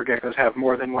these leopard geckos have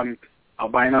more than one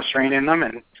albino strain in them?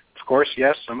 And, of course,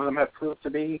 yes, some of them have proved to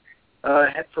be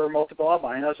head for multiple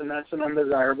albinos, and that's an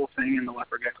undesirable thing in the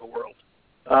leopard gecko world.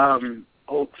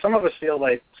 Some of us feel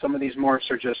like some of these morphs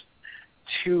are just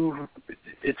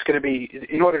it's going to be,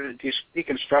 in order to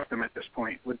deconstruct them at this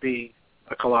point, would be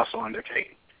a colossal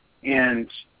undertaking. And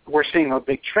we're seeing a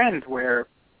big trend where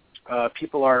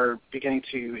people are beginning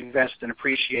to invest and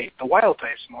appreciate the wild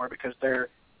types more because they're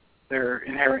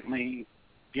inherently,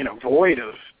 void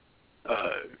of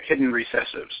hidden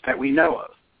recessives that we know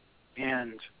of.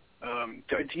 And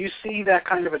do you see that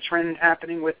kind of a trend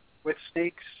happening with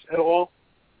snakes at all?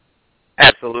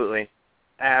 Absolutely.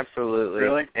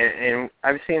 Really? And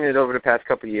I've seen it over the past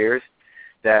couple of years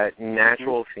that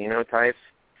natural phenotypes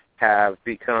have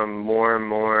become more and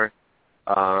more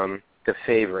the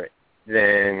favorite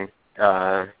than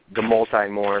the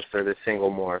multi-morphs or the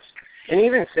single morphs. And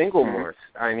even single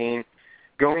morphs.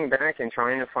 Going back and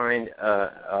trying to find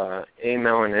a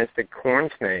melanistic corn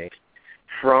snake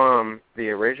from the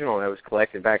original that was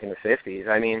collected back in the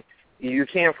 50s, you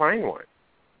can't find one.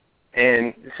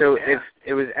 And so if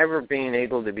it was ever being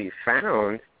able to be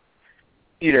found,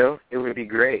 it would be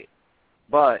great.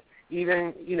 But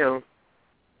even,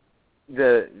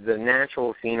 the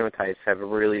natural phenotypes have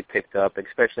really picked up,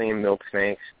 especially in milk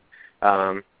snakes.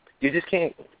 You just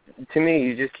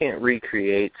can't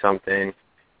recreate something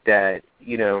that,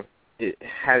 it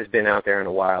has been out there in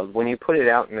the wild. When you put it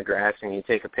out in the grass and you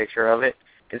take a picture of it,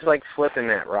 it's like flipping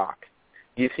that rock.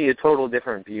 You see a total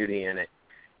different beauty in it.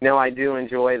 Now, I do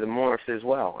enjoy the morphs as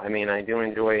well. I do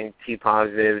enjoy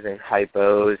T-positives and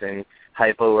hypos and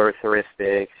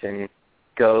hypoerythristics and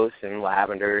ghosts and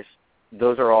lavenders.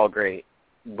 Those are all great.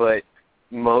 But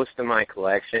most of my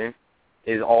collection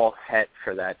is all het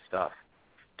for that stuff.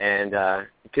 And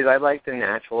because I like the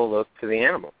natural look to the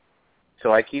animal.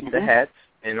 So I keep the hets,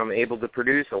 and I'm able to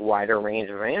produce a wider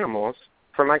range of animals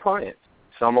for my clients.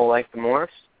 Some will like the morphs,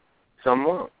 some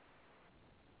won't.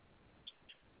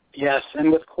 Yes,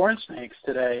 and with corn snakes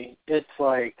today, it's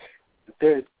like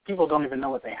people don't even know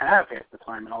what they have half the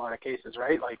time in a lot of cases,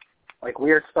 right? Like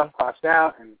weird stuff pops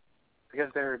out, and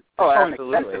because they're so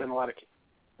inexpensive in a lot of cases.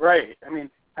 Right.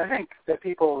 I think that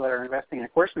people that are investing in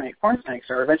corn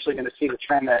snakes are eventually going to see the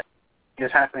trend that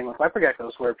is happening with leopard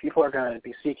geckos, where people are going to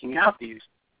be seeking out these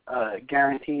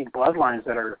guaranteed bloodlines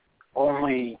that are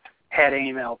only het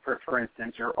AML, for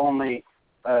instance, or only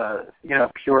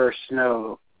pure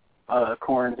snow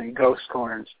corns and ghost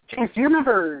corns. James, do you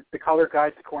remember the Color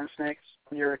Guide to Corn Snakes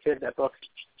when you were a kid, that book?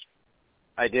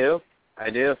 I do.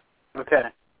 Okay.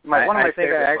 I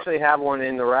think I actually have one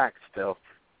in the rack still.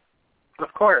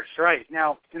 Of course, right.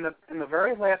 Now, in the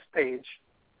very last page,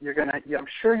 I'm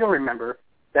sure you'll remember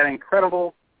that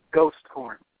incredible ghost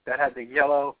corn that had the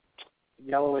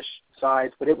yellowish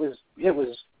sides, but it was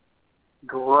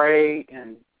gray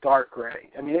and dark gray.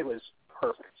 I mean, it was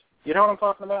perfect. You know what I'm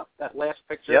talking about? That last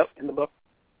picture in the book?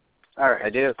 All right. I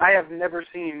do. I have never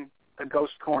seen a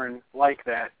ghost corn like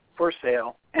that for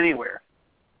sale anywhere.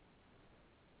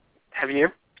 Have you?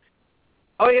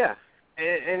 Oh, yeah.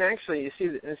 And actually,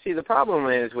 you see, the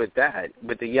problem is with that,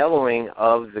 with the yellowing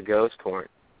of the ghost corn,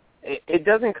 it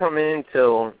doesn't come in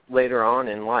until later on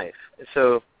in life.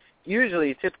 So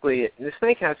usually, typically, the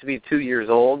snake has to be 2 years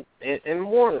old, and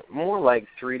more like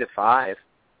 3 to 5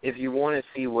 if you want to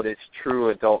see what its true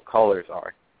adult colors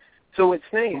are. So with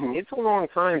snakes, it's a long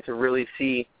time to really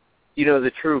see,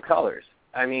 the true colors.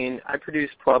 I mean, I produce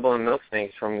Pueblo and milk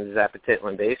snakes from the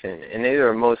Zapatitlan Basin, and they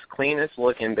are the most cleanest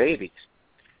looking babies.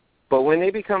 But when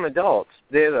they become adults,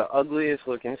 they're the ugliest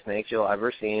looking snakes you'll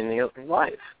ever see in your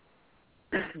life.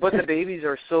 But the babies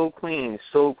are so clean,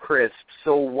 so crisp,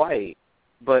 so white.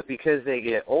 But because they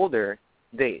get older,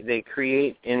 they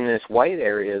create in this white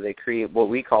area, they create what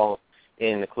we call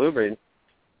in the Kluber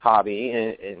hobby,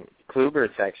 in Kluber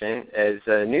section, as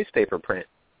a newspaper print.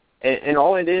 And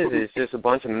all it is just a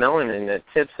bunch of melanin that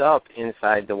tips up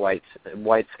inside the white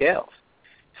scales.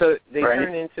 So they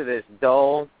turn into this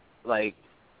dull, like,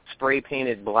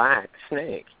 spray-painted black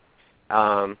snake.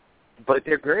 But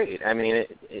they're great. I mean,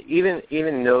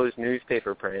 even those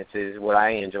newspaper prints is what I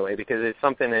enjoy, because it's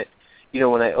something that,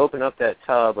 when I open up that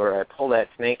tub or I pull that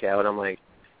snake out, I'm like,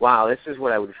 wow, this is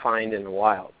what I would find in the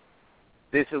wild.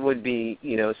 This would be,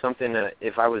 something that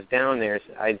if I was down there,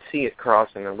 I'd see it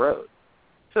crossing the road.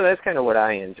 So that's kind of what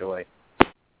I enjoy.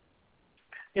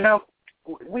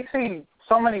 We see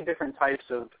so many different types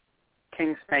of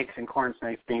king snakes and corn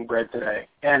snakes being bred today,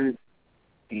 and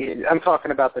I'm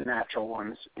talking about the natural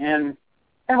ones, and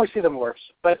we see the morphs.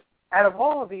 But out of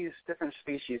all of these different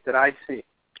species that I see,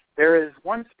 there is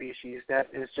one species that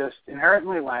is just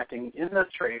inherently lacking in the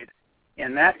trade,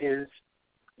 and that is,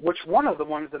 which one of the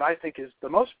ones that I think is the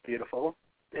most beautiful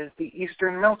is the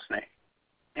eastern milk snake.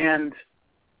 And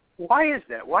why is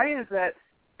that? Why is that?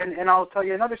 And I'll tell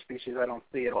you another species I don't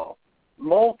see at all,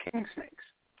 mole king snakes.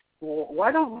 Well,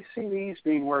 why don't we see these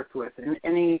being worked with in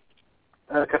any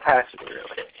capacity,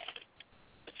 really?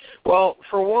 Well,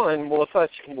 for one, we'll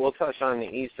touch on the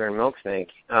eastern milk snake.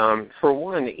 For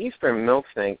one, the eastern milk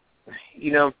snake,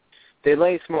 they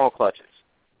lay small clutches.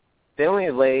 They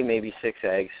only lay maybe 6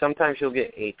 eggs. Sometimes you'll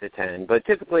get 8 to 10, but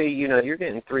typically, you're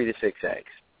getting 3 to 6 eggs.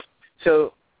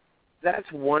 So that's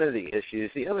one of the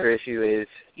issues. The other issue is,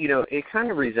 it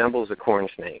kind of resembles a corn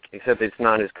snake, except it's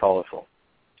not as colorful.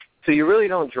 So you really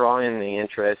don't draw in the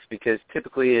interest, because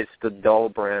typically it's the dull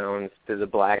browns to the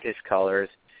blackish colors.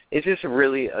 It's just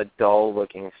really a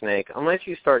dull-looking snake, unless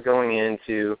you start going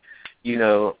into,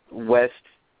 west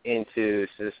into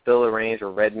the Spiller Range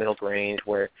or Red Milk Range,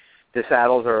 where the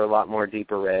saddles are a lot more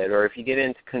deeper red. Or if you get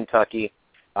into Kentucky,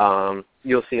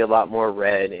 you'll see a lot more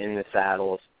red in the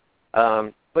saddles.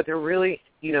 But they're really,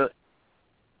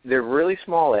 they're really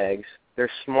small eggs. They're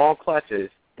small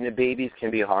clutches, and the babies can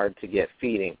be hard to get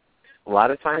feeding. A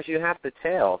lot of times you have to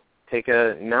take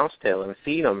a mouse tail and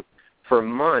feed them for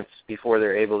months before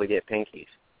they're able to get pinkies.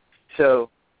 So,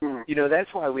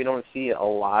 that's why we don't see a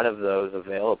lot of those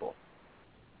available.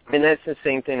 And that's the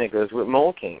same thing that goes with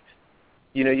mole kings.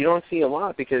 You don't see a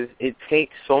lot because it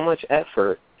takes so much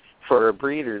effort for a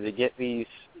breeder to get these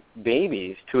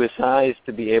babies to a size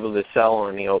to be able to sell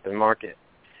on the open market.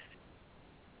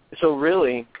 So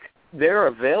really, they're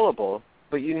available,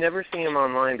 but you never see them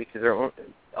online because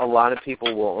a lot of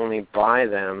people will only buy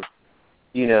them,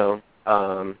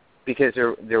 because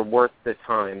they're worth the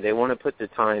time. They want to put the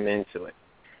time into it.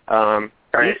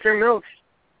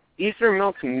 Eastern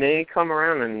milks may come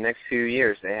around in the next few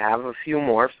years. They have a few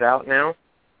morphs out now.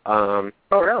 Oh,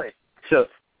 really? So,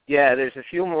 yeah, there's a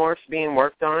few morphs being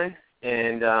worked on,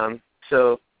 and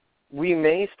so we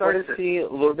may start to see a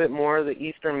little bit more of the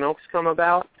eastern milks come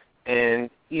about, and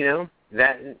we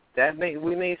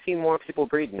may see more people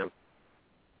breeding them.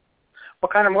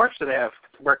 What kind of morphs do they have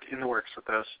in the works with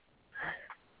those?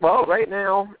 Well, right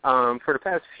now, for the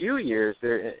past few years,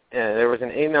 there was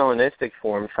an amelanistic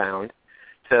form found.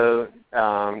 So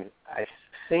I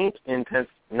think in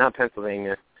not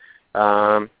Pennsylvania,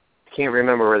 can't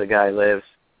remember where the guy lives,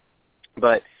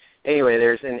 but anyway,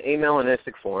 there's an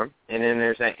amelanistic form, and then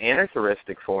there's an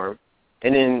anarthoristic form,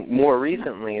 and then more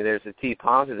recently there's a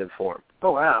T-positive form.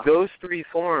 Oh, wow. Those three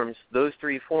forms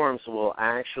will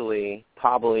actually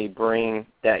probably bring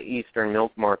that eastern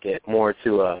milk market more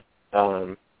to a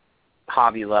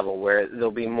hobby level where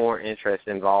there'll be more interest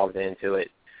involved into it.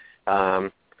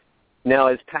 Now,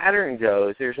 as pattern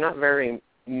goes, there's not very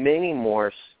many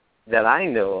morphs that I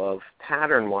know of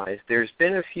pattern-wise. There's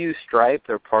been a few striped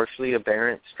or partially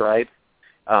aberrant striped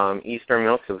Eastern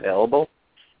milks available,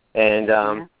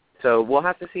 and so we'll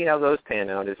have to see how those pan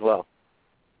out as well.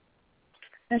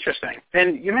 Interesting.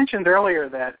 And you mentioned earlier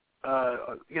that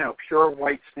pure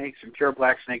white snakes and pure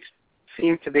black snakes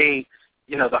seem to be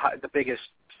the biggest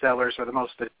sellers or the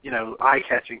most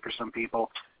eye-catching for some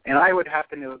people, and I would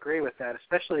happen to agree with that.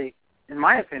 Especially in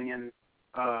my opinion,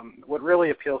 what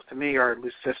really appeals to me are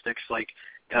leucistics, like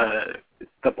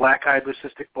the black-eyed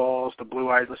leucistic balls, the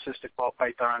blue-eyed leucistic ball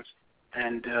pythons,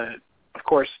 and of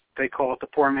course they call it the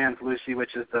poor man's Lucy,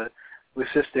 which is the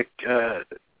leucistic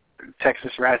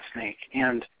Texas rat snake,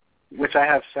 and which I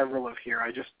have several of here.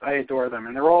 I adore them,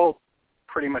 and they're all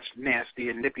pretty much nasty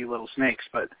and nippy little snakes,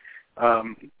 but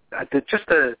just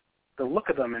the look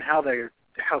of them and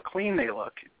how clean they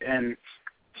look, and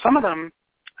some of them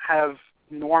have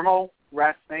normal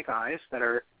rat snake eyes that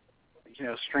are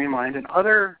streamlined, and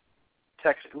other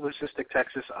leucistic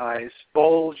Texas eyes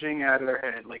bulging out of their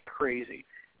head like crazy.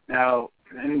 Now,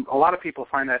 and a lot of people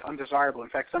find that undesirable. In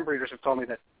fact, some breeders have told me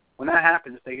that when that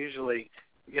happens, they usually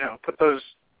put those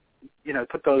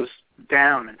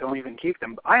down and don't even keep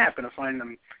them. I happen to find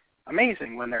them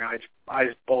amazing when their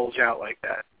eyes bulge out like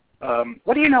that.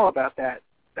 What do you know about that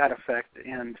effect,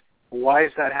 and why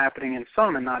is that happening in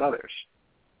some and not others?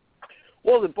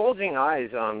 Well, the bulging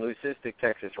eyes on leucistic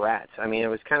Texas rats, I mean, it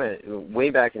was kind of way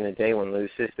back in the day when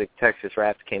leucistic Texas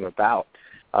rats came about.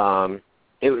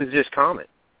 It was just common.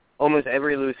 Almost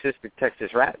every leucistic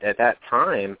Texas rat at that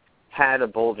time had a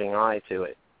bulging eye to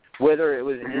it, whether it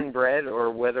was inbred or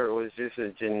whether it was just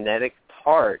a genetic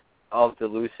part of the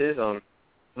leucism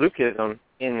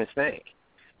in the snake.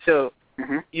 So,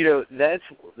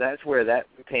 that's where that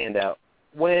panned out.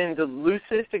 When the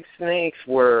leucistic snakes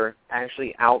were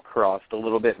actually outcrossed a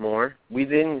little bit more, we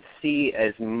didn't see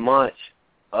as much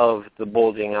of the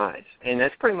bulging eyes, and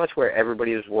that's pretty much where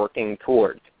everybody is working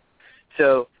towards.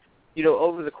 So,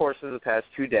 over the course of the past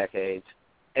 2 decades,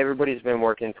 everybody's been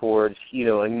working towards,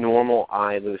 a normal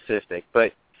eye leucistic.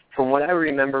 But from what I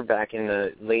remember back in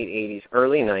the late 80s,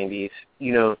 early 90s,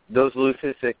 those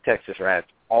leucistic Texas rats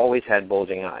always had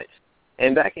bulging eyes.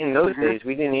 And back in those days,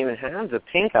 we didn't even have the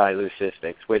pink eye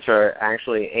leucistics, which are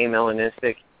actually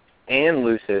amelanistic and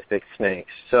leucistic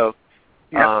snakes. So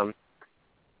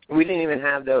we didn't even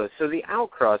have those. So the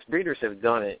outcross, breeders have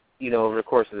done it, over the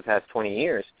course of the past 20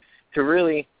 years to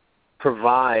really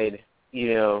provide,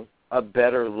 a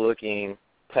better-looking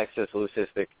Texas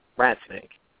leucistic rat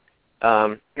snake.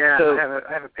 So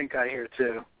I have a pink eye here,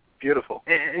 too. Beautiful.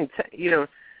 And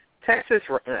Texas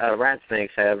rat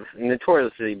snakes have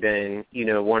notoriously been,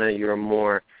 one of your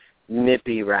more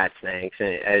nippy rat snakes,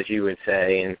 as you would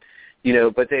say, and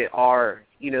but they are,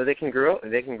 they can grow.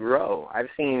 They can grow. I've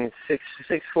seen six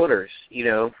footers.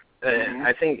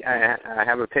 I think I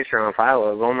have a picture on file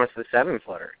of almost a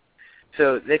 7-footer.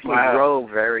 So they can grow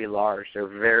very large. They're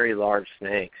very large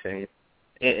snakes, and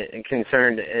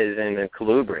concerned as in a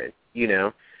colubrid,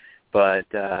 but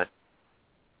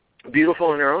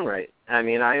beautiful in their own right. I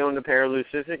mean, I owned a pair of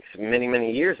leucistics many,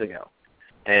 many years ago,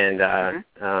 and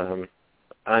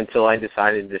until I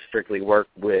decided to strictly work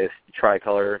with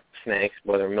tricolor snakes,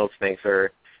 whether milk snakes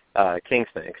or king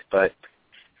snakes. But,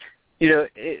 you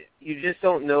just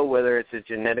don't know whether it's a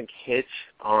genetic hitch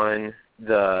on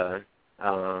the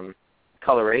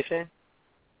coloration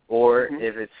or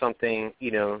if it's something,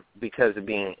 because of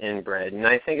being inbred. And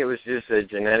I think it was just a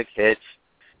genetic hitch.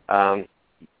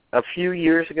 A few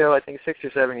years ago, I think 6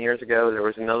 or 7 years ago, there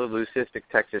was another leucistic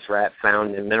Texas rat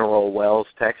found in Mineral Wells,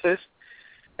 Texas.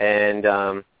 And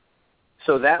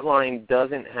so that line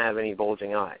doesn't have any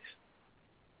bulging eyes.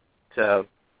 So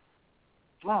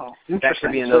that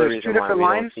could be another reason why we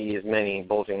don't see as many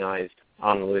bulging eyes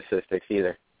on the leucistics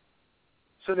either.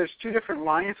 So there's 2 different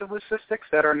lines of leucistics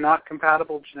that are not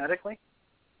compatible genetically?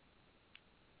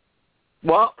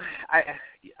 Well, I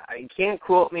can't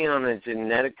quote me on the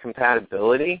genetic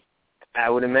compatibility. I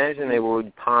would imagine they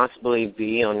would possibly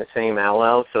be on the same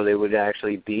allele, so they would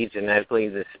actually be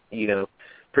genetically,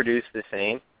 produce the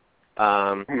same.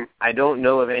 I don't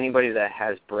know of anybody that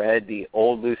has bred the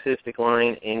old leucistic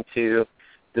line into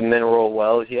the Mineral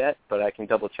Wells yet, but I can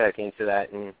double check into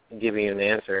that and give you an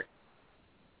answer.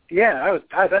 Yeah,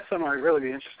 that's something I'd really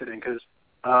be interested in because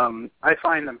I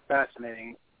find them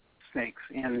fascinating snakes.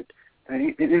 And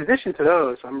in addition to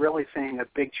those, I'm really seeing a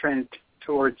big trend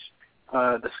towards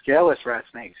the scaleless rat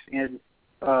snakes. And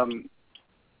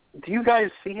do you guys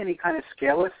see any kind of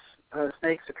scaleless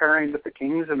snakes occurring with the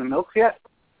kings and the milks yet?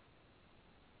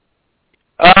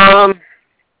 I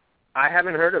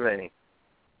haven't heard of any.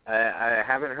 I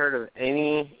haven't heard of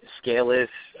any scaleless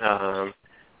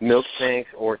milk snakes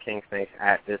or king snakes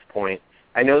at this point.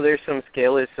 I know there's some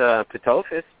scaleless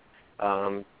Pitophis.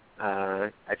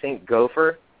 I think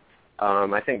gopher.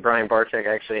 I think Brian Barczyk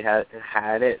actually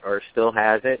had it or still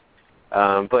has it.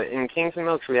 But in kings and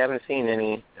milks, we haven't seen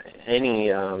any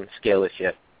scaleless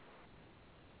yet.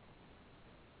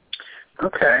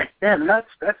 Okay, yeah, and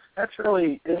that's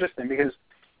really interesting because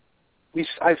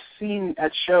I've seen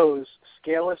at shows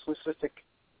scaleless leucistic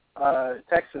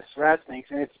Texas rat snakes,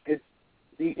 and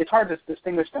it's hard to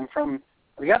distinguish them from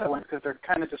the other ones because they're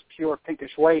kind of just pure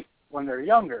pinkish white when they're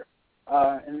younger.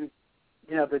 And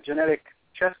the genetic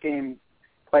chess game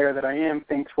player that I am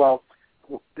thinks, well,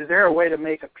 is there a way to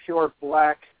make a pure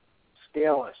black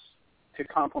scaleless to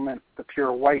complement the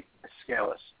pure white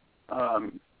scaleless?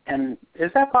 And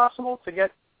is that possible to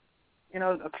get,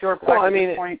 a pure black at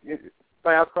this point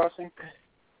by outcrossing?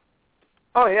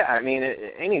 Oh, yeah. I mean,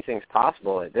 anything's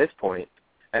possible at this point.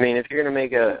 I mean, if you're going to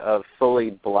make a fully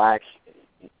black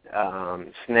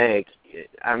snake,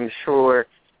 I'm sure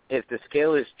if the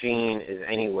scaleless gene is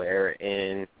anywhere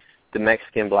in the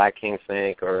Mexican black king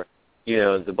snake or,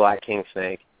 the black king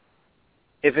snake,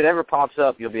 if it ever pops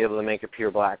up, you'll be able to make a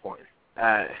pure black one.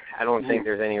 I don't think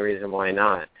there's any reason why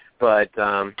not. But,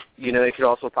 it could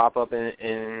also pop up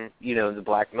in the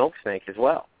black milk snake as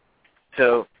well.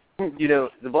 So, the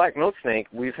black milk snake,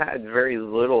 we've had very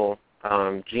little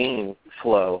gene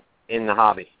flow in the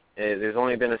hobby. There's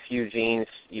only been a few genes,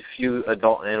 a few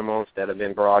adult animals that have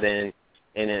been brought in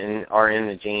and are in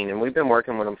the gene. And we've been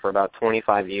working with them for about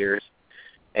 25 years.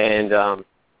 And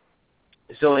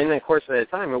so in the course of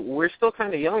that time, we're still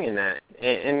kind of young in that.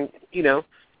 And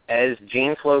as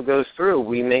gene flow goes through,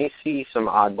 we may see some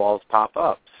oddballs pop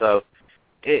up. So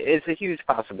it's a huge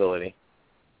possibility.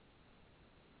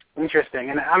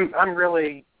 Interesting. And I'm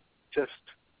really just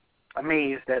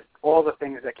amazed at all the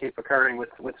things that keep occurring with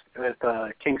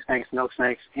king snakes, milk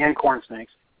snakes, and corn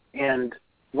snakes. And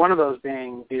one of those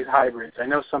being these hybrids. I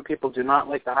know some people do not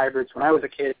like the hybrids. When I was a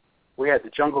kid, we had the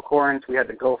jungle corns, we had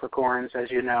the gopher corns, as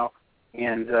you know,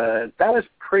 and that was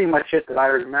pretty much it that I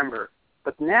remember.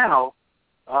 But now,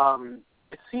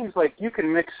 it seems like you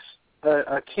can mix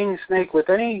a king snake with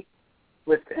any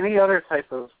other type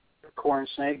of corn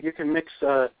snake. You can mix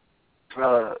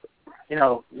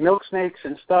milk snakes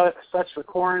and such with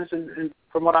corns, and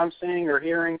from what I'm seeing or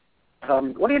hearing.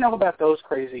 What do you know about those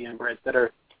crazy inbreds that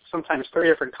are sometimes 3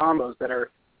 different combos that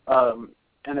are,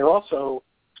 and they're also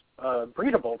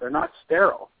breedable. They're not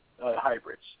sterile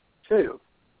hybrids, too,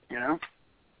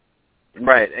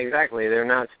 Right, exactly. They're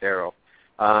not sterile.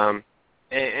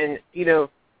 And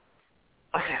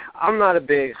I'm not a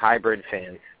big hybrid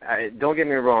fan. Don't get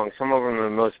me wrong. Some of them are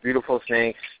the most beautiful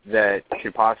snakes that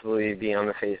could possibly be on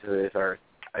the face of this earth.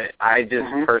 I just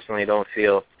personally don't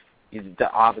feel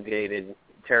the obligated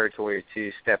territory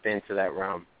to step into that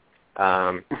realm.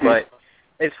 But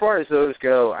as far as those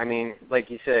go, I mean, like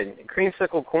you said,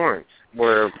 creamsicle corns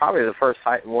were probably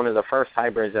one of the first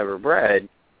hybrids ever bred,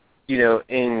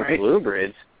 in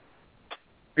bluebrids.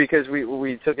 Because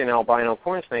we took an albino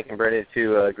corn snake and bred it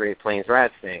to a Great Plains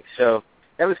rat snake. So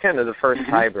that was kind of the first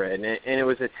hybrid, and it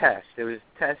was a test. It was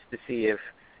a test to see if,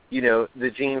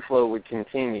 the gene flow would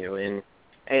continue. And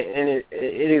it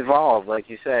evolved, like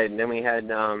you said. And then we had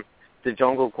the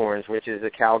jungle corns, which is a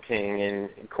cow king and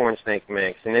corn snake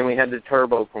mix. And then we had the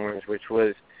turbo corns, which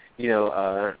was,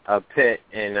 a pit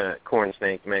and a corn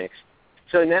snake mix.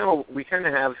 So now we kind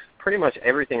of have pretty much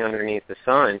everything underneath the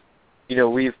sun.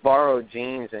 We've borrowed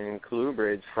genes and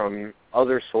colubrids from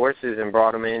other sources and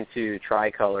brought them into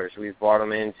tricolors. We've brought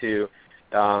them into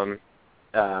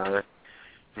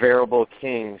variable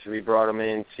kings. We brought them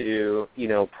into,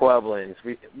 Pueblans.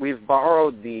 We've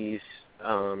borrowed these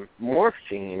morph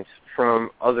genes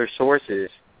from other sources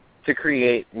to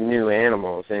create new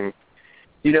animals. And,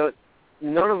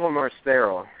 none of them are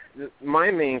sterile. My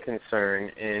main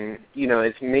concern, and,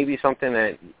 it's maybe something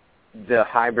that the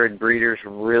hybrid breeders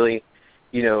really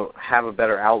have a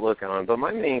better outlook on. But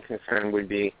my main concern would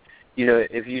be,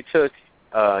 if you took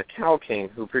a cow king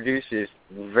who produces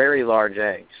very large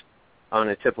eggs on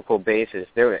a typical basis,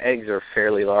 their eggs are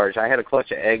fairly large. I had a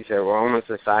clutch of eggs that were almost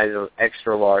the size of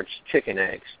extra large chicken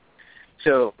eggs.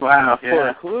 So for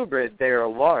a colubrid, they are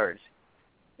large.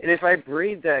 And if I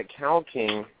breed that cow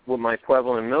king with my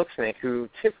Pueblan milk snake, who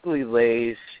typically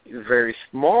lays very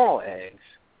small eggs,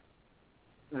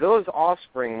 those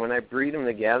offspring, when I breed them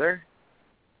together,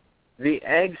 the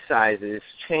egg sizes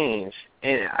change.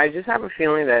 And I just have a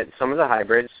feeling that some of the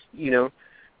hybrids,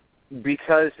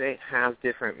 because they have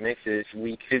different mixes,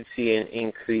 we could see an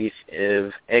increase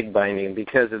of egg binding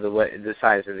because of the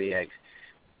size of the eggs.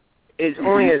 It's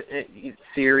only a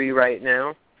theory right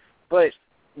now, but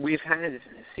we've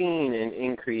seen an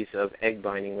increase of egg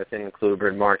binding within the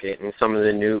cluebird market, and some of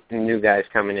the new guys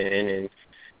coming in,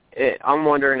 and I'm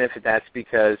wondering if that's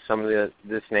because some of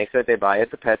the snakes that they buy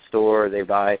at the pet store or they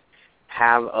buy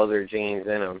have other genes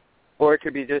in them, or it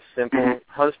could be just simple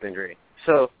husbandry.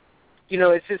 So,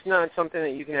 it's just not something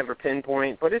that you can ever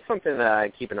pinpoint, but it's something that I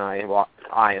keep an eye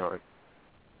on.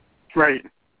 Right.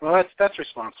 Well, that's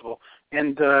responsible.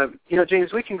 And,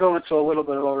 James, we can go into a little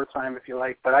bit of overtime if you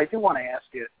like, but I do want to ask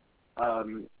you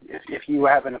if you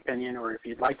have an opinion or if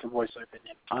you'd like to voice an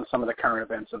opinion on some of the current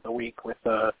events of the week with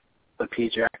the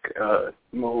PIJAC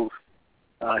move.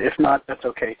 If not, that's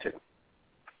okay, too.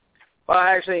 Well,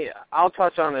 actually, I'll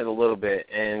touch on it a little bit,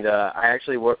 and I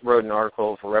actually wrote an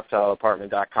article for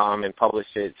ReptileApartment.com and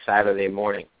published it Saturday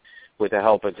morning with the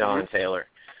help of John Taylor.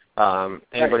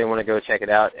 Anybody want to go check it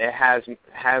out? It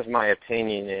has my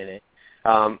opinion in it.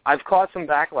 I've caught some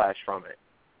backlash from it,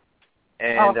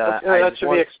 and that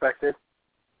should be expected,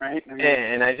 right?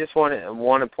 And I just want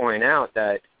to point out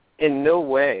that in no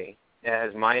way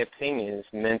has my opinions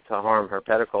meant to harm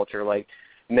herpetoculture like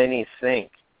many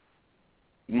think.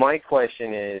 My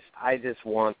question is, I just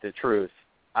want the truth.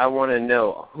 I want to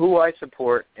know who I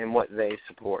support and what they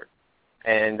support,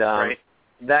 and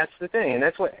that's the thing, and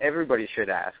that's what everybody should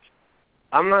ask.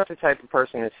 I'm not the type of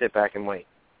person to sit back and wait.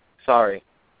 Sorry.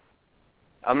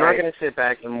 I'm not going to sit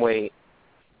back and wait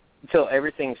until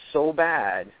everything's so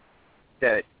bad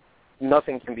that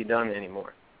nothing can be done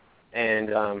anymore. And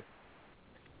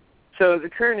so the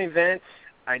current events,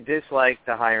 I dislike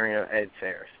the hiring of Ed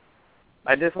Sayers.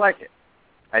 I dislike it.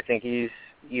 I think he's,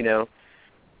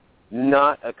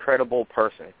 not a credible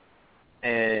person.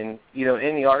 And,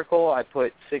 in the article, I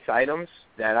put 6 items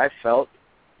that I felt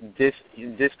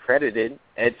discredited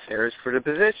Ed Sayers for the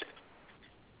position.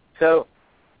 So,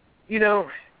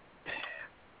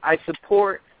 I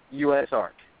support U.S.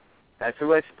 ARC. That's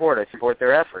who I support. I support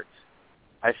their efforts.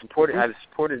 I've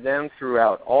supported them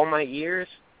throughout all my years.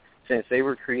 Since they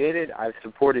were created, I've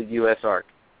supported U.S. ARC.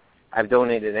 I've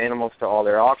donated animals to all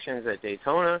their auctions at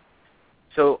Daytona.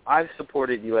 So I've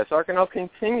supported U.S. ARC, and I'll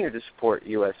continue to support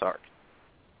U.S. ARC.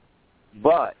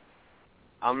 But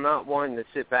I'm not one to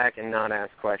sit back and not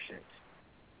ask questions.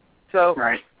 So,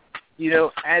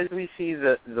 as we see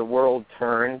the world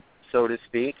turn, so to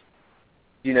speak,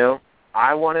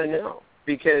 I want to know.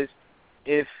 Because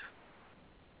if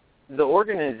the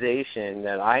organization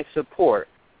that I support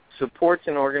supports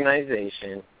an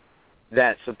organization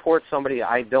that supports somebody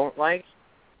I don't like,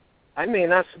 I may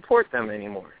not support them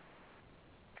anymore.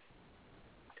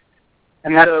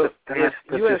 And if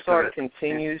U.S. ARC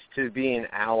continues to be an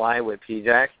ally with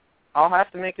PIJAC, I'll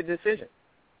have to make a decision.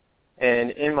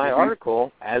 And in my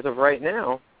article, as of right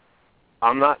now,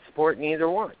 I'm not supporting either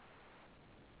one.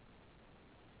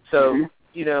 So,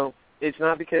 it's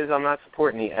not because I'm not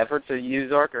supporting the efforts of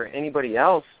U.S. ARC or anybody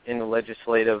else in the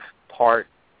legislative part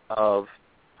of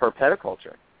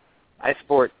herpetoculture. I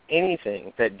support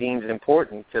anything that deems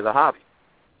important to the hobby.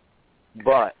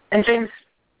 But, and James,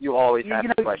 you always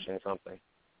have to question something.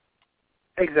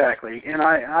 Exactly, and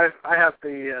I have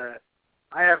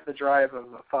the drive of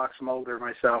a fox molder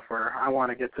myself, where I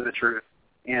want to get to the truth,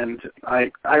 and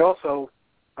I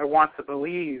want to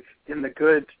believe in the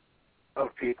good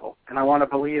of people, and I want to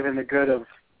believe in the good of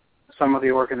some of the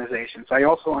organizations. I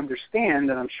also understand,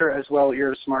 and I'm sure as well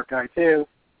you're a smart guy too,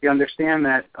 you understand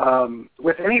that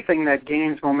with anything that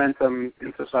gains momentum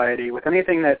in society, with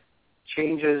anything that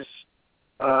changes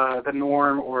the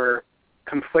norm or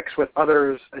conflicts with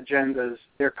others' agendas,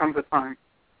 there comes a time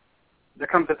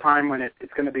when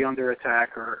it's going to be under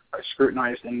attack or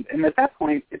scrutinized, and at that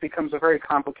point it becomes a very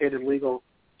complicated legal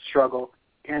struggle.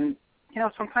 And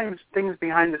sometimes things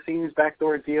behind the scenes,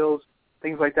 backdoor deals,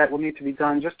 things like that will need to be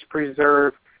done just to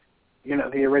preserve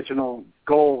the original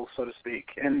goal, so to speak.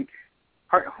 And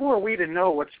who are we to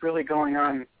know what's really going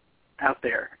on out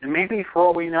there? And maybe for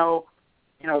all we know,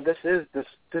 this is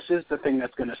the thing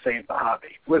that's going to save the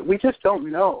hobby. We just don't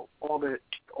know all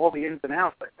the ins and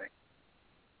outs, I think.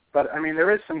 But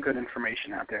there is some good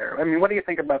information out there. What do you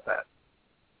think about that?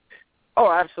 Oh,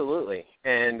 absolutely.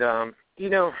 And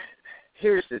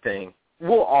here's the thing: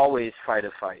 we'll always fight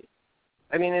a fight.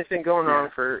 It's been going on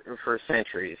for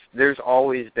centuries. There's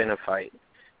always been a fight.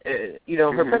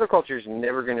 Herpetoculture is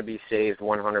never going to be saved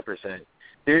 100%.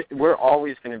 We're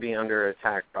always going to be under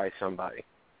attack by somebody.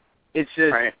 It's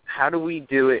just, how do we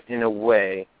do it in a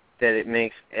way that it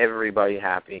makes everybody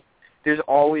happy? There's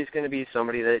always going to be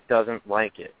somebody that doesn't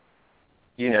like it.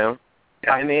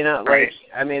 I may not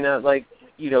like,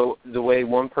 the way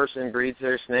one person breeds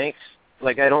their snakes.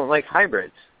 Like, I don't like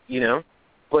hybrids,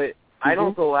 but I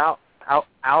don't go out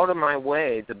out of my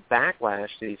way to backlash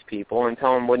these people and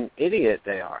tell them what an idiot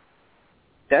they are.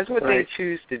 That's what they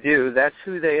choose to do. That's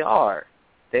who they are.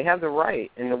 They have the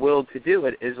right and the will to do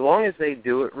it as long as they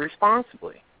do it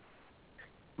responsibly.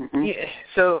 Mm-hmm. Yeah,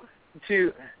 so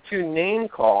to name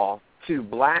call, to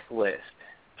blacklist,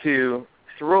 to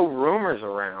throw rumors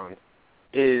around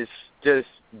is just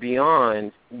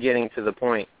beyond getting to the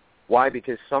point. Why?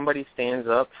 Because somebody stands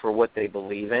up for what they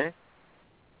believe in,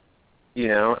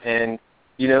 and,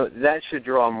 that should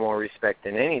draw more respect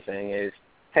than anything is,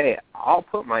 hey, I'll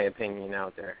put my opinion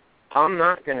out there. I'm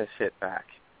not going to sit back.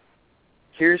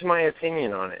 Here's my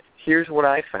opinion on it. Here's what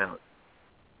I found.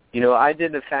 I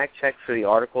did the fact check for the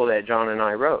article that John and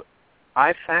I wrote.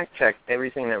 I fact checked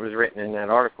everything that was written in that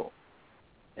article.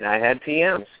 And I had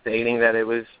PMs stating that it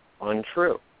was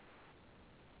untrue.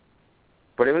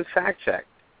 But it was fact checked.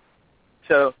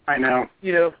 So, I know.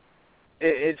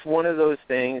 It's one of those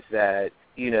things that,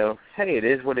 hey, it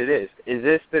is what it is. Is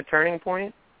this the turning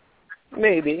point?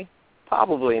 Maybe.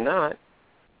 Probably not.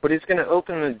 But it's going to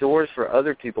open the doors for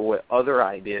other people with other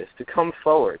ideas to come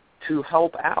forward, to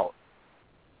help out.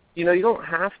 You don't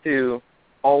have to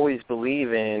always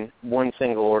believe in one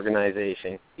single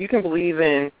organization. You can believe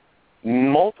in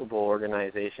multiple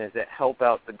organizations that help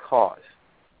out the cause.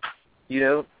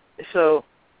 So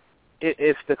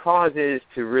if the cause is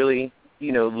to really,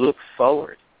 look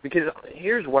forward, because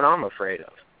here's what I'm afraid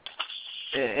of.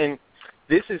 And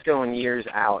this is going years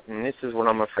out, and this is what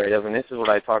I'm afraid of, and this is what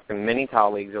I talked to many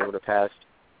colleagues over the past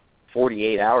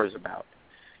 48 hours about.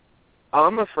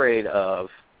 I'm afraid of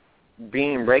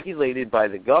being regulated by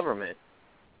the government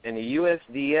and the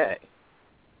USDA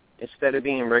instead of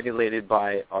being regulated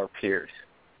by our peers.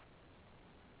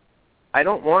 I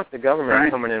don't want the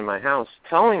government coming in my house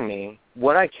telling me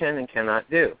what I can and cannot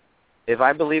do. If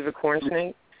I believe a corn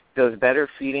snake does better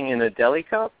feeding in a deli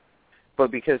cup,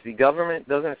 but because the government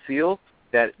doesn't feel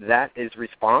that that is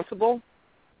responsible,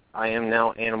 I am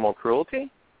now animal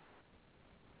cruelty?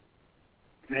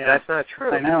 Yeah, that's not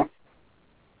true. I know.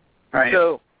 Right.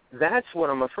 So that's what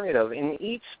I'm afraid of. In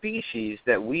each species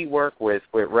that we work with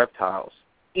reptiles,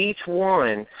 each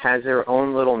one has their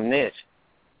own little niche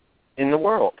in the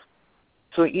world.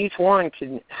 So each one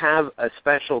can have a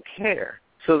special care.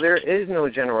 So there is no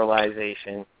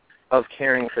generalization of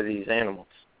caring for these animals.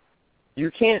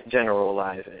 You can't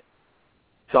generalize it.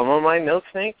 Some of my milk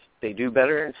snakes, they do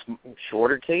better in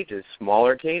shorter cages,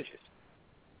 smaller cages.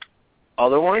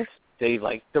 Other ones, they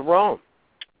like to roam.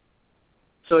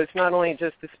 So it's not only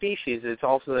just the species, it's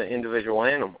also the individual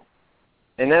animal.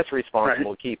 And that's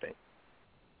responsible keeping.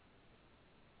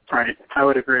 Right. I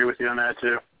would agree with you on that,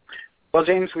 too. Well,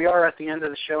 James, we are at the end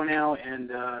of the show now,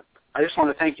 and I just want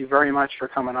to thank you very much for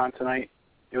coming on tonight.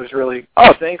 It was really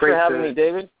thanks for having me,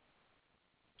 David.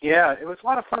 Yeah, it was a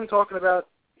lot of fun talking about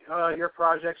your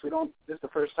projects. This is the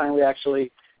first time we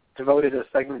actually devoted a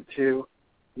segment to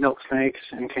milk snakes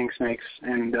and king snakes,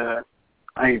 and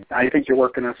I think you're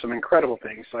working on some incredible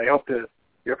things. So I hope that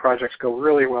your projects go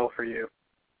really well for you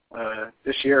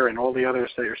this year and all the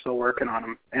others that you're still working on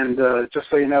them. And just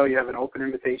so you know, you have an open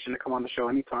invitation to come on the show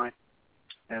anytime.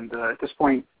 And at this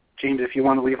point, James, if you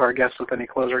want to leave our guests with any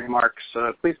closing remarks,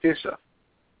 please do so.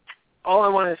 All I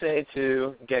want to say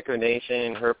to Gecko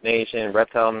Nation, Herp Nation,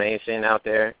 Reptile Nation out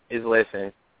there is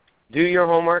listen, do your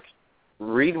homework,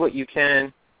 read what you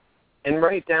can, and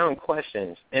write down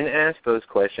questions and ask those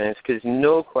questions because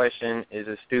no question is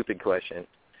a stupid question.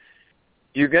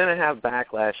 You're going to have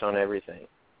backlash on everything.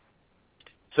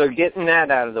 So getting that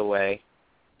out of the way,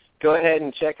 go ahead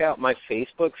and check out my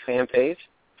Facebook fan page,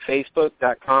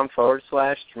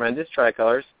 facebook.com/Tremendous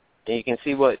Tricolors, and you can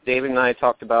see what David and I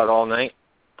talked about all night.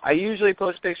 I usually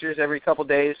post pictures every couple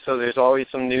days, so there's always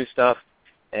some new stuff.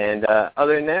 And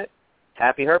other than that,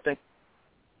 happy herping.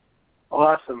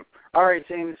 Awesome. All right,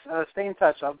 James, stay in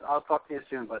touch. I'll talk to you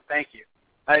soon, but thank you.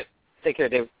 All right. Take care,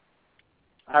 David.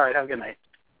 All right, have a good night.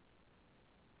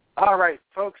 All right,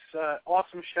 folks,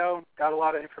 awesome show. Got a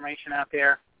lot of information out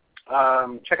there.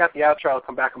 Check out the outro. I'll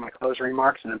come back with my closing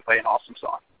remarks and then play an awesome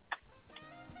song.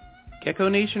 Gecko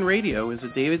Nation Radio is a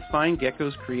David Fine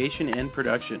Gecko's creation and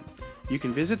production. You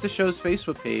can visit the show's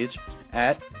Facebook page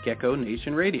at Gecko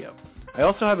Nation Radio. I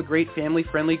also have a great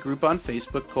family-friendly group on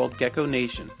Facebook called Gecko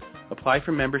Nation. Apply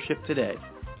for membership today.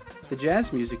 The jazz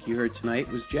music you heard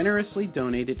tonight was generously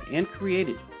donated and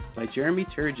created by Jeremy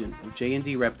Turgeon of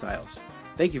J&D Reptiles.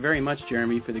 Thank you very much,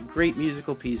 Jeremy, for the great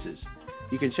musical pieces.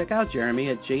 You can check out Jeremy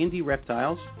at J&D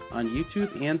Reptiles on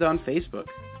YouTube and on Facebook.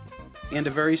 And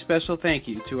a very special thank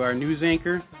you to our news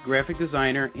anchor, graphic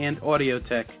designer, and audio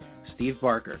tech, Steve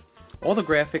Barker. All the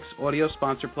graphics, audio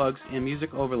sponsor plugs, and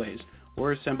music overlays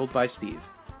were assembled by Steve.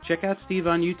 Check out Steve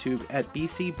on YouTube at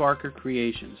BC Barker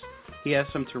Creations. He has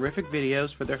some terrific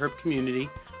videos for the herp community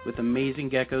with amazing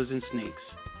geckos and snakes.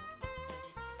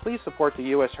 Please support the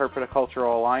U.S.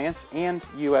 Herpetocultural Alliance and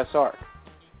USARC.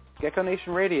 Gecko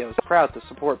Nation Radio is proud to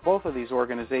support both of these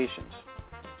organizations.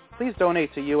 Please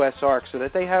donate to USARC so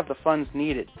that they have the funds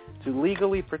needed to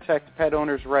legally protect pet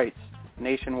owners' rights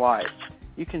nationwide.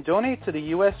 You can donate to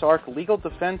the USARC Legal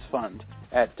Defense Fund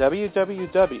at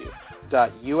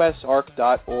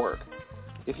www.usarc.org.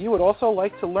 If you would also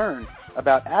like to learn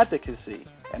about advocacy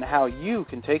and how you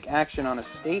can take action on a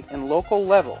state and local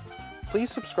level, please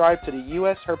subscribe to the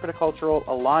U.S. Herpetocultural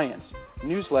Alliance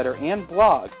newsletter and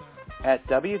blog at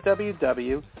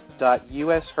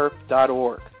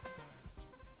www.usherp.org.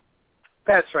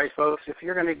 That's right, folks. If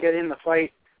you're going to get in the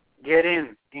fight, get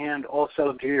in, and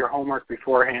also do your homework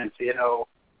beforehand so you know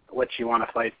what you want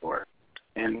to fight for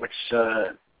and which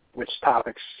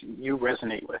topics you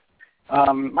resonate with.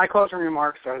 My closing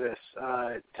remarks are this.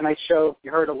 Tonight's show,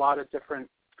 you heard a lot of different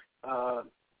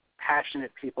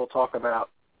passionate people talk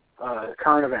about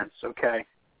current events, okay?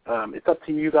 It's up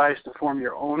to you guys to form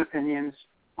your own opinions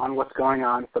on what's going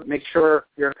on, but make sure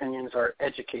your opinions are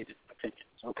educated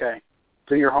opinions, okay?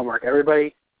 Do your homework.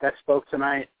 Everybody that spoke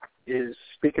tonight is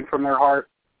speaking from their heart,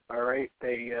 all right?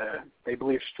 They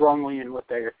believe strongly in what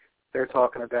they're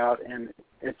talking about, and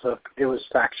it was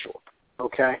factual,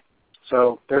 okay?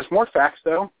 So there's more facts,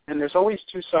 though, and there's always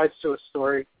two sides to a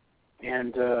story,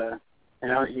 and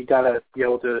you got to be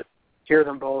able to hear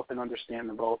them both and understand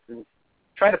them both and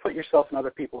try to put yourself in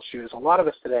other people's shoes. A lot of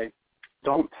us today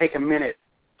don't take a minute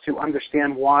to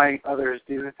understand why others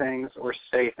do things or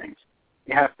say things.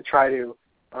 You have to try to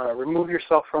remove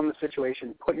yourself from the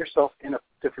situation, put yourself in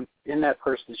that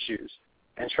person's shoes,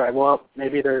 and try, well,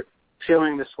 maybe they're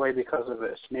feeling this way because of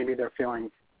this. Maybe they're feeling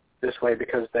this way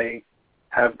because they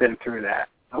have been through that,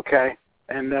 okay?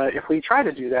 And if we try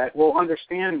to do that, we'll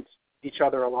understand each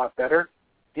other a lot better,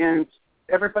 and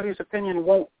everybody's opinion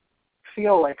won't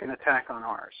feel like an attack on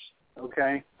ours,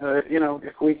 okay?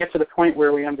 If we get to the point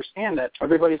where we understand that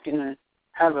everybody's going to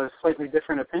have a slightly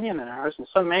different opinion than ours, and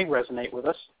some may resonate with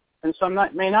us, and some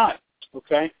may not,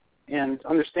 okay? And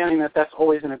understanding that that's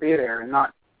always going to be there and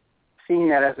not seeing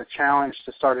that as a challenge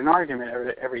to start an argument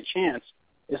every chance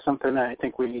is something that I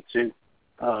think we need to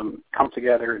come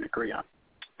together and agree on.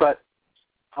 But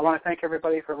I want to thank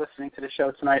everybody for listening to the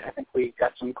show tonight. I think we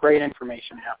got some great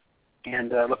information out,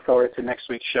 and look forward to next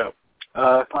week's show.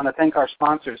 I want to thank our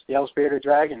sponsors, the Ellsbearded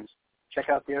Dragons. Check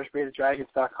out the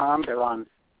ellsbeardeddragons.com. They're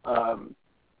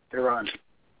on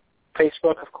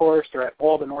Facebook, of course. They're at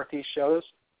all the Northeast shows.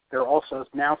 They're also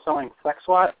now selling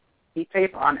FlexWatt heat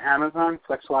tape on Amazon.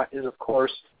 FlexWatt is, of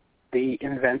course, the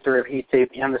inventor of heat tape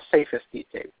and the safest heat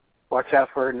tape. Watch out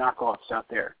for knockoffs out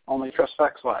there. Only trust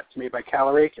FlexWatt. It's made by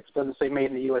Caloric. If it doesn't say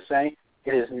made in the USA,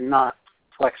 it is not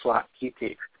FlexWatt heat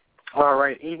tape. All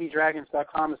right,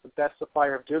 avdragons.com is the best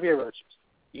supplier of dubia roaches.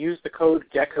 Use the code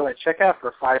GECKO at checkout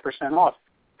for 5% off.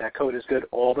 That code is good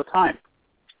all the time.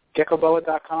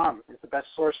 Geckoboa.com is the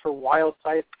best source for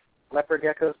wild-type leopard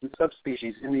geckos and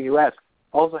subspecies in the U.S.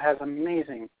 Also has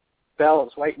amazing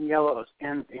bells, white and yellows,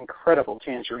 and incredible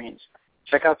tangerines.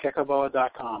 Check out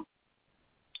Geckoboa.com.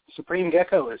 Supreme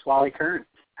Gecko is Wally Kern.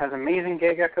 Has amazing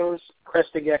gay geckos,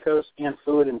 crested geckos, and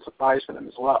food and supplies for them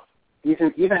as well.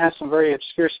 Even has some very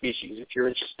obscure species if you're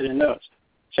interested in those.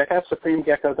 Check out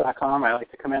SupremeGecko.com. I like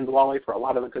to commend Wally for a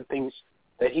lot of the good things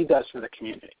that he does for the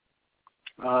community.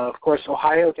 Of course,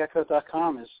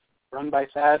 OhioGecko.com is run by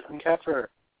Thad Unkeffer.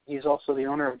 He's also the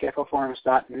owner of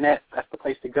GeckoForums.net. That's the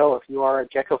place to go if you are a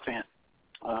gecko fan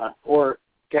or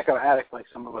gecko addict, like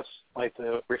some of us like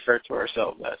to refer to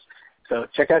ourselves as. So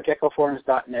check out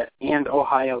GeckoForums.net and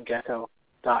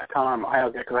OhioGecko.com.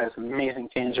 Ohio Gecko has amazing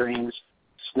tangerines,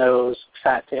 snows,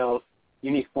 fat tails,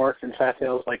 unique morphs and fat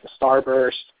tails like the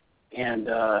Starburst, and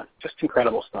just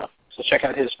incredible stuff. So check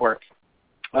out his work.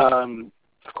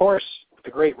 Of course,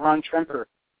 the great Ron Tremper.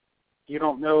 You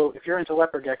don't know, if you're into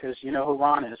leopard geckos, you know who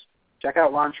Ron is. Check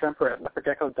out Ron Tremper at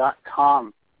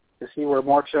leopardgecko.com to see where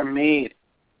morphs are made.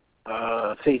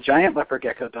 See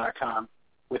giantleopardgecko.com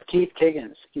with Keith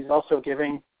Kiggins. He's also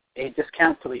giving a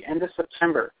discount till the end of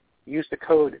September. Use the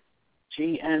code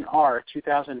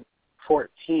GNR2014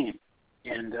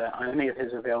 and on any of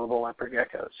his available leopard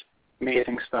geckos.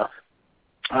 Amazing stuff.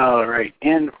 All right.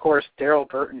 And, of course, Daryl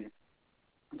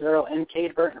and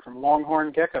Kate Burton from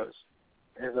Longhorn Geckos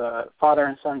is a father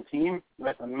and son team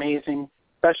with amazing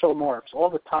special morphs, all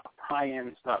the top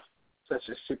high-end stuff, such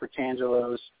as Super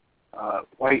Tangelos,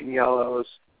 white and yellows,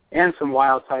 and some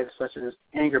wild types such as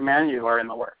Anger Manu are in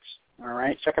the works. All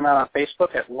right, check them out on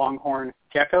Facebook at Longhorn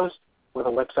Geckos with a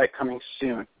website coming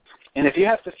soon. And if you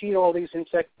have to feed all these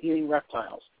insect-eating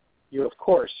reptiles, you, of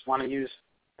course, want to use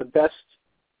the best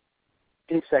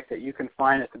insect that you can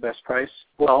find at the best price.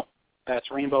 Well, that's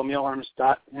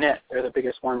rainbowmealworms.net. They're the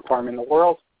biggest worm farm in the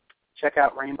world. Check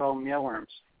out Rainbow Mealworms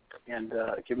and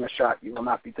give them a shot. You will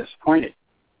not be disappointed.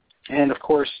 And, of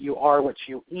course, you are what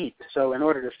you eat. So in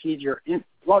order to feed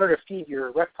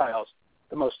your reptiles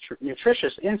the most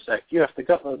nutritious insect, you have to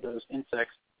gut load those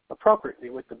insects appropriately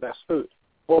with the best food.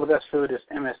 Well, the best food is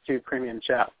MS2 Premium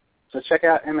Chow. So check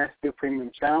out MS2 Premium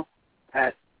Chow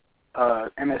at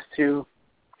MS2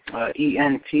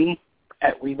 ENT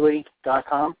at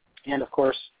Weebly.com. And, of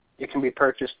course, it can be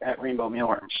purchased at Rainbow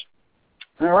Mealworms.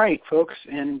 All right, folks,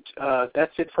 and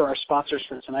that's it for our sponsors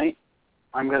for tonight.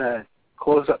 I'm going to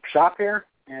close up shop here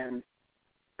and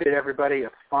bid everybody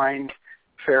a fine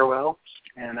farewell.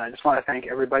 And I just want to thank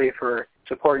everybody for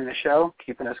supporting the show,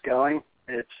 keeping us going.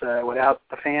 It's without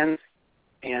the fans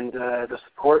and the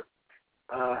support,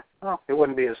 it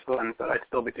wouldn't be as fun, but I'd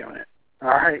still be doing it. All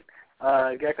right.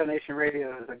 Gecko Nation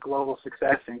Radio is a global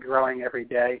success and growing every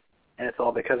day, and it's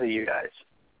all because of you guys.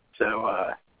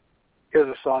 So here's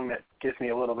a song that gives me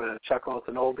a little bit of a chuckle. It's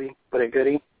an oldie, but a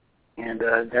goodie, and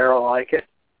Daryl will like it.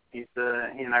 He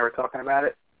and I were talking about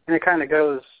it, and it kind of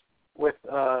goes with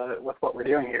what we're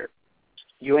doing here.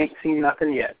 You ain't seen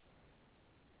nothing yet.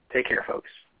 Take care, folks.